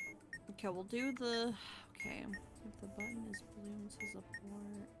 Okay, we'll do the... Okay, if the button is blue and says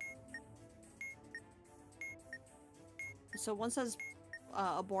abort... So one says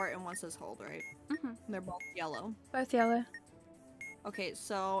abort and one says hold, right? Mm-hmm. They're both yellow. Both yellow. Okay,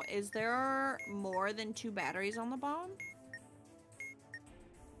 so is there more than 2 batteries on the bomb?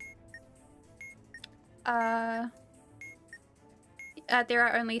 There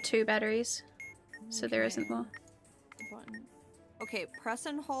are only 2 batteries, so there isn't more. Button. Okay, press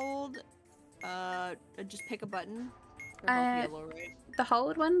and hold. Just pick a button. They're both yellow, right? The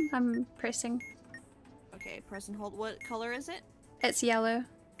hold one, I'm pressing. Okay, press and hold. What color is it? It's yellow.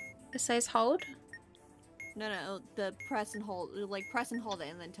 It says hold. No, the press and hold. Like, press and hold it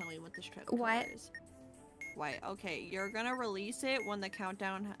and then tell me what the color is. White. Okay, you're gonna release it when the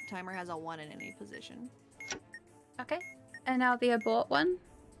countdown timer has a 1 in any position. Okay. And now the abort one.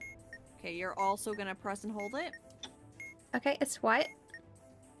 Okay, you're also gonna press and hold it. Okay, it's white.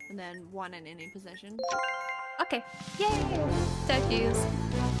 And then 1 in any position. Okay. Yay! Diffuse.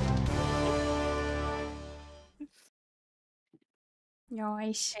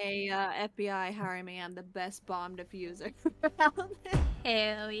 Nice. Hey, FBI, hire me. I'm the best bomb diffuser.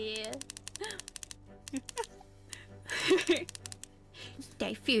 Hell yeah.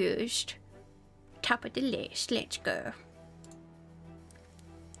 Diffused. Top of the list. Let's go.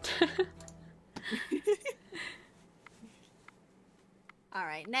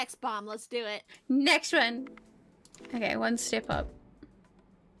 Alright, next bomb. Let's do it. Next one. Okay, 1 step up.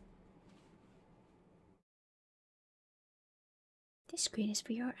 This screen is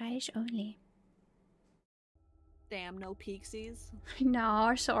for your eyes only. Damn, no peeksies.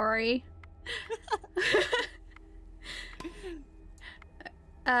 No, sorry.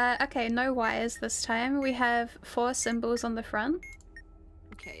 Okay, no wires this time. We have 4 symbols on the front.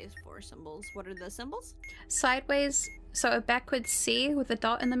 Okay, 4 symbols. What are the symbols? Sideways, so a backwards C with a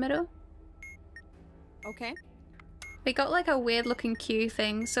dot in the middle. Okay. We got like a weird looking Q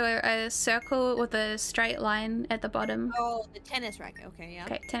thing, so a circle with a straight line at the bottom. Oh, the tennis racket. Okay, yeah.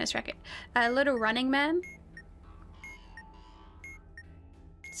 Okay, tennis racket. A little running man.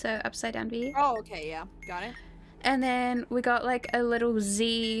 So upside down V. Oh, okay, yeah. Got it. And then we got like a little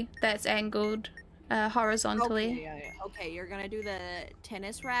Z that's angled horizontally. Okay, yeah. Okay, you're gonna do the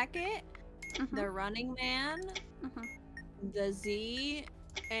tennis racket, the running man, the Z,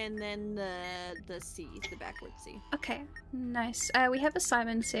 and then the C, the backward C. Okay, nice. We have a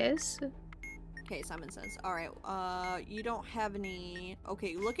Simon Says. Okay, Simon Says. Alright, you don't have any...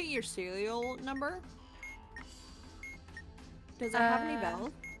 Okay, look at your serial number. Does it have any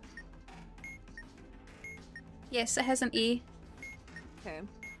bells? Yes, it has an E. Okay.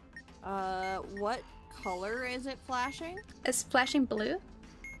 What color is it flashing? It's flashing blue.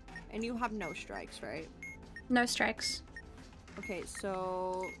 And you have no strikes, right? No strikes. Okay,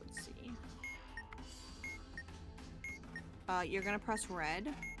 so let's see. You're gonna press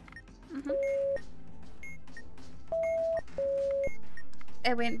red.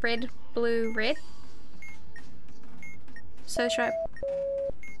 It went red, blue, red. So should I...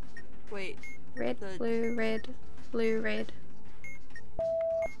 Wait. Red, blue, red, blue, red.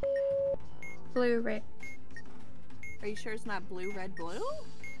 Blue, red. Are you sure it's not blue, red, blue?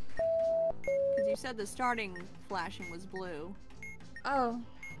 Because you said the starting flashing was blue. Oh.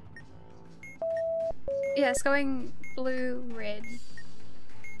 Yeah, it's going blue, red.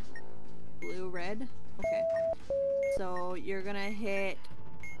 Blue, red? Okay. So you're gonna hit,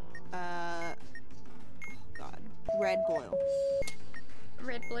 oh god. Red, blue.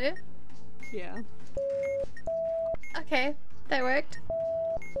 Red, blue? Yeah. Okay, that worked.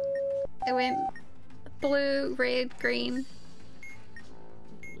 It went blue, red, green.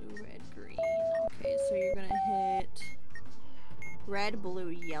 Blue, red, green. Okay, so you're gonna hit red, blue,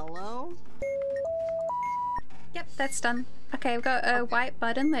 yellow. Yep, that's done. Okay, we've got a white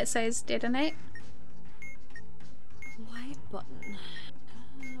button that says detonate. White button.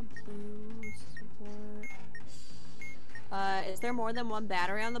 Blue support. Is there more than one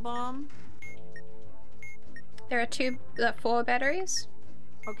battery on the bomb? There are 4 batteries.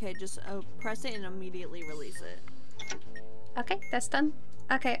 Okay, just press it and immediately release it. Okay, that's done.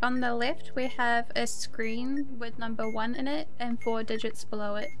 Okay, on the left we have a screen with number 1 in it and 4 digits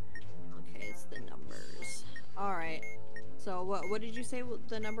below it. Okay, it's the numbers. Alright. So what did you say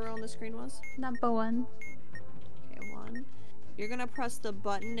the number on the screen was? Number 1. Okay, 1. You're gonna press the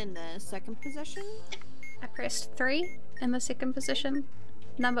button in the second position? I pressed 3 in the second position.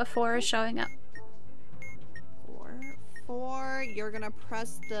 Number 4 is showing up. 4. You're gonna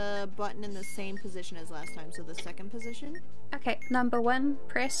press the button in the same position as last time, so the second position? Okay, number 1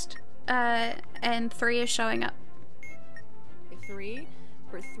 pressed, and 3 is showing up. Okay, 3.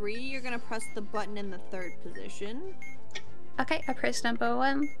 For 3, you're gonna press the button in the third position. Okay, I pressed number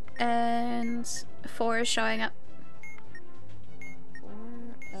 1, and 4 is showing up.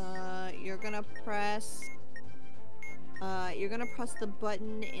 4. You're gonna press the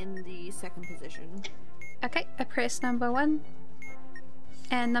button in the second position. Okay, I pressed number 1,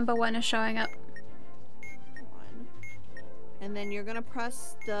 and number 1 is showing up. 1. And then you're gonna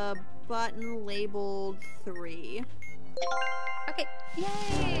press the button labeled 3. Okay,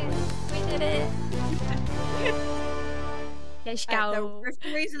 yay! We did it! Let's go! There's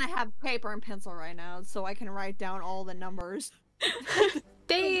a reason I have paper and pencil right now, so I can write down all the numbers.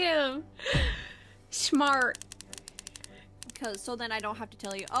 Damn! Smart! So then I don't have to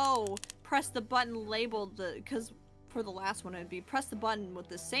tell you, oh, press the button labeled because for the last one it'd be press the button with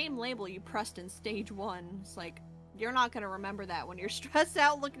the same label you pressed in stage 1. It's like, you're not gonna remember that when you're stressed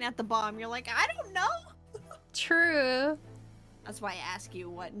out looking at the bomb. You're like, I don't know! True. That's why I ask you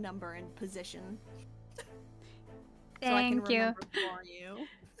what number and position. Thank so I can you. remember for you.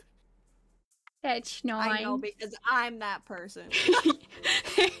 That's nice. I know because I'm that person.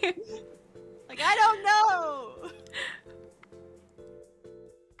 Like, I don't know!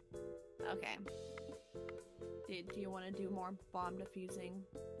 Okay. Do you want to do more bomb defusing?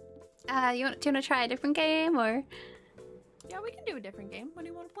 Do you want to try a different game, or? Yeah, we can do a different game. What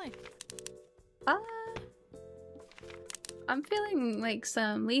do you want to play? I'm feeling like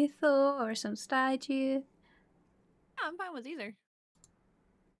some lethal or some stygy. Yeah, I'm fine with either.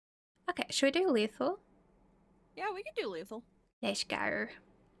 Okay, should we do lethal? Yeah, we can do lethal. Let's go.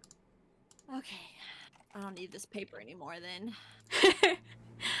 Okay. I don't need this paper anymore then.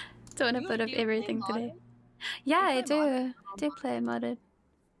 Don't want to put up everything today. Yeah, I do. I do play modded.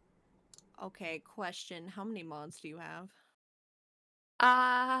 Okay, question. How many mods do you have?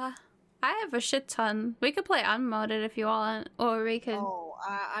 I have a shit ton. We could play unmodded if you want, or we could... Oh,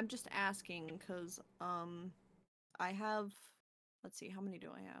 I'm just asking, because, I have... Let's see, how many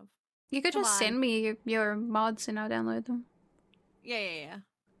do I have? You could just send me your mods and I'll download them. Yeah.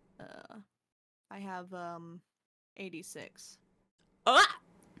 I have, 86. Ah!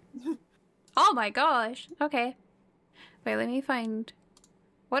 Oh my gosh. Okay. Wait, let me find...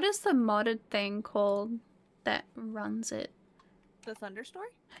 What is the modded thing called that runs it? The Thunder Story?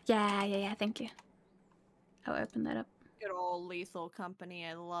 Yeah, thank you. I'll open that up. Good old Lethal Company,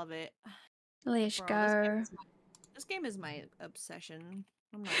 I love it. Let's go. This game is my obsession.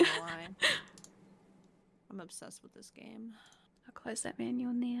 I'm not gonna lie. I'm obsessed with this game. I'll close that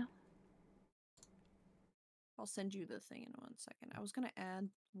manual now. I'll send you the thing in 1 second. I was gonna add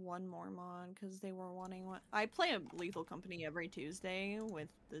one more mod because they were wanting one. I play a Lethal Company every Tuesday with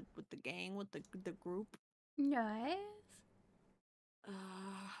the gang, with the group. Nice.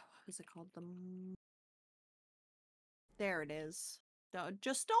 What is it called? There it is.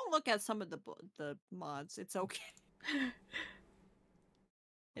 Just don't look at some of the mods. It's okay.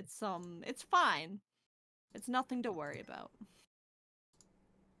 It's fine. It's nothing to worry about.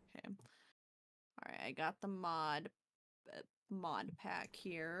 Okay. All right, I got the mod pack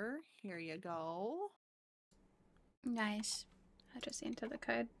here. Here you go. Nice. I'll just enter the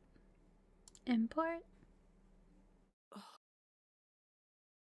code. Import.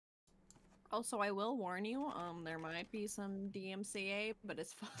 Also, I will warn you, there might be some DMCA, but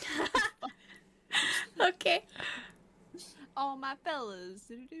it's fine. Okay. Oh, my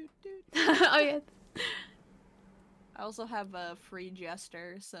fellas. Oh, yeah. I also have a free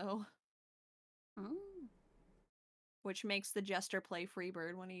Jester, so... Oh. Which makes the Jester play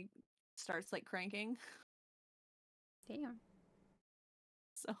Freebird when he starts, like, cranking. Damn.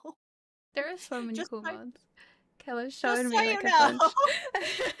 So... There are so many cool mods. Kella's Just showing so me like you a know. bunch.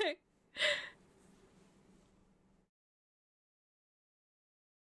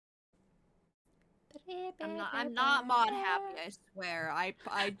 I'm not mod happy, I swear.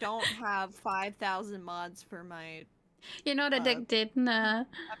 I don't have 5,000 mods for my... You're not addicted, nah. I'm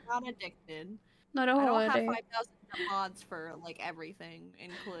not addicted. Not a I don't hoarder. have 5,000 mods for like everything,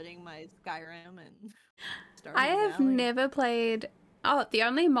 including my Skyrim and Stardew I have Valley. never played. Oh, the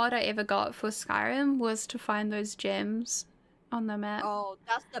only mod I ever got for Skyrim was to find those gems on the map. Oh,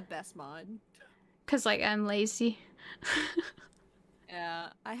 that's the best mod. Cause like I'm lazy. Yeah,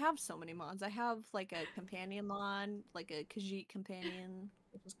 I have so many mods. I have like a companion mod, like a Khajiit companion,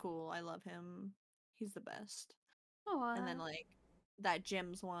 which is cool. I love him. He's the best. Oh. And then like that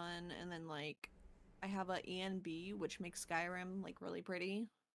gems one, and then like I have a ENB, which makes Skyrim like really pretty.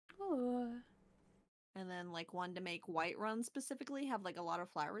 Oh. And then like one to make Whiterun specifically have like a lot of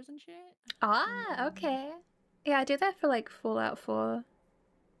flowers and shit. Ah, okay. Yeah, I do that for like Fallout 4.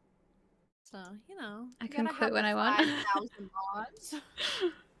 So, you know, I can quit when I want. 5,000 mods.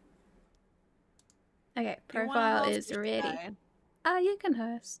 Okay, profile is ready. You can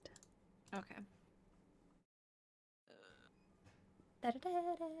host. Okay. How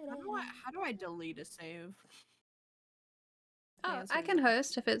do I delete a save? Oh, I can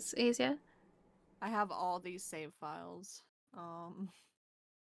host if it's easier. I have all these save files. I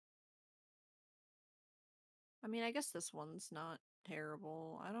mean, I guess this one's not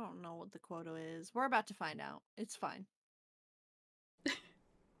terrible. I don't know what the quota is. We're about to find out. It's fine.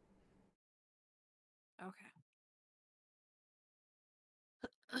 Okay.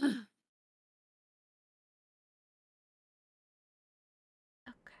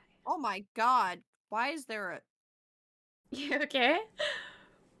 Okay. Oh my god. Why is there a... You okay?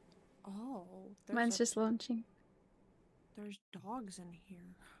 Oh. Mine's just launching. There's dogs in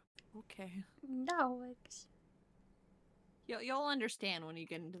here. Okay. Dogs. You'll understand when you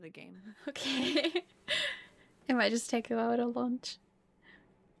get into the game. Okay. It might just take a while to launch.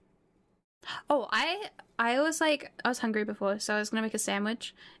 Oh, I was like, I was hungry before, so I was gonna make a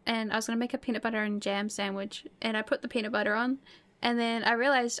sandwich, and I was gonna make a peanut butter and jam sandwich, and I put the peanut butter on, and then I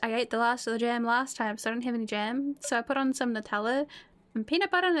realized I ate the last of the jam last time, so I don't have any jam, so I put on some Nutella, and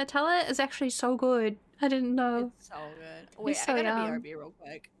peanut butter and Nutella is actually so good. I didn't know. It's so good. Wait, so I gotta yum. BRB real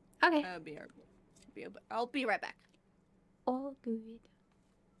quick. Okay. I'll be right back. All good.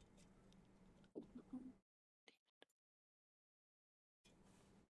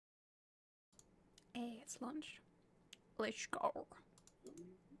 Hey, it's lunch. Let's go.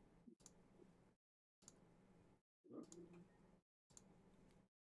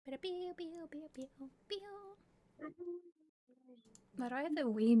 Why do I have the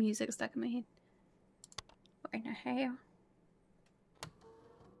Wii music stuck in my head? What in the hell?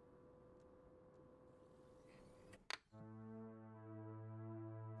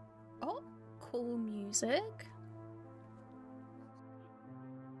 Oh, cool music.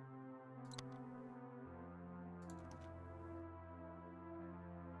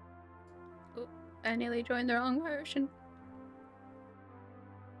 Oh, I nearly joined the wrong version.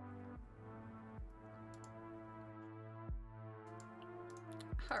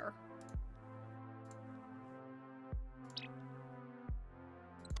 Her.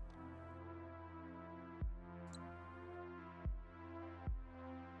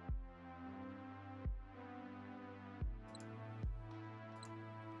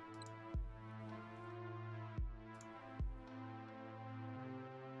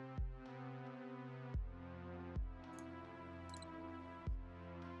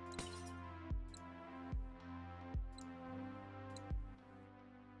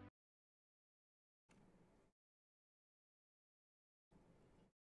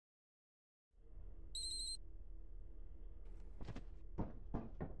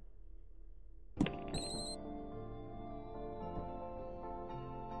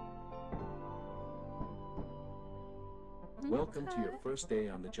 Welcome to your first day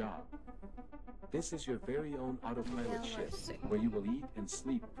on the job. This is your very own autopilot shift, where you will eat and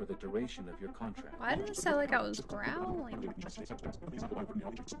sleep for the duration of your contract. Why did it sound like I was growling?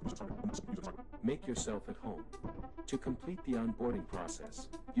 Make yourself at home. To complete the onboarding process,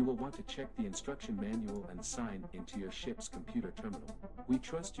 you will want to check the instruction manual and sign into your ship's computer terminal. We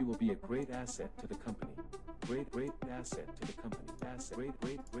trust you will be a great asset to the company. Great asset to the company. Asset. Great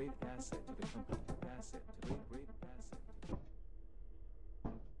asset to the company. Asset to the great asset.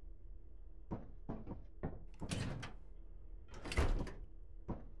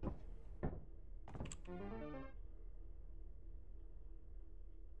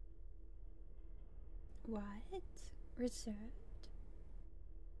 What? Reserved?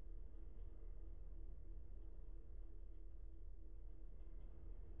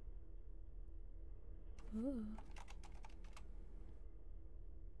 Ooh.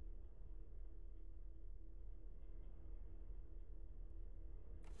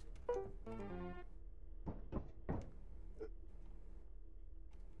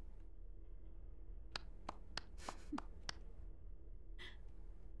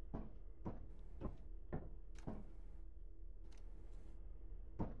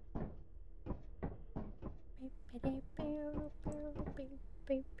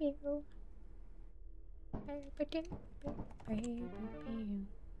 Wait,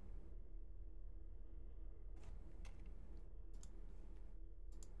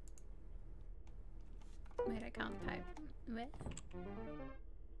 I can't type. Where?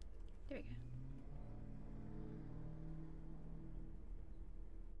 There we go.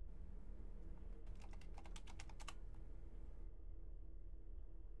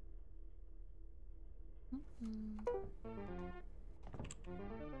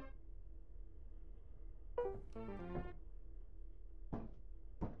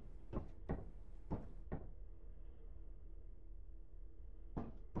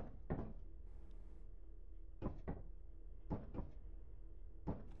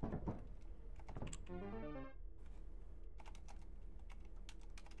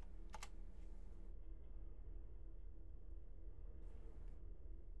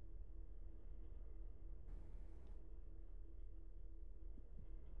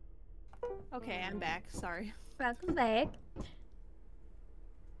 Okay, I'm back. Sorry. Welcome back.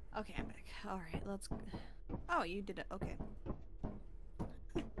 Okay, I'm back. Alright, let's... Oh, you did it. Okay.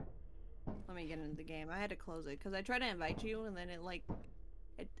 Let me get into the game. I had to close it because I tried to invite you and then it like...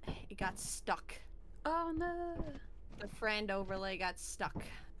 It got stuck. Oh no. The friend overlay got stuck.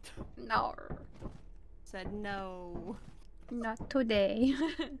 No. Said no. Not today.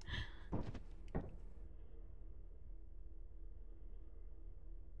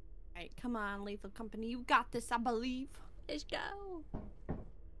 Alright, come on, Lethal Company. You got this, I believe. Let's go.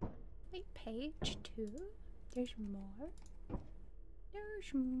 Wait, page 2? There's more?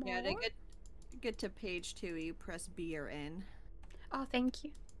 There's more? Yeah, to get to page 2, you press B or N. Oh, thank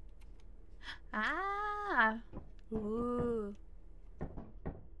you. Ah! Ooh.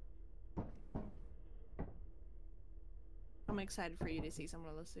 I'm excited for you to see some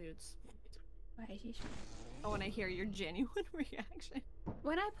of the suits. Why is he... I want to hear your genuine reaction.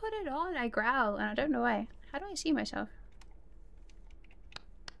 When I put it on, I growl, and I don't know why. How do I see myself?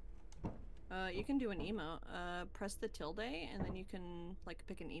 You can do an emote. Press the tilde, and then you can, like,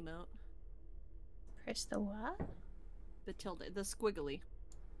 pick an emote. Press the what? The tilde. The squiggly.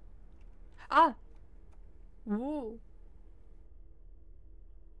 Ah! Ooh.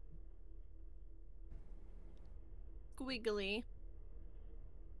 Squiggly.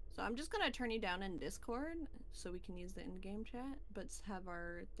 So I'm just gonna turn you down in Discord, so we can use the in-game chat, but have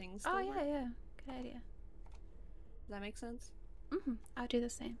our things still work. Yeah. Good idea. Does that make sense? Mm-hmm. I'll do the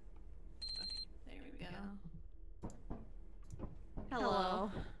same. Okay, there we go. Hello.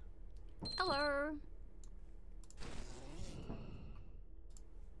 Hello.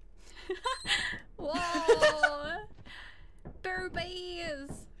 Whoa!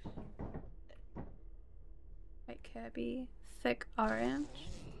 Burbies! Wait, Kirby. Thick orange.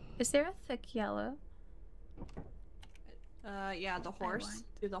 Is there a thick yellow? Yeah, the horse.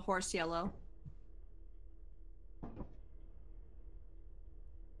 Do the horse yellow.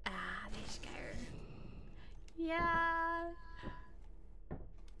 Ah, this guy. Yeah.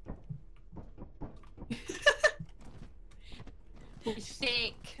 We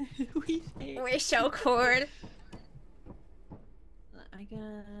sick. We sick. We're so cold. I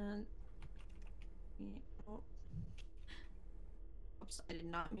can. Oh. Oops, I did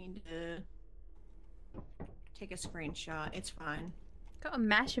not mean to take a screenshot. It's fine. Got a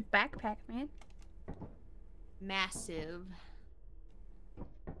massive backpack, man. Massive.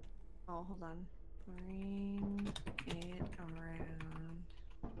 Oh, hold on. Bring it around.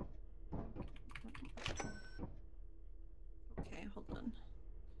 Okay, hold on.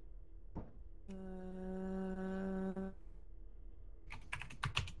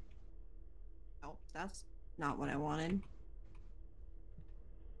 Oh, that's not what I wanted.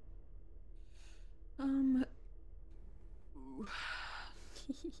 Ooh.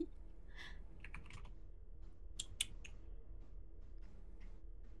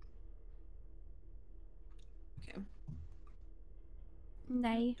 Okay.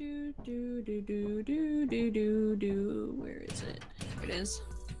 Nay. Do. Where is it? There it is.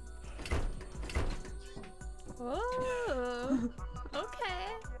 Oh. Okay.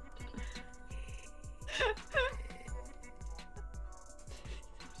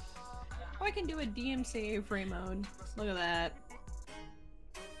 Oh, I can do a DMCA free mode. Look at that.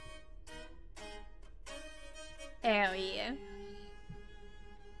 Hell yeah.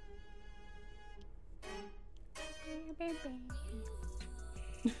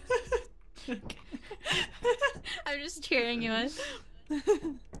 I'm just cheering you on.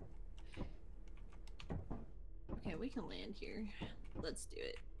 Okay, we can land here. Let's do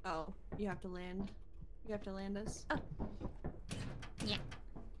it. Oh, you have to land. You have to land us. Oh. Yeah.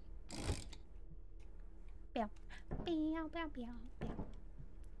 Bow. Bow, bow, bow, bow.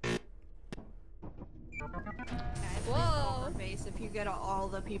 Whoa! Poker Face. If you get all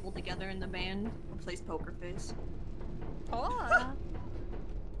the people together in the band, plays Poker Face. Oh.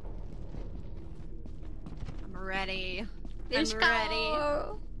 I'm ready. Let's I'm go. ready.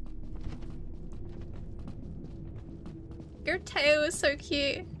 Your tail is so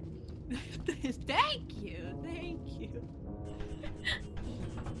cute. Thank you. Thank you.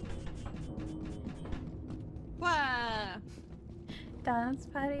 Wow. Dance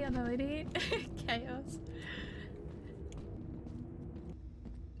party on the way. Chaos.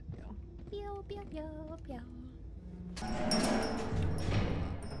 Pew, pew, pew, pew.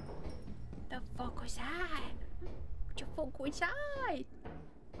 The fuck was that? What the fuck was that?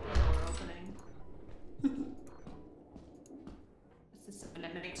 Door opening. This is something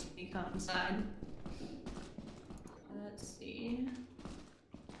that makes me come inside. Let's see.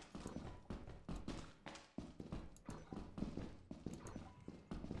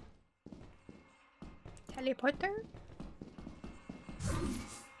 Teleporter?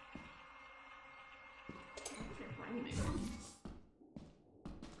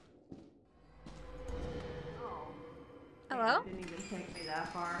 Hello? It didn't even take me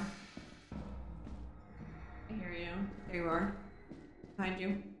that far. I hear you. There you are. Behind you.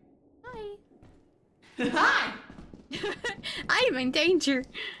 Hi. Hi! I am in danger.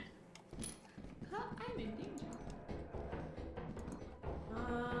 I'm in danger.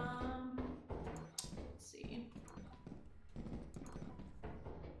 Let's see.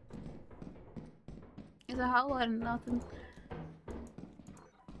 It's a hot one, nothing.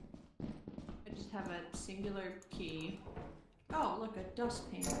 I just have a singular key. Oh, look, a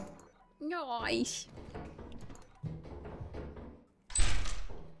dustpan. Nice.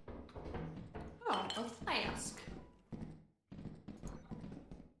 Oh, a flask.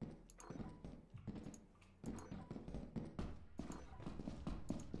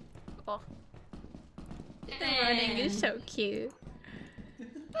 Oh. The running is so cute.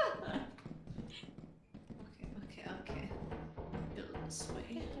 Okay. Go this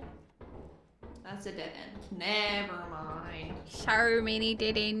way. That's a dead end. Never mind. So many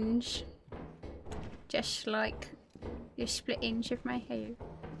dead ends. Just like the split ends of my hair.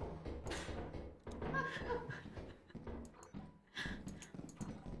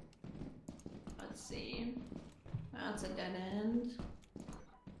 Let's see. That's a dead end.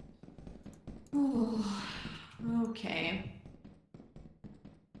 Ooh, okay.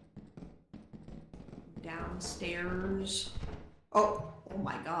 Downstairs. Oh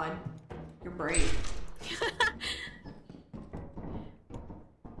my god. You're brave.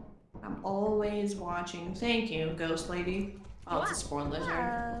 I'm always watching. Thank you, ghost lady. Oh, it's a spore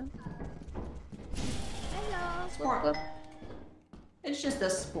lizard. Hello. Spore. It's just a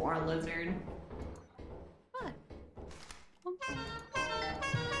spore lizard. What? Okay.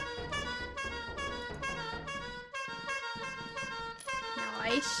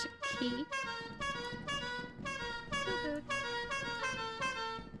 Nice key.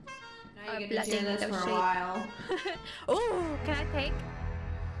 Now you get to do this for a while. Oh, can I take?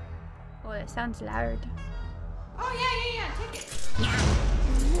 Oh, it sounds loud. Oh yeah, take it.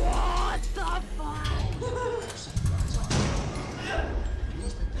 What the fuck?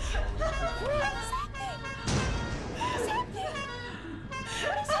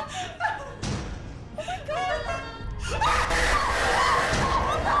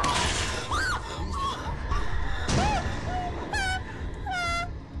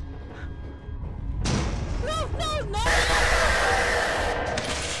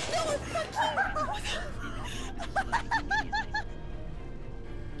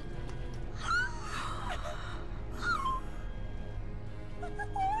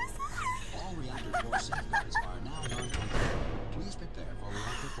 All reactor core safeguards are now non-functional. Please prepare for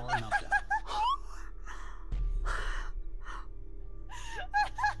reactor core meltdown.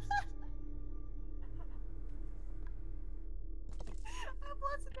 I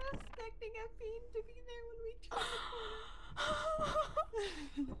wasn't expecting a fiend to be there when we turned the corner.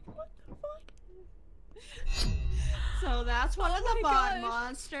 What the fuck? So that's one of the bot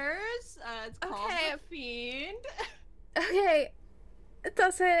monsters. It's called the fiend. Okay.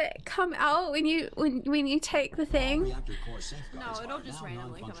 Does it come out when you take the thing? No, it'll just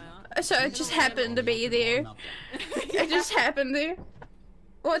randomly come out. So it just happened to be there. It just happened there.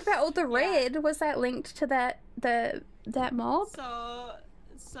 What about all the red? Was that linked to that mob?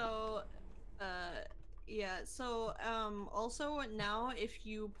 Also now if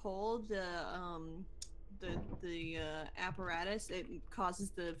you pull the apparatus, it causes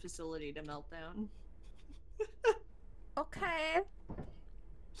the facility to melt down. Okay.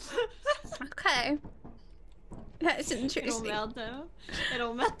 Okay. That's interesting. It'll melt down.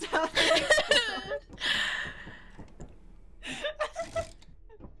 It'll melt down.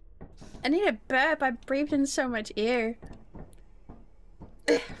 I need a burp. I breathed in so much air.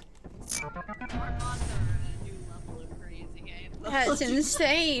 That's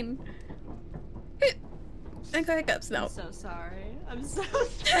insane. I got hiccups now. I'm so sorry. I'm so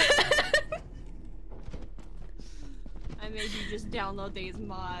sorry. I made you just download these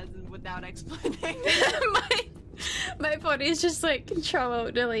mods without explaining. my body is just like control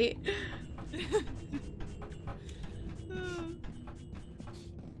alt delete.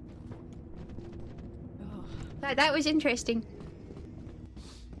 That was interesting.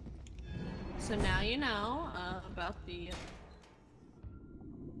 So now you know about the.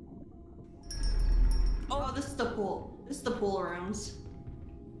 Oh, this is the pool. This is the pool rooms.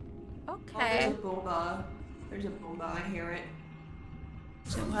 Okay. Oh, there's a boomba. There's a boomba. I hear it.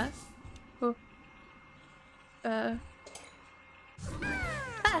 So what? Oh. Ah.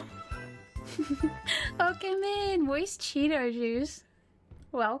 Welcome in, moist Cheeto juice.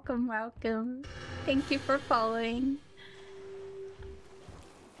 Welcome, welcome. Thank you for following.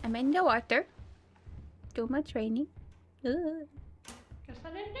 I'm in the water. Too much raining. Ugh. Guess I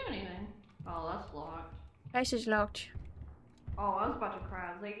didn't do anything. Oh, that's locked. This is locked. Oh, I was about to cry.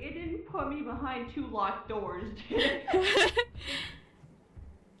 I was like, it didn't put me behind 2 locked doors, did it?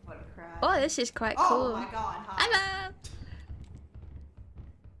 What a cry. Oh, this is quite Oh cool. my god, hi. Hello.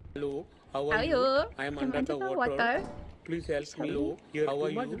 Hello, how How are you? you? I am Come under the into water. Please help me. Hello. Here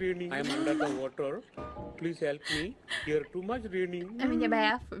too much raining. I am under the water. Please help me. Here too much raining. I'm in the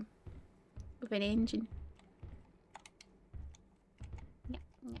bathroom with an engine.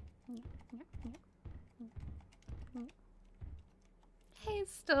 Hey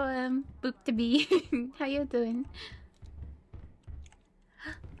Storm, boop to be. How you doing?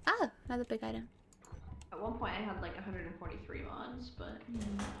 Oh, another big item. At one point I had like 143 mods, but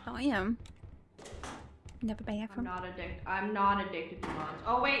Oh, I am. Never buy I'm not addicted to mods.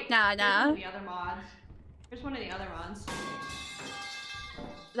 Oh wait, Nah, Here's one of the other mods. Here's one of the other mods.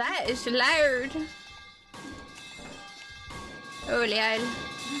 That is loud. Oh, lol.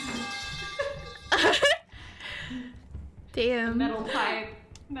 Damn.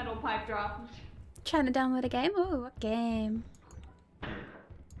 Metal pipe drop. Trying to download a game? Oh, what game?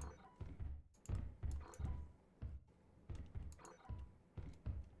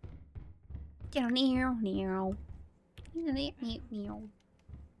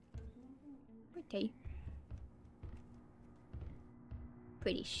 Pretty.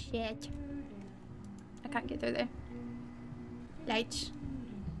 Pretty shit. I can't get through there. Lights.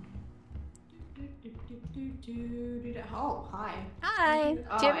 Oh, hi. Hi.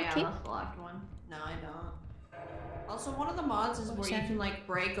 Oh, Do you have a yeah, key? that's the locked one. No, I don't. Also, one of the mods is where you can like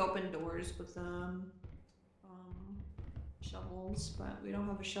break open doors with shovels, but we don't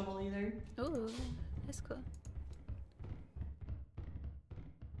have a shovel either. Ooh, that's cool.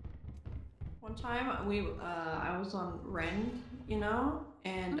 One time I was on Ren, you know,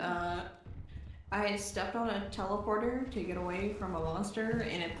 and I stepped on a teleporter to get away from a monster,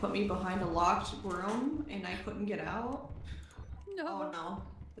 and it put me behind a locked room, and I couldn't get out. No. Oh no,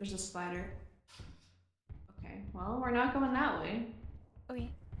 there's a spider. Okay, well, we're not going that way. Okay.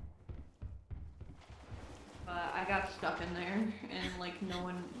 But I got stuck in there, and like no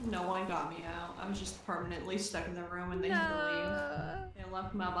one got me out. I was just permanently stuck in the room, and they had to leave. They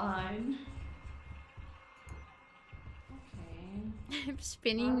left me behind. Okay. I'm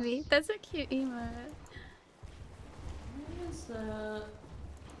spinning me. That's a cute emote. Where is the...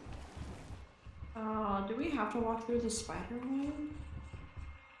 do we have to walk through the spider web?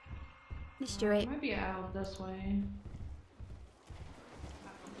 Let's do it. Might be out this way.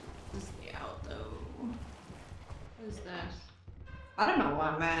 This is the out though. What is this? I don't know where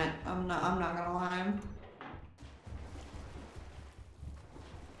I'm at. I'm not gonna lie.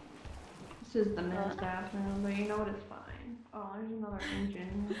 This is the men's bathroom, but you know what? It's fine. Oh, there's another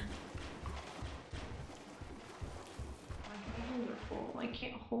engine. My hands are full. I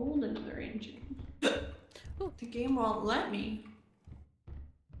can't hold another engine. The game won't let me.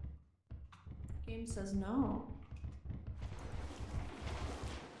 Game says no.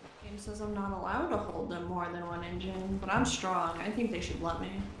 Game says I'm not allowed to hold them more than one engine, but I'm strong. I think they should let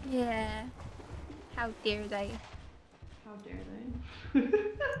me. Yeah. How dare they? How dare they?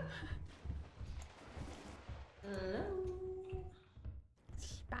 Hello?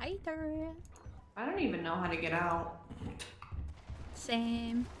 Spider. I don't even know how to get out.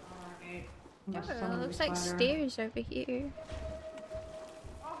 Same. Alright. Oh, looks like stairs over here.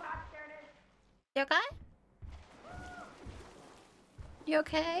 Oh god, there it is. You okay? You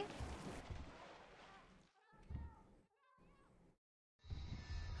okay?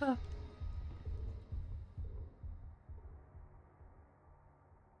 Huh.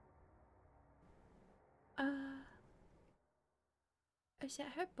 Is that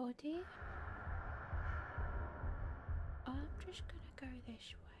her body? I'm just gonna go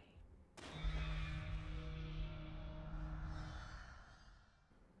this way.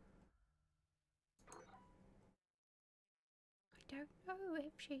 I don't know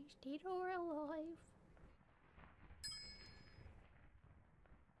if she's dead or alive.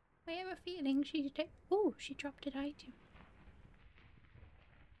 I have a feeling she's dead. Oh, she dropped an item.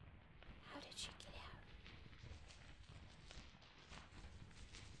 How did she get out?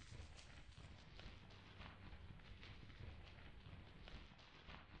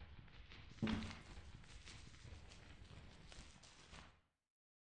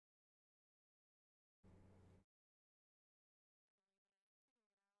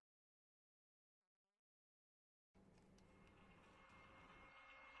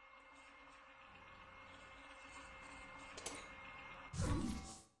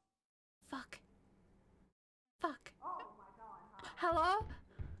 Fuck. Fuck. Oh my god. Hello?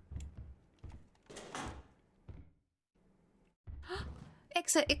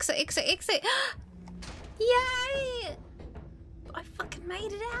 Exit, exit, exit, exit. Yay! I fucking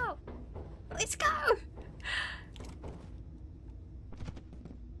made it out. Let's go.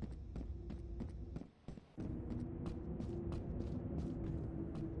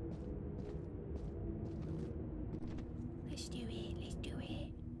 Let's do it. Let's do it.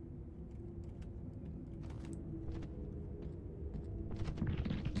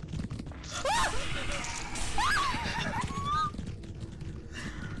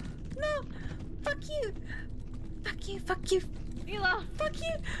 No! Fuck you! Fuck you, fuck you! Mila! Fuck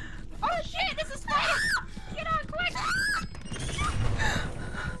you! Oh shit, this is fire! Get on, quick!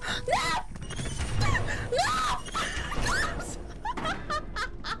 No! No!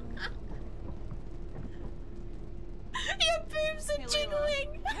 Your boobs are jiggling!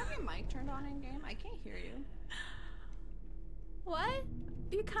 Do you have your mic turned on in game? I can't hear you. What?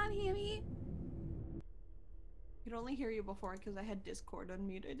 You can't hear me? I could only hear you before because I had Discord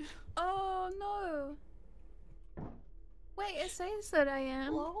unmuted. Oh no. Wait, it says that I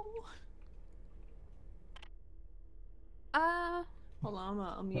am. Hello? Hold on,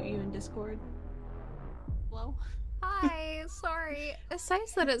 I'll mute you in Discord. Hello? Hi, sorry. It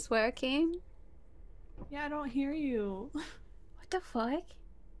says that it's working. Yeah, I don't hear you. What the fuck?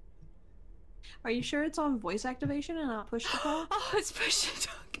 Are you sure it's on voice activation and not push to talk? Oh, it's push to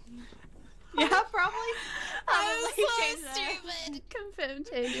talk. Yeah, probably. I'm so stupid. Confirm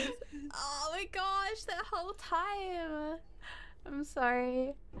changes. Oh my gosh, that whole time. I'm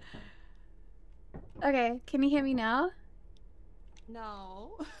sorry. Okay, can you hear me now?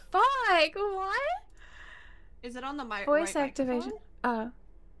 No. Fuck, what? Is it on the mic? Voice activation. Oh.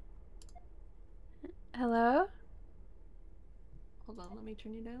 Hello? Hold on, let me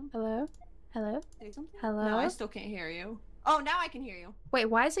turn you down. Hello? Hello? Say something? Hello? No, I still can't hear you. Oh, now I can hear you. Wait,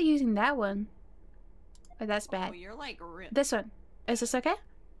 why is it using that one? Oh, that's bad. Oh, you're like This one. Is this okay?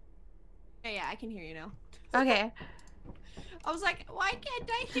 Yeah, I can hear you now. Okay. I was like, why can't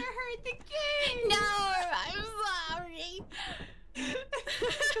I hear her in the game? No, I'm sorry.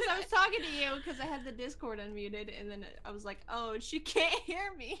 Because I was talking to you because I had the Discord unmuted, and then I was like, oh, she can't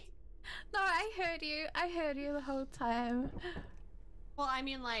hear me. No, I heard you. I heard you the whole time. Well, I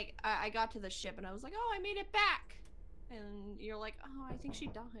mean, like, I got to the ship, and I was like, oh, I made it back. And you're like, oh, I think she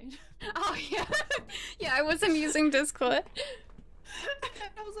died. Oh, yeah. Yeah, I wasn't using Discord.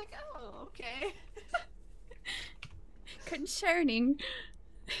 I was like, oh, okay. Concerning.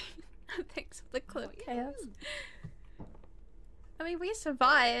 Thanks for the clip, Chaos. I mean, we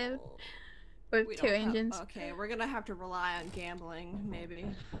survived with 2 engines. Okay, we're gonna have to rely on gambling, maybe.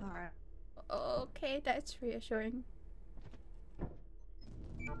 Alright. Okay, that's reassuring.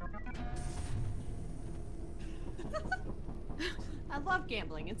 I love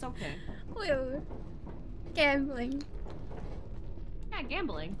gambling, it's okay. Woo. Gambling. Yeah,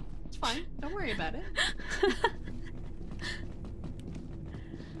 gambling. It's fine. Don't worry about it.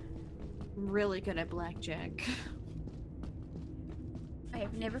 I'm really good at blackjack. I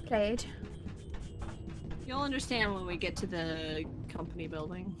have never played. You'll understand when we get to the company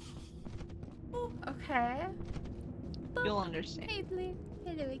building. Okay. You'll understand. Hey, Blue.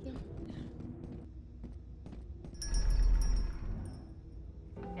 Hello again.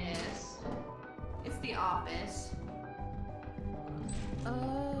 Yes. It's the office.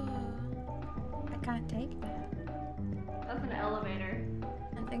 Oh. I can't take that. That's an elevator.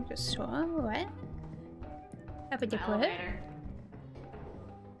 I think the store. What? Have a dip what? Elevator.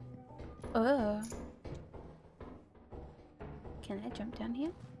 Oh. Can I jump down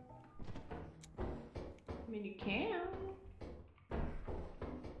here? I mean, you can.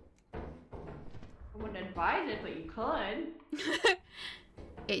 I wouldn't advise it, but you could.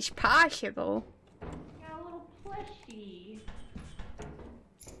 It's possible. Got a little plushie.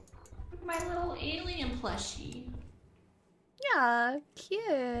 Look at my little alien plushie. Yeah,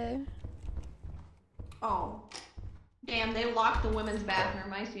 cute. Oh. Damn, they locked the women's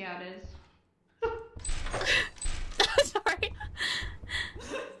bathroom. I see how it is. Sorry.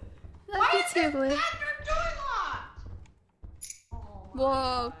 Why is this bathroom door locked?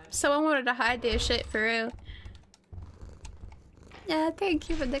 Whoa, someone wanted to hide their shit for real. Yeah, thank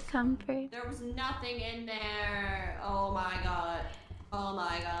you for the comfort. There was nothing in there. Oh my god. Oh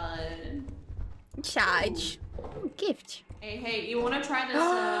my god. Charge. Ooh, gift. Hey, you wanna try this,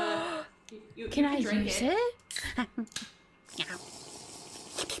 Can I drink use it?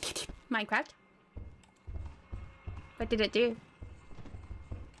 Minecraft? What did it do?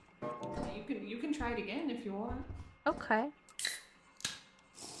 You can try it again if you want. Okay.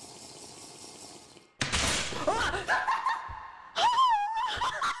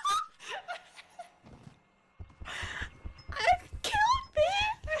 It killed me!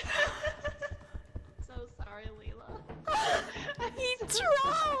 So sorry, Leela. He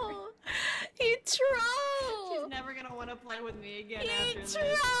trolled! He trolled! She's never gonna want to play with me again after this.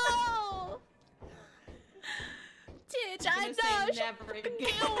 Troll! Dude, I know she never again.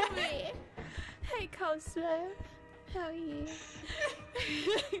 killed me! Hey, Cosmo. How are you?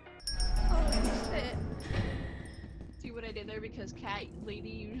 Oh, shit. See what I did there? Because cat lady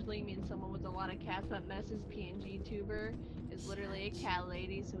usually means someone with a lot of cats, but Mess's PNG-tuber is literally a cat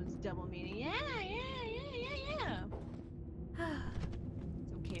lady, so it's double meaning. Yeah.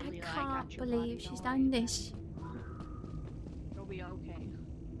 It's okay, Leela. I got can't your believe body, she's don't done this. It'll be okay.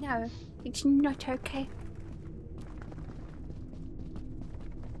 No, it's not okay.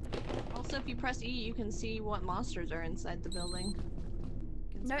 Also, if you press E, you can see what monsters are inside the building.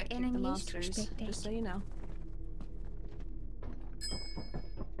 You can No spectate the enemies to monsters, spectate. just so you know.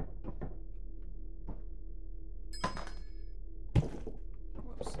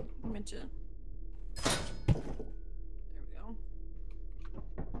 Whoops, I meant to. There we go.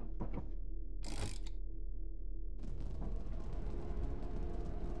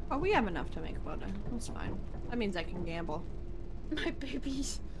 Oh, we have enough to make a quota. That's fine. That means I can gamble. My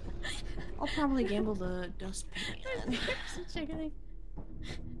babies. I'll probably gamble the dustpan. Jiggling.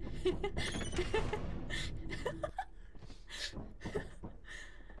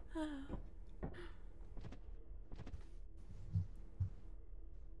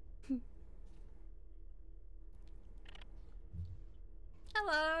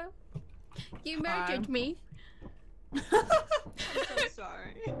 Hello. You murdered me. I'm so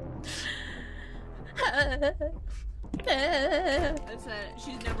sorry. That's it.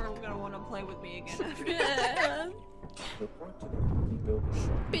 She's never gonna want to play with me again after that. Report to the company building.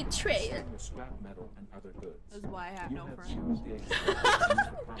 Betrayal. Scrap metal and other goods. That's why I have You no have friends. used the extract.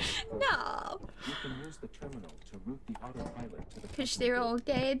 No. You can use the terminal to route the autopilot to the Because they're all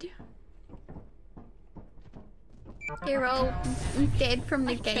dead. They're all dead from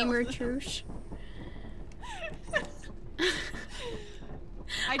the gamer truce.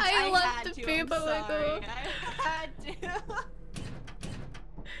 I love had the to, people I'm like sorry. I had to.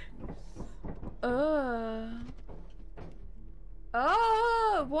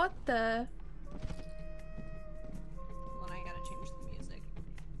 Oh, what the? Well, I gotta change the music.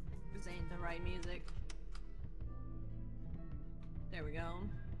 This ain't the right music. There we go.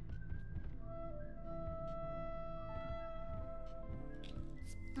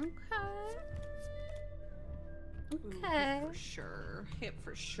 Okay. Ooh, Okay. hip for sure. Hip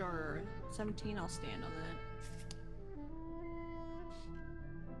for sure. 17, I'll stand on that.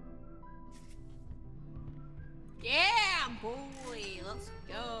 Yeah, boy, let's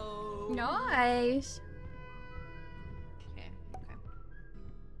go. Nice. Okay, okay.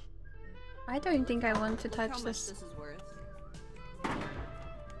 I don't think I want to Look how touch much this. this is worth.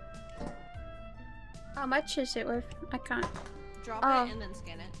 How much is it worth? I can't. Drop Oh. it and then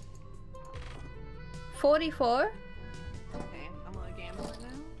scan it. 44? Okay, I'm gonna gamble it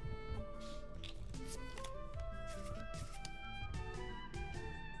now.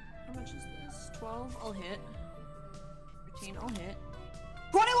 How much is this? 12? I'll hit. 13, I'll hit.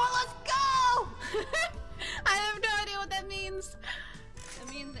 21, let's go! I have no idea what that means. That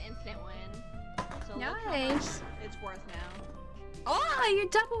means instant win. So look how Nice. much it's worth now. Oh, you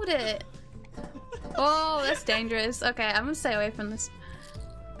doubled it. Oh, that's dangerous. Okay, I'm gonna stay away from this.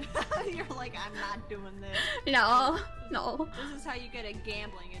 You're like, I'm not doing this. No, no. This is how you get a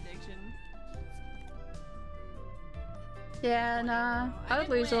gambling addiction. Yeah, nah. I would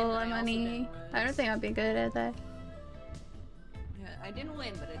lose all my money. I don't think I'd be good at that. Yeah, I didn't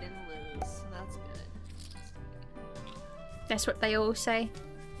win, but I didn't lose, so that's good. That's what they all say.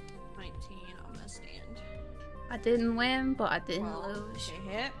 19, I'm gonna stand. I didn't win, but I didn't lose. Okay,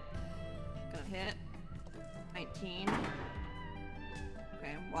 hit. Gonna hit. 19.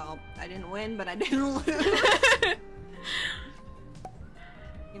 Okay, well, I didn't win, but I didn't lose.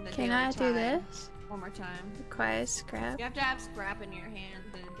 Can I do this? One more time. Requires scrap. You have to have scrap in your hand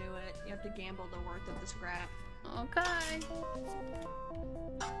to do it. You have to gamble the worth of the scrap. Okay.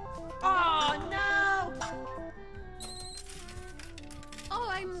 Oh no! Oh,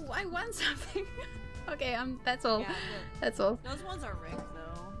 I won something. Okay, that's all. Yeah, that's all. Those ones are rigged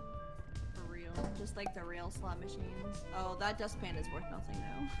though. For real. Just like the real slot machines. Oh, that dustpan is worth nothing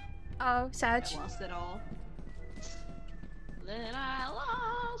now. Oh, sad. I lost it all. Then I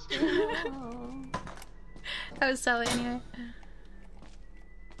lost it all. I would sell it anyway.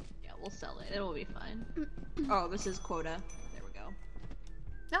 Yeah, we'll sell it. It'll be fine. Oh, this is quota. There we go.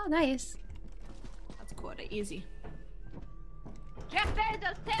 Oh, nice. That's quota. Easy. Jeff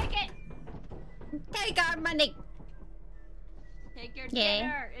Bezos, take it! Take our money! Take your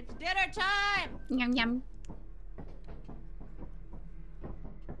dinner! It's dinner time! Yum yum.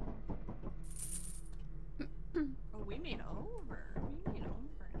 Oh, we made over. We made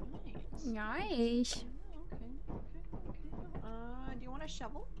over. Nice. Nice. Okay. Do you want a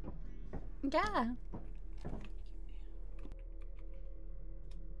shovel? Yeah.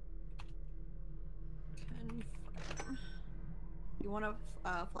 Confirm. You want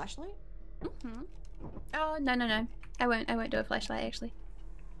a flashlight? Mm-hmm. Oh no. I won't do a flashlight actually.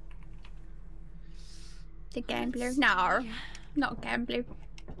 The gambler? No, not gambler.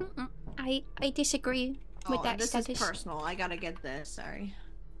 I disagree with that this status. is personal. I gotta get this. Sorry.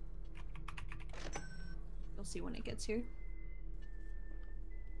 You'll see when it gets here.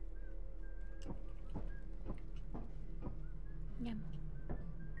 Yum.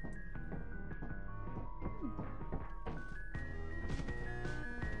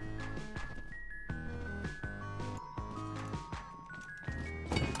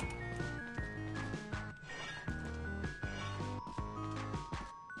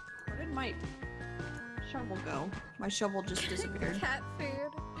 Where did my shovel go? My shovel just disappeared. Cat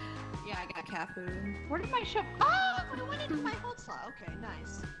food. Yeah, I got cat food. Where did my shovel? Oh, it went into my hold slot. Okay,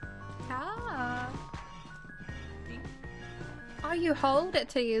 nice. Ah. Oh, you hold it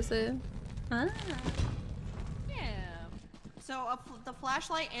to use it. Ah. Yeah. So the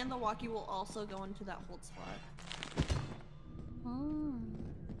flashlight and the walkie will also go into that hold slot. Oh.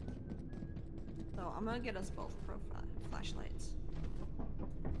 So I'm gonna get us both flashlights.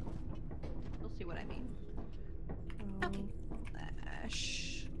 You'll see what I mean. Okay.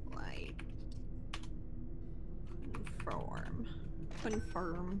 Flashlight.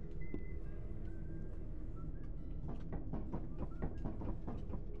 Confirm.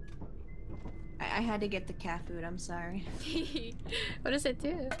 I had to get the cat food, I'm sorry. What does it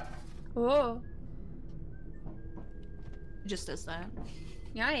do? Oh. It just does that.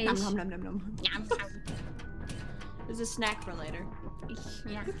 Nice. Nom nom nom nom nom. There's a snack for later.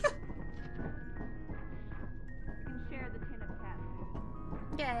 Yeah. You can share the tin of cat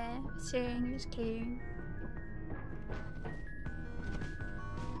food. Yeah, sharing is caring.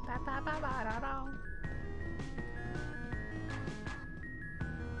 Ba ba ba ba da da.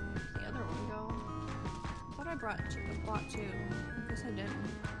 Where's the other one go? I thought I bought two. I guess I didn't.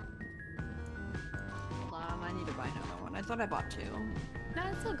 Hold on, I need to buy another one. I thought I bought two. No,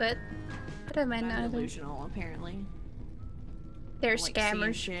 it's all good. I don't mind I'm either. delusional, apparently. They're Like,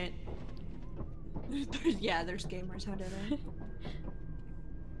 scammers. seeing shit. Yeah, they're scammers. How did I?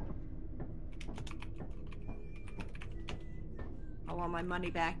 I want my money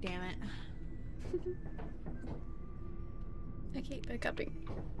back, damn it. I keep hiccuping.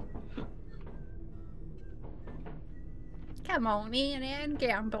 Come on in and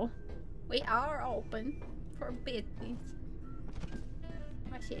gamble. We are open for business.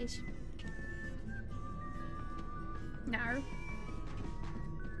 What's this? No.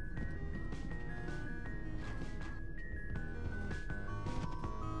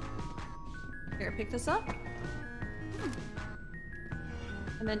 Here, pick this up.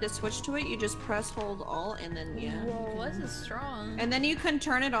 And then to switch to it, you just press hold alt and then yeah. Whoa, this is strong. And then you can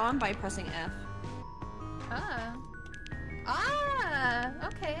turn it on by pressing F. Ah. Ah,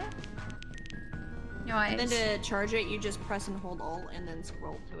 okay. Nice. And then to charge it, you just press and hold alt and then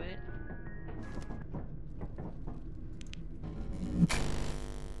scroll to it.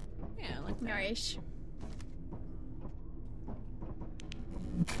 Yeah, like that. Nice.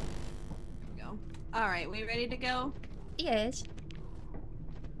 There we go. Alright, we ready to go? Yes.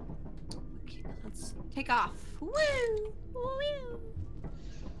 Okay, let's take off. Woo! Woo!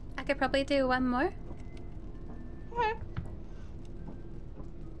 I could probably do one more. Okay.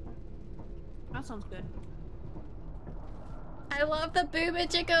 That sounds good. I love the booba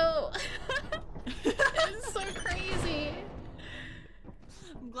jiggle. It's so crazy.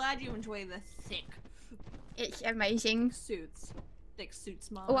 I'm glad you enjoy the thick. It's amazing. Suits. Thick suits,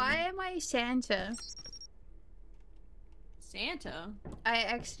 mom. Why am I Santa? Santa? I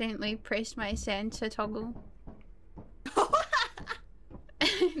accidentally pressed my Santa toggle.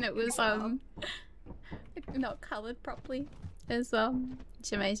 And it was not colored properly. It's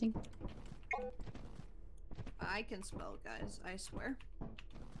amazing. I can spell, guys. I swear.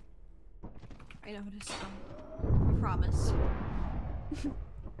 I know how to spell. I promise.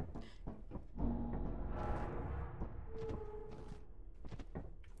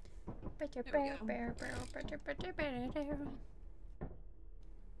 There we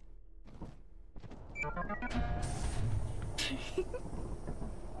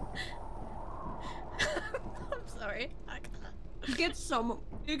I'm sorry. You get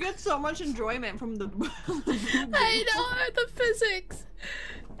so much enjoyment from the I know the physics.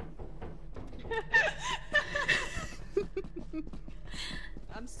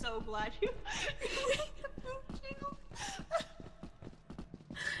 I'm so glad you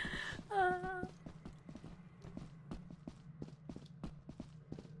oh.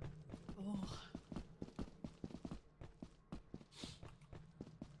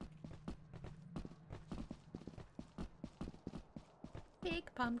 Big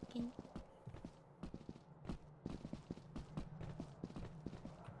pumpkin.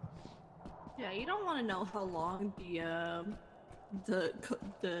 Yeah, you don't want to know how long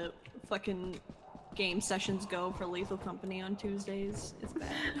the fucking game sessions go for Lethal Company on Tuesdays. It's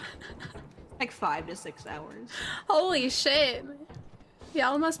bad. Like 5 to 6 hours. Holy shit!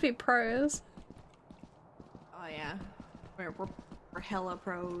 Y'all must be pros. Oh yeah, we're hella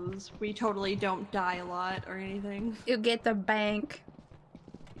pros. We totally don't die a lot or anything. You get the bank.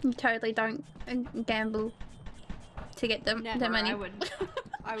 You totally don't gamble to get the money.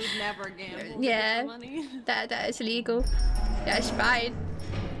 I would never gamble. Yeah, to get the money. that is illegal. That's fine.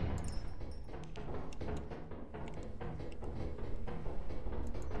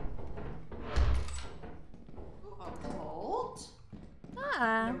 A bolt?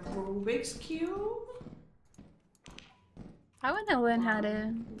 Ah. A Rubik's Cube? I want to learn how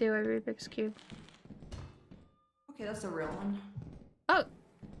to do a Rubik's Cube. Okay, that's a real one. Oh.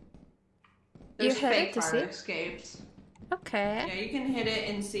 There's you hit fake it to fire see? escapes. Okay. Yeah, you can hit it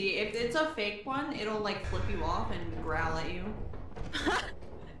and see. If it's a fake one, it'll like flip you off and growl at you.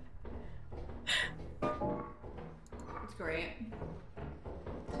 It's great.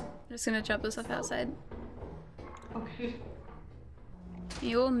 I'm just gonna drop this stuff outside. Okay.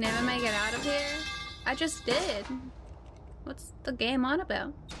 You will never make it out of here? I just did. What's the game on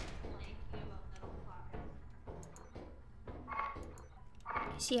about?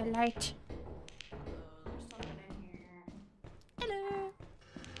 I see a light. Hello.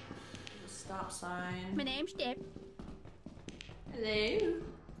 There's a stop sign. My name's Deb. Hello.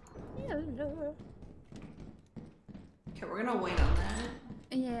 Hello. Okay, we're gonna wait on that.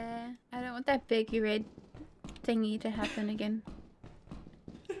 Yeah, I don't want that big red thingy to happen again.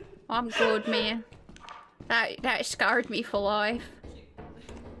 I'm good, man. That scarred me for life.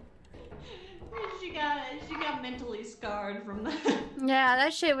 She got mentally scarred from that. Yeah,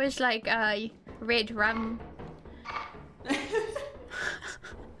 that shit was like red rum.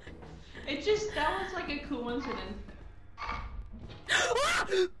 That was like a coincidence.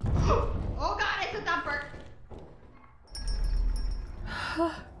 Oh god, it's a dumper!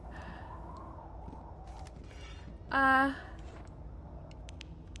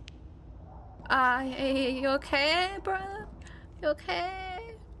 You okay, bro? You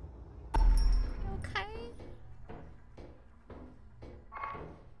okay? You okay?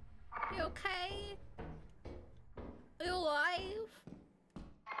 You okay? You alive?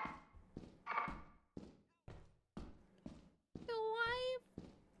 You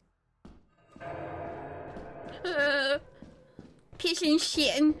alive? Piss and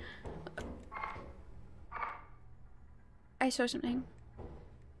shit. I saw something.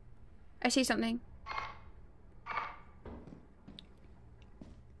 I see something.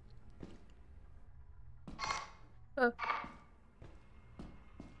 Oh.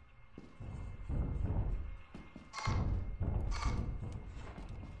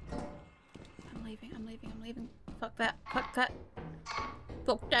 I'm leaving. Fuck that.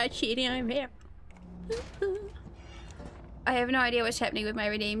 Fuck that shit, I'm here. I have no idea what's happening with my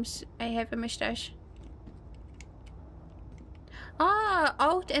redeems. I have a mustache. Ah,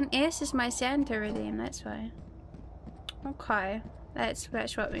 Alt and S is my center theme, that's why. Okay. That's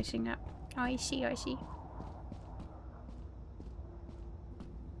what mixing up. Oh, I see, I see.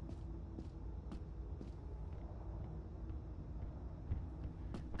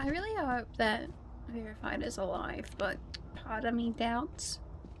 I really hope that Verified is alive, but part of me doubts.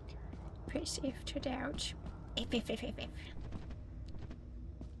 Press F to doubt. F.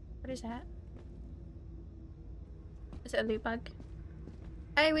 What is that? Is it a loot bug?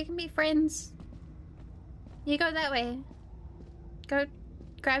 Hey, we can be friends. You go that way. Go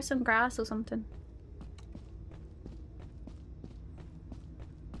grab some grass or something.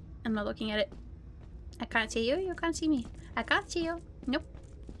 I'm not looking at it. I can't see you, you can't see me. I can't see you. Nope.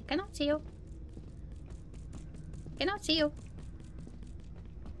 I cannot see you. I cannot see you.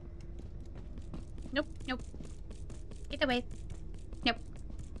 Nope, nope. Get away. Nope.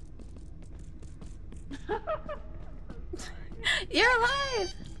 You're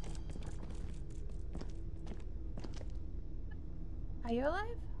alive! Are you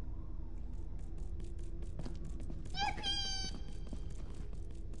alive?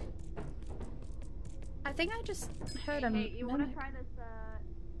 I think I just heard him. Hey, you want to try this,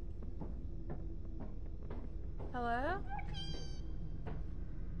 Hello?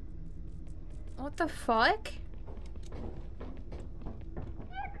 What the fuck?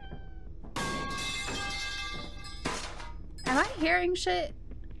 Am I hearing shit?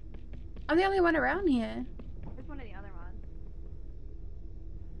 I'm the only one around here. There's one of the other ones.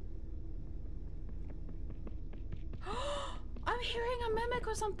 I'm hearing a mimic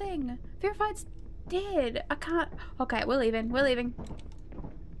or something. Verified's dead. I can't. Okay, we're leaving. We're leaving.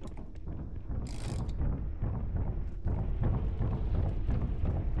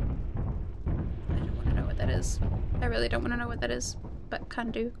 I don't want to know what that is. I really don't want to know what that is. But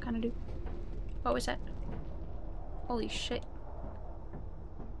kinda do. Kinda do. What was that? Holy shit.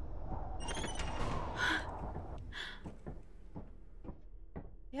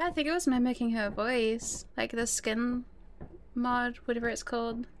 Yeah, I think it was mimicking her voice. Like the skin mod, whatever it's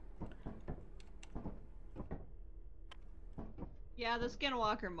called. Yeah, the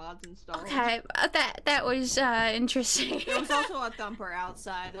Skinwalker mod's installed. Okay, that was interesting. There was also a thumper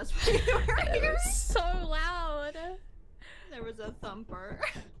outside. That's why you were It was so loud. There was a thumper.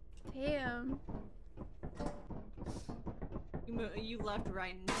 Damn. You left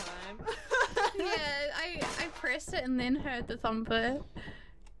right in time. Yeah, I pressed it and then heard the thumper.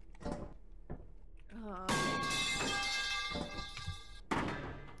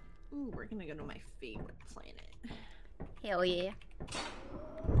 Ooh, we're gonna go to my favorite planet. Hell yeah.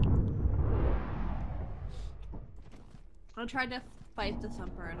 I tried to fight the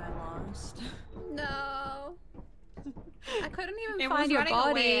thumper and I lost. No. I couldn't even It find was your running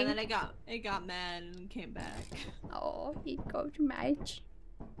body. away and then it got mad and came back. Oh, he got mad.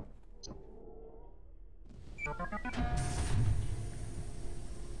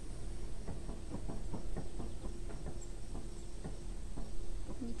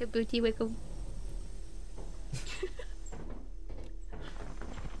 Need a booty wiggle.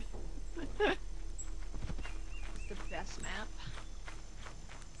 It's the best map.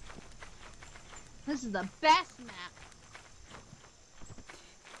 This is the best map.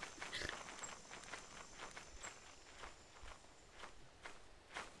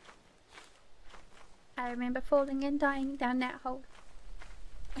 I remember falling and dying down that hole.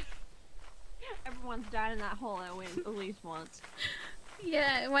 Everyone's died in that hole at least once.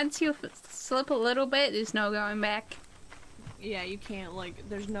 Yeah, once you slip a little bit, there's no going back. Yeah, you can't, like,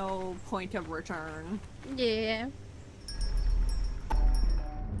 there's no point of return. Yeah.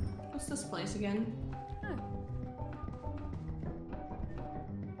 What's this place again?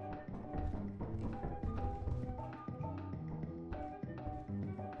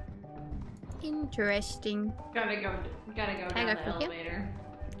 Interesting. Gotta go down the elevator.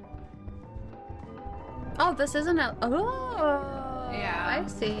 Oh, this isn't a. Oh. Yeah. I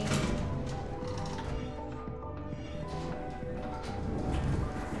see.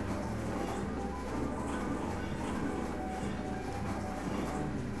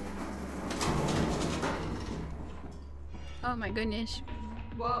 Oh my goodness.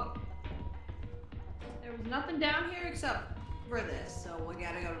 Whoa. There was nothing down here except for this, so we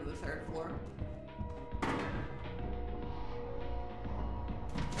gotta go to the third floor. I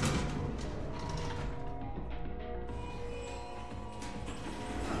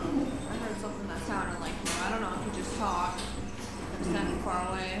heard something that sounded like you. I don't know if you just talked. It sounded far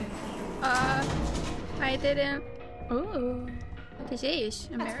away. I didn't. Ooh. What is this?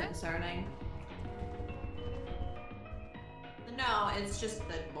 A That's mirror? concerning. No, it's just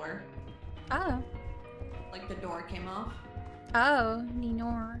the door. Oh. Like the door came off. Oh,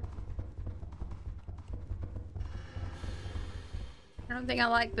 Ninor. I don't think I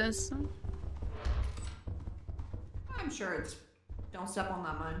like this. I'm sure it's. Don't step on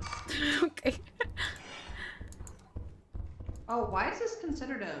that mine. Okay. Oh, why is this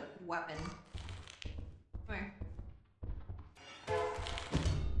considered a weapon? Where?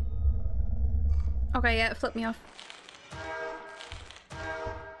 Okay, yeah, flip me off.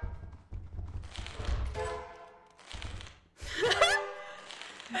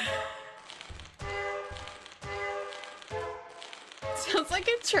 Sounds like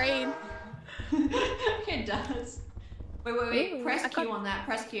a train. It does. Wait. Ooh, Press Q on that.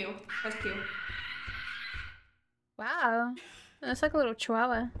 Press Q. Press Q. Wow. That's like a little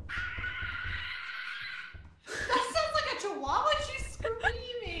chihuahua. That sounds like a chihuahua. She's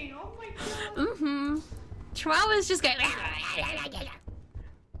screaming. Oh my god. Mm-hmm. Chihuahuas just go.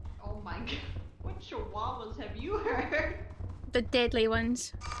 Oh my god. What chihuahuas have you heard? The deadly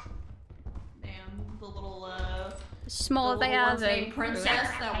ones. Damn, the little small the they are. Ones named Princess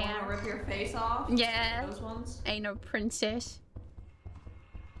that want to rip your face off. Yeah. Those ones. Ain't no princess.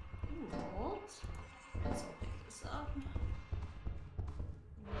 What? Let's pick this up.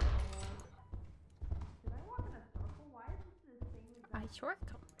 Did I walk in a circle? Why is this the same exact? I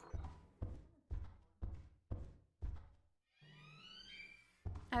circle.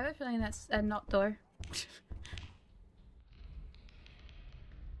 I have a feeling that's a not door.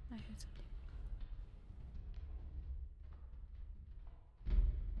 I heard something.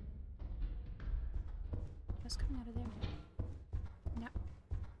 What's coming out of there? No.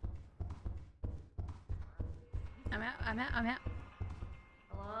 I'm out.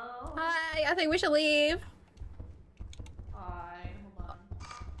 Hello? Hi, I think we should leave. Hi, hold on.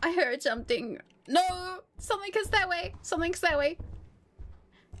 I heard something. No! Something's that way. Something's that way.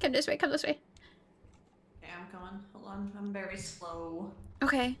 Come this way, come this way. Okay, I'm coming. Hold on. I'm very slow.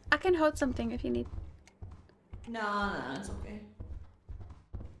 Okay, I can hold something if you need. No, it's okay.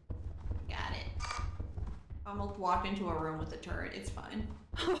 Got it. I almost walked into a room with a turret. It's fine.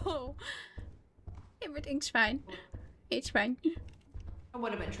 Oh. Everything's fine. It's fine. It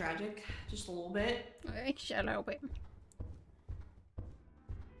would have been tragic. Just a little bit. Just a little bit.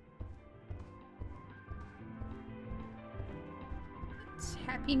 It's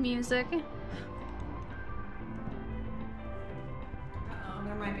happy music. Uh-oh,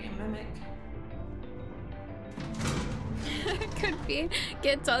 there might be a mimic. Could be.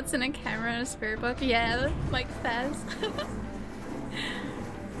 Get dots in a camera and a spirit book. Yeah, like Faz.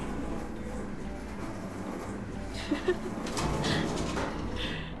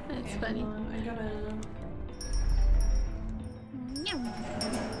 That's funny. I gotta... Yum.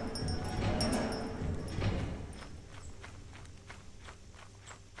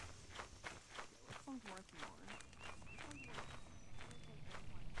 One's worth more.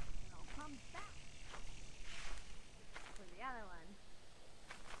 Come back for the other one.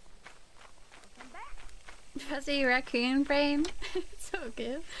 Come back. Fuzzy raccoon brain. It's so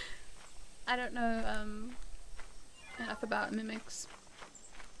good. I don't know enough about mimics.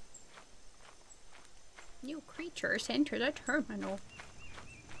 New creatures enter the terminal.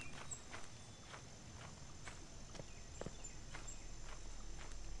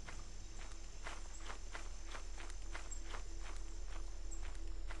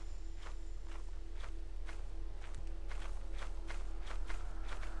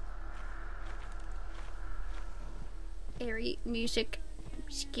 Airy music.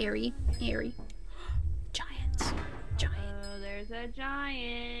 Scary. Airy. Giants. Giant. Oh, there's a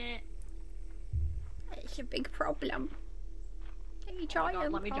giant. It's a big problem. A giant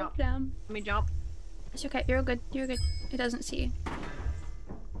God, let me jump. problem. Let me jump. It's okay. You're good. You're good. It doesn't see you.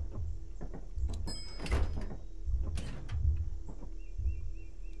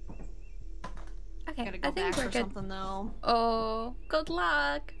 Okay, Gotta go I think back we're for good. something though. Oh, good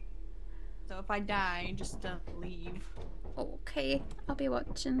luck. So if I die, just don't leave. Okay, I'll be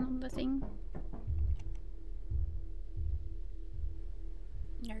watching on the thing.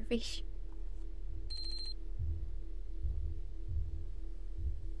 Nervous.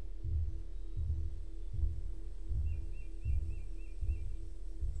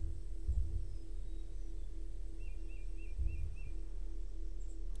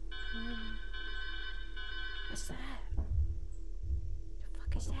 What's that? The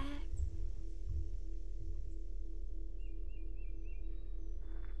fuck is that?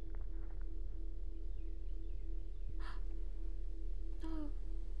 No.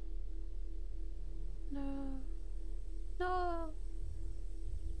 No. No.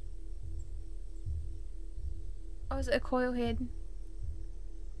 Oh, is it a coil head?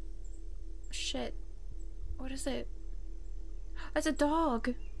 Shit. What is it? That's a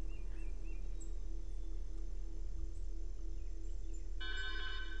dog.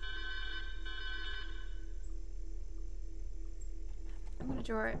 I'm gonna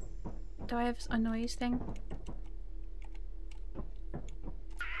draw it. Do I have a noise thing?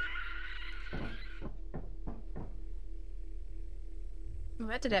 Well,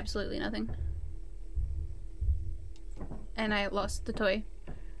 that did absolutely nothing. And I lost the toy.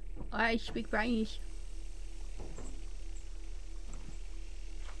 I speak Spanish.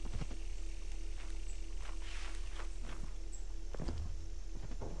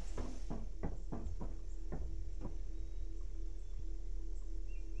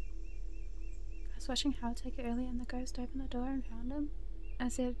 I was watching How to Take It earlier and the ghost opened the door and found him. I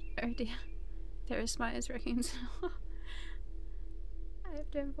said, oh dear, there is my raccoons. I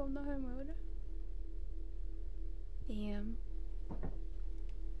have to inform the homeowner. Damn.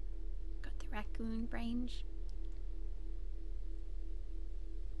 Got the raccoon range.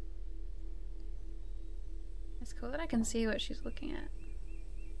 It's cool that I can see what she's looking at.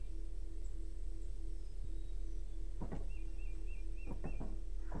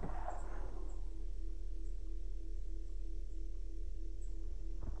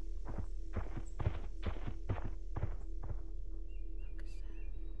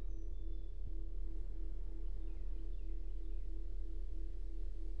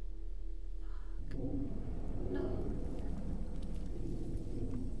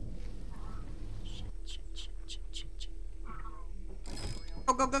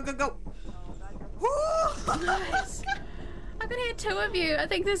 Go, go, go, go, go! Nice. I could hear two of you. I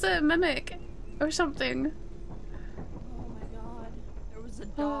think there's a mimic or something. Oh my god. There was a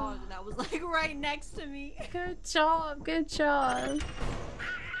dog that was like right next to me. Good job, good job.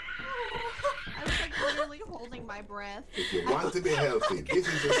 I was like literally holding my breath. If you want to be healthy, this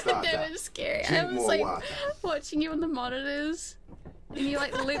is your starter. That was scary. Drink I was more like water. watching you on the monitors. And you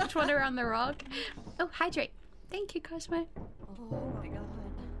like looped one around the rock. Oh, hydrate. Thank you, Cosmo. Oh my god.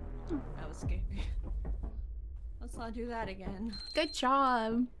 That was scary. Let's not do that again. Good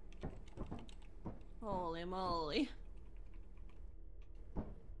job. Holy moly.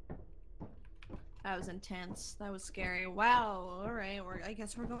 That was intense. That was scary. Wow. Alright, I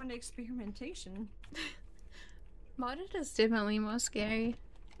guess we're going to experimentation. Modded is definitely more scary.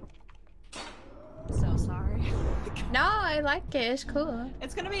 So sorry. No, I like it. It's cool.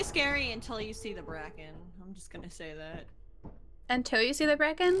 It's gonna be scary until you see the Bracken. I'm just gonna say that. Until you see the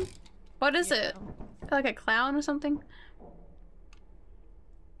Bracken? What is it? Like a clown or something?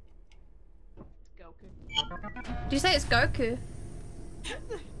 Goku. Did you say it's Goku?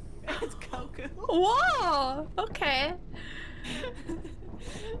 It's Goku. Whoa! Okay.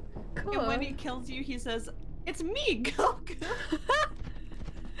 Cool. And when he kills you, he says, "It's me, Goku."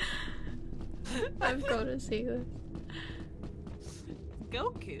 I've got to see this.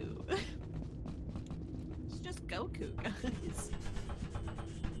 Goku. It's just Goku, guys.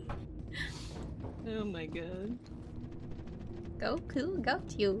 Oh my god. Goku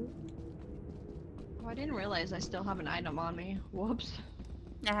got you. Oh, I didn't realize I still have an item on me. Whoops.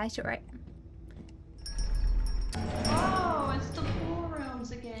 Nah, it's alright. Oh, it's the pool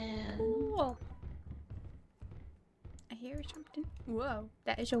rooms again. Whoa. I hear something. Whoa,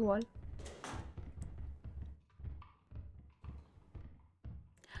 that is a wall.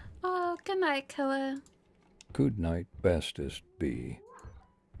 Oh, good night, Killer. Good night, bestest bee.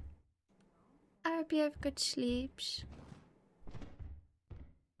 I hope you have good sleeps.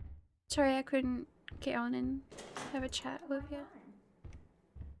 Sorry I couldn't get on and have a chat with you.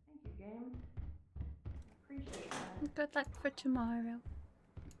 Thank you, game. Appreciate that. Good luck for tomorrow.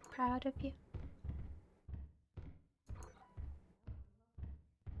 Proud of you.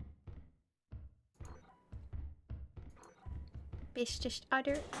 Bestest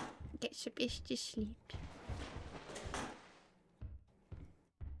udder gets the bestest sleep.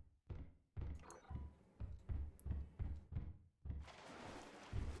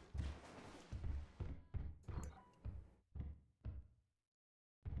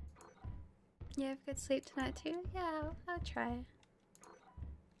 You have good sleep tonight too? Yeah, I'll try.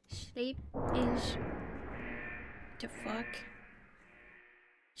 Sleep is the fuck.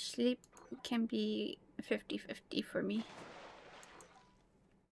 Sleep can be 50-50 for me.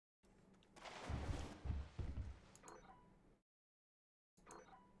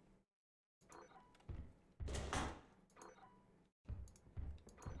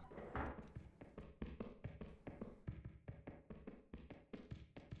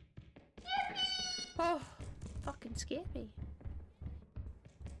 Oh, fucking scary.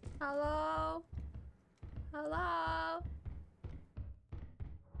 Hello? Hello?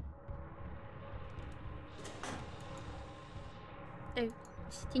 Oh,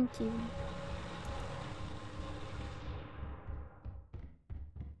 stinky.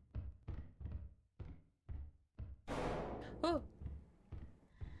 Oh.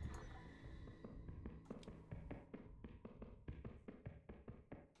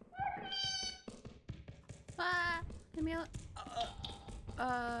 Ah, let me out.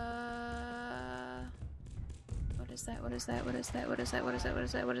 What is that? What is that? What is that? What is that? What is that? What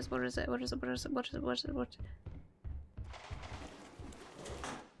is that? What is it? What is it? What is it? What is it? What is it? What is it? What is it?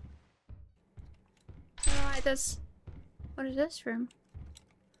 I don't like this. What is this room?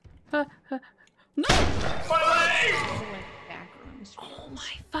 No! Oh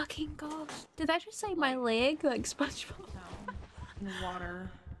my fucking gosh. Did I just say my leg like SpongeBob? No. In the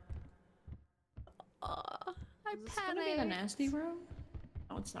water. I Is this gonna be the nasty room?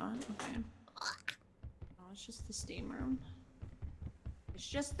 No, it's not. Okay. Oh, it's just the steam room. It's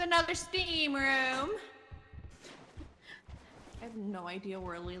just another steam room. I have no idea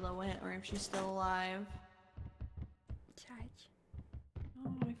where Leela went or if she's still alive.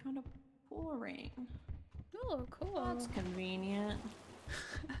 Oh, I found a pool ring. Oh, cool. That's convenient.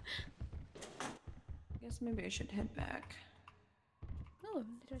 I guess maybe I should head back. Oh,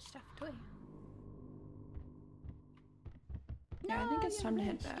 there's stuff toy. Yeah, I think it's time to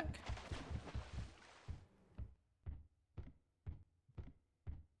head back.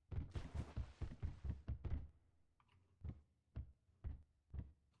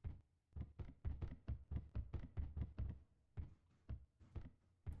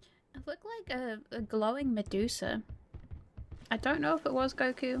 It looked like a glowing Medusa. I don't know if it was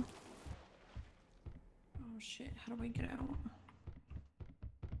Goku. Oh shit, how do we get out?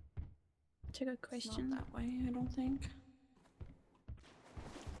 It's a good question. It's not that way, I don't think.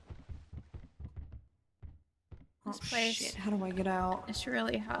 This oh place, shit, how do I get out? It's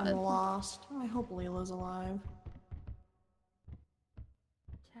really hard. I'm lost. I hope Leela's alive.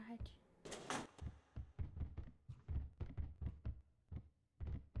 Sad.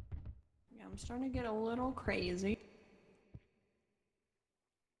 Yeah, I'm starting to get a little crazy.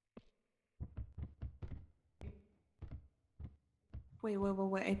 Wait,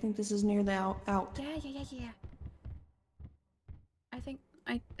 I think this is near the out. Yeah. I think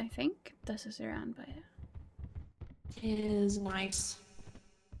this is around by it. Is nice.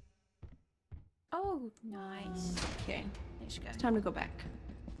 Oh, nice. Okay. Let's go. It's time to go back.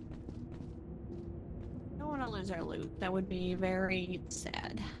 Don't want to lose our loot. That would be very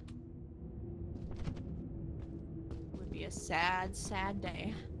sad. Would be a sad, sad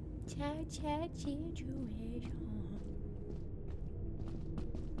day. Sad situation.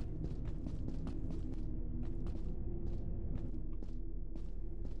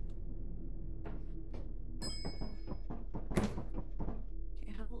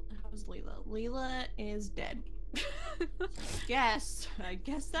 How's Leela? Leela is dead. I guess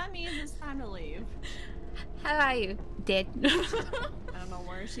that means it's time to leave. How are you? Dead. I don't know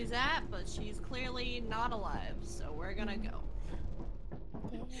where she's at, but she's clearly not alive, so we're gonna go.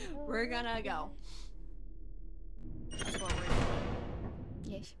 We're gonna go. That's what we're doing.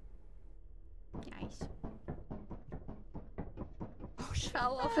 Yes. Nice. Oh, she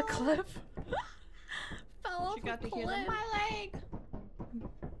fell off a cliff. Fell off She got a to cliff. hear my leg.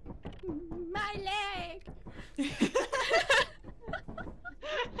 My leg.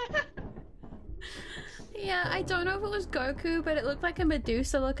 Yeah, I don't know if it was Goku, but it looked like a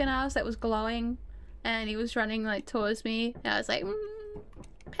Medusa looking ass that was glowing, and he was running like towards me. And I was like,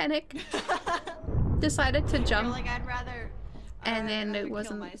 panic. Decided to jump. Like I'd rather. And then it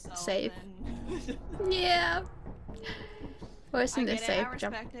wasn't safe. Yeah. Wasn't a safe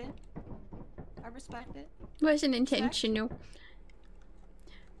jump. I respect it. Wasn't intentional.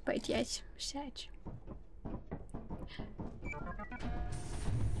 But yes, sad.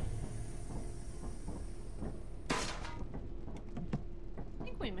 I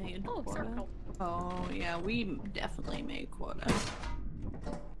think we made quota. Circle. Oh yeah, we definitely made quota.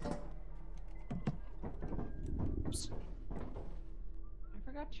 Oops. I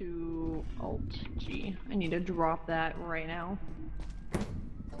forgot to Alt G. I need to drop that right now.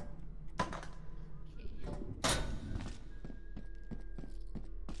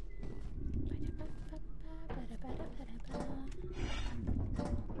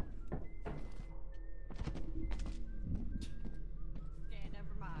 Okay,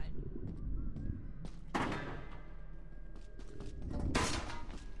 never mind.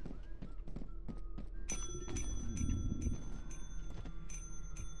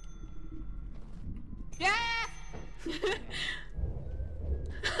 Yeah!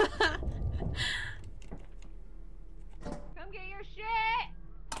 Come get your shit!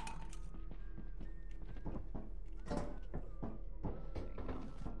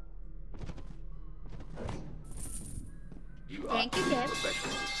 You Thank you, Deb.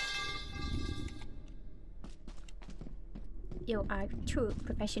 You are true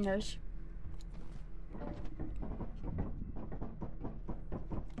professionals.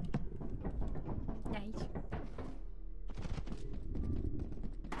 Nice.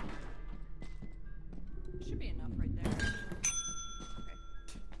 Should be enough right there.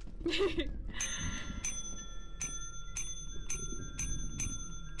 Okay.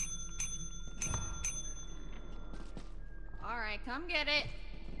 Alright, come get it.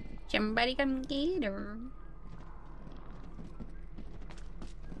 Somebody come get her.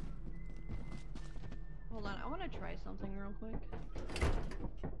 Hold on, I want to try something real quick.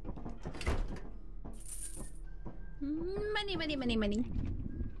 Money, money, money, money.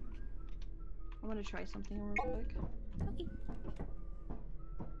 I want to try something real quick. Okay.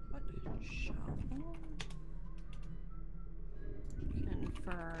 What? Shuffle.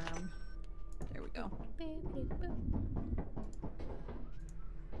 Confirm. There we go.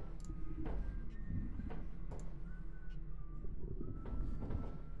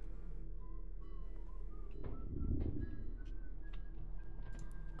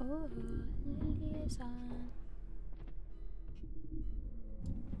 Oh, liaison.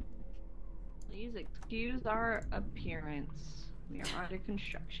 Please excuse our appearance. We are under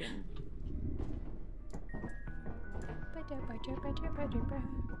construction.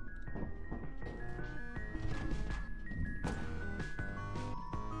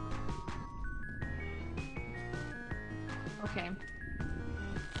 Okay.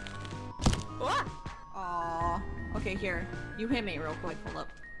 What? Aww. Okay, here. You hit me real quick. Hold up.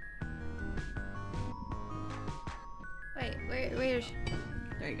 Wait, where's...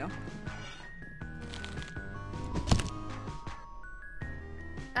 There you go.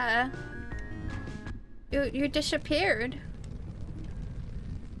 You disappeared.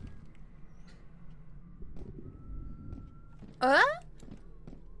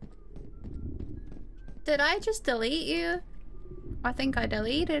 Did I just delete you? I think I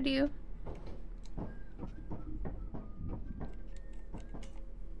deleted you.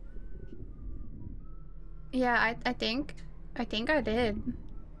 Yeah, I think I did.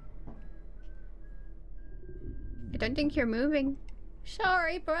 I don't think you're moving.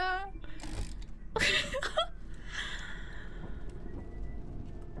 Sorry, bro.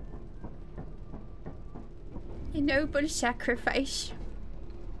 A noble sacrifice.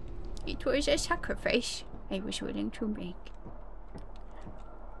 It was a sacrifice I was willing to make.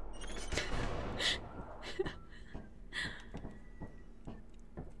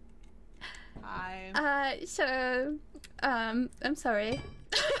 I'm sorry.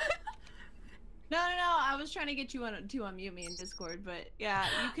 No, I was trying to get you to unmute me in Discord, but yeah,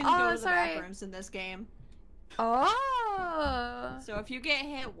 you can go to the back rooms in this game. Oh. So if you get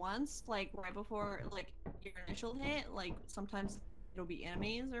hit once, like right before like your initial hit, like sometimes it'll be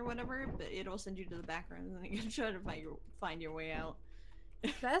enemies or whatever, but it'll send you to the back rooms and you can try to find your way out.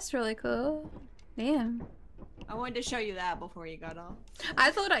 That's really cool. Damn. I wanted to show you that before you got off.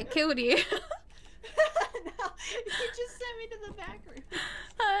 I thought I killed you. No, you just sent me to the back room.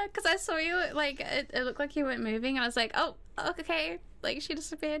 Cause I saw you, like, it looked like you weren't moving, and I was like, oh, okay, like, she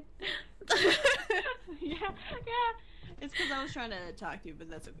disappeared. Yeah. It's because I was trying to talk to you, but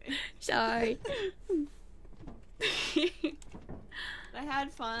that's okay. Sorry. I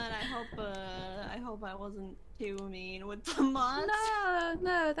had fun. I hope I wasn't too mean with the mods.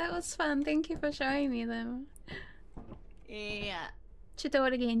 No, that was fun. Thank you for showing me them. Yeah. Should do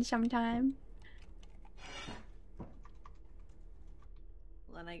it again sometime.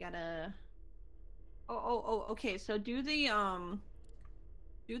 Then I gotta. Oh. Okay. So do the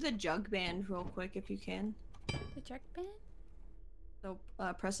jug band real quick if you can. The jug band. So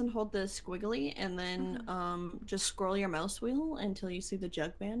press and hold the squiggly, and then just scroll your mouse wheel until you see the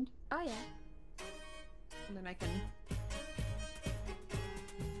jug band. Oh yeah. And then I can.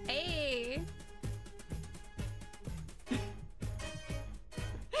 Hey.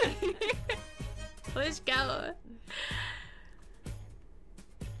 Let's go.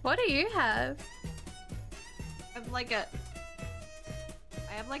 What do you have? I have like a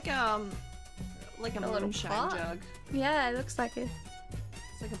moonshine jug. Yeah, it looks like it.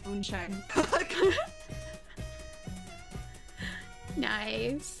 It's like a moonshine.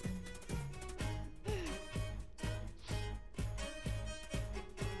 Nice.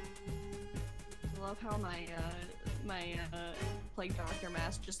 I love how my plague doctor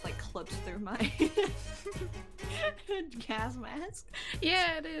mask just like clips through my gas mask.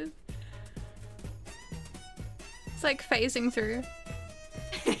 Yeah, it is. It's like phasing through.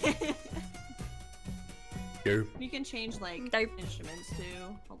 You can change like instruments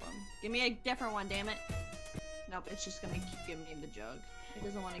too. Hold on. Give me a different one, damn it. Nope, it's just gonna keep giving me the jug. It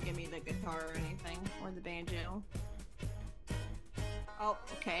doesn't want to give me the guitar or anything, or the banjo. Oh,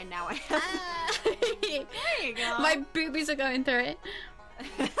 okay, now I have. There you go. My boobies are going through it.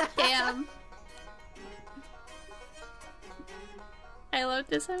 Damn. I love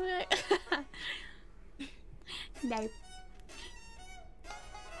this so much. No.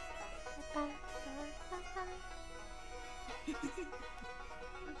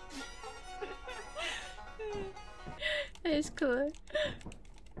 It's cool.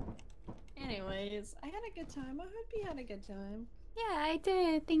 Anyways, I had a good time. I hope you had a good time. Yeah, I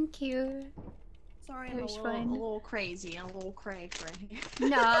did. Thank you. Sorry, I'm a little crazy. I'm a little cray.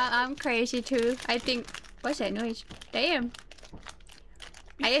 No, I'm crazy too. I think. What's that noise? Damn.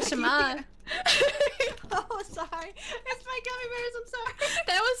 ASMR. Oh, sorry. It's my gummy bears. I'm sorry.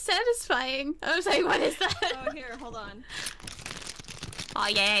 That was satisfying. I was like, what is that? Oh, here, hold on. Oh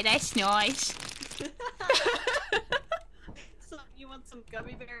yeah, that's nice. So you want some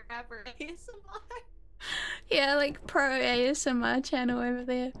gummy bear rapper ASMR? Yeah, like pro ASMR channel over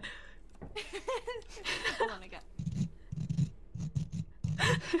there. Hold on, I got.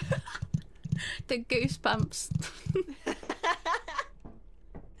 The goosebumps.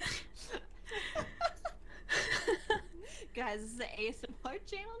 Guys, this is the ASMR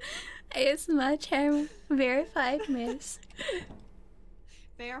channel now? ASMR channel. Verified miss.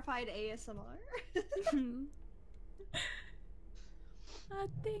 Verified ASMR? Oh,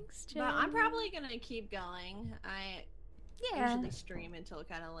 thanks, Jen. But I'm probably gonna keep going. I Yeah. usually stream until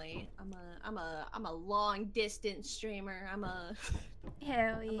kind of late. I'm a long distance streamer. I'm a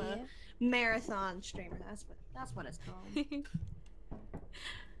marathon streamer. That's what it's called.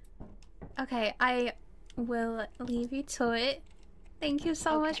 Okay, I will leave you to it. Thank you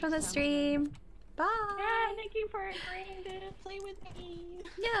so much for the stream. Bye. Yeah, thank you for agreeing to play with me.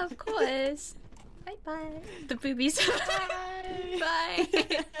 Yeah, of course. Bye bye. The boobies. Bye.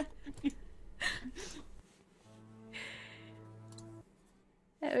 Bye.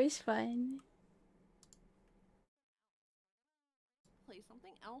 That was fun. Play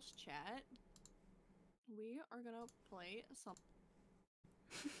something else, chat. We are gonna play some.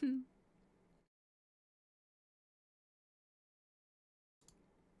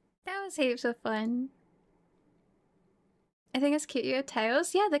 That was heaps of fun. I think it's cute you had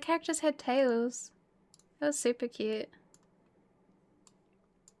tails. Yeah, the characters had tails. That was super cute.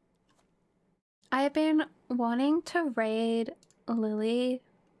 I have been wanting to raid Leelaabee.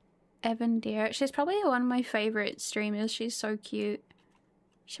 She's probably one of my favorite streamers. She's so cute.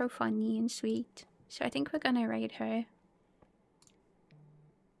 So funny and sweet. So I think we're gonna raid her.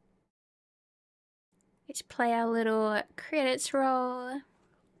 Let's play our little credits roll.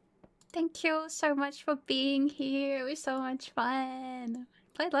 Thank you so much for being here. It was so much fun.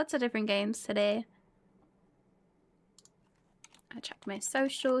 Played lots of different games today. I checked my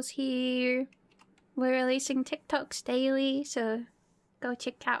socials here. We're releasing TikToks daily, so go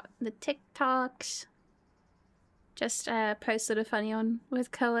check out the TikToks. Just posted a funny one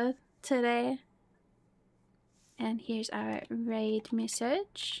with Color today. And here's our raid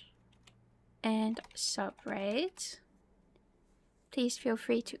message. And sub-raid. Please feel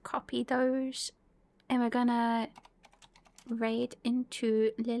free to copy those. And we're gonna raid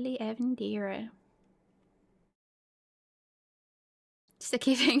into Leelaabee.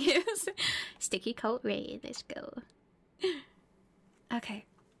 Sticky fingers. Sticky cult raid. Let's go. Okay.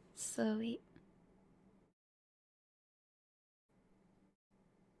 Sweet.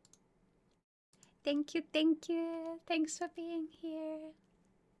 Thank you, thank you. Thanks for being here.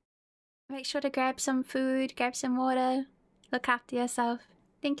 Make sure to grab some food, grab some water. Look after yourself.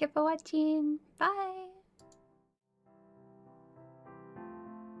 Thank you for watching. Bye.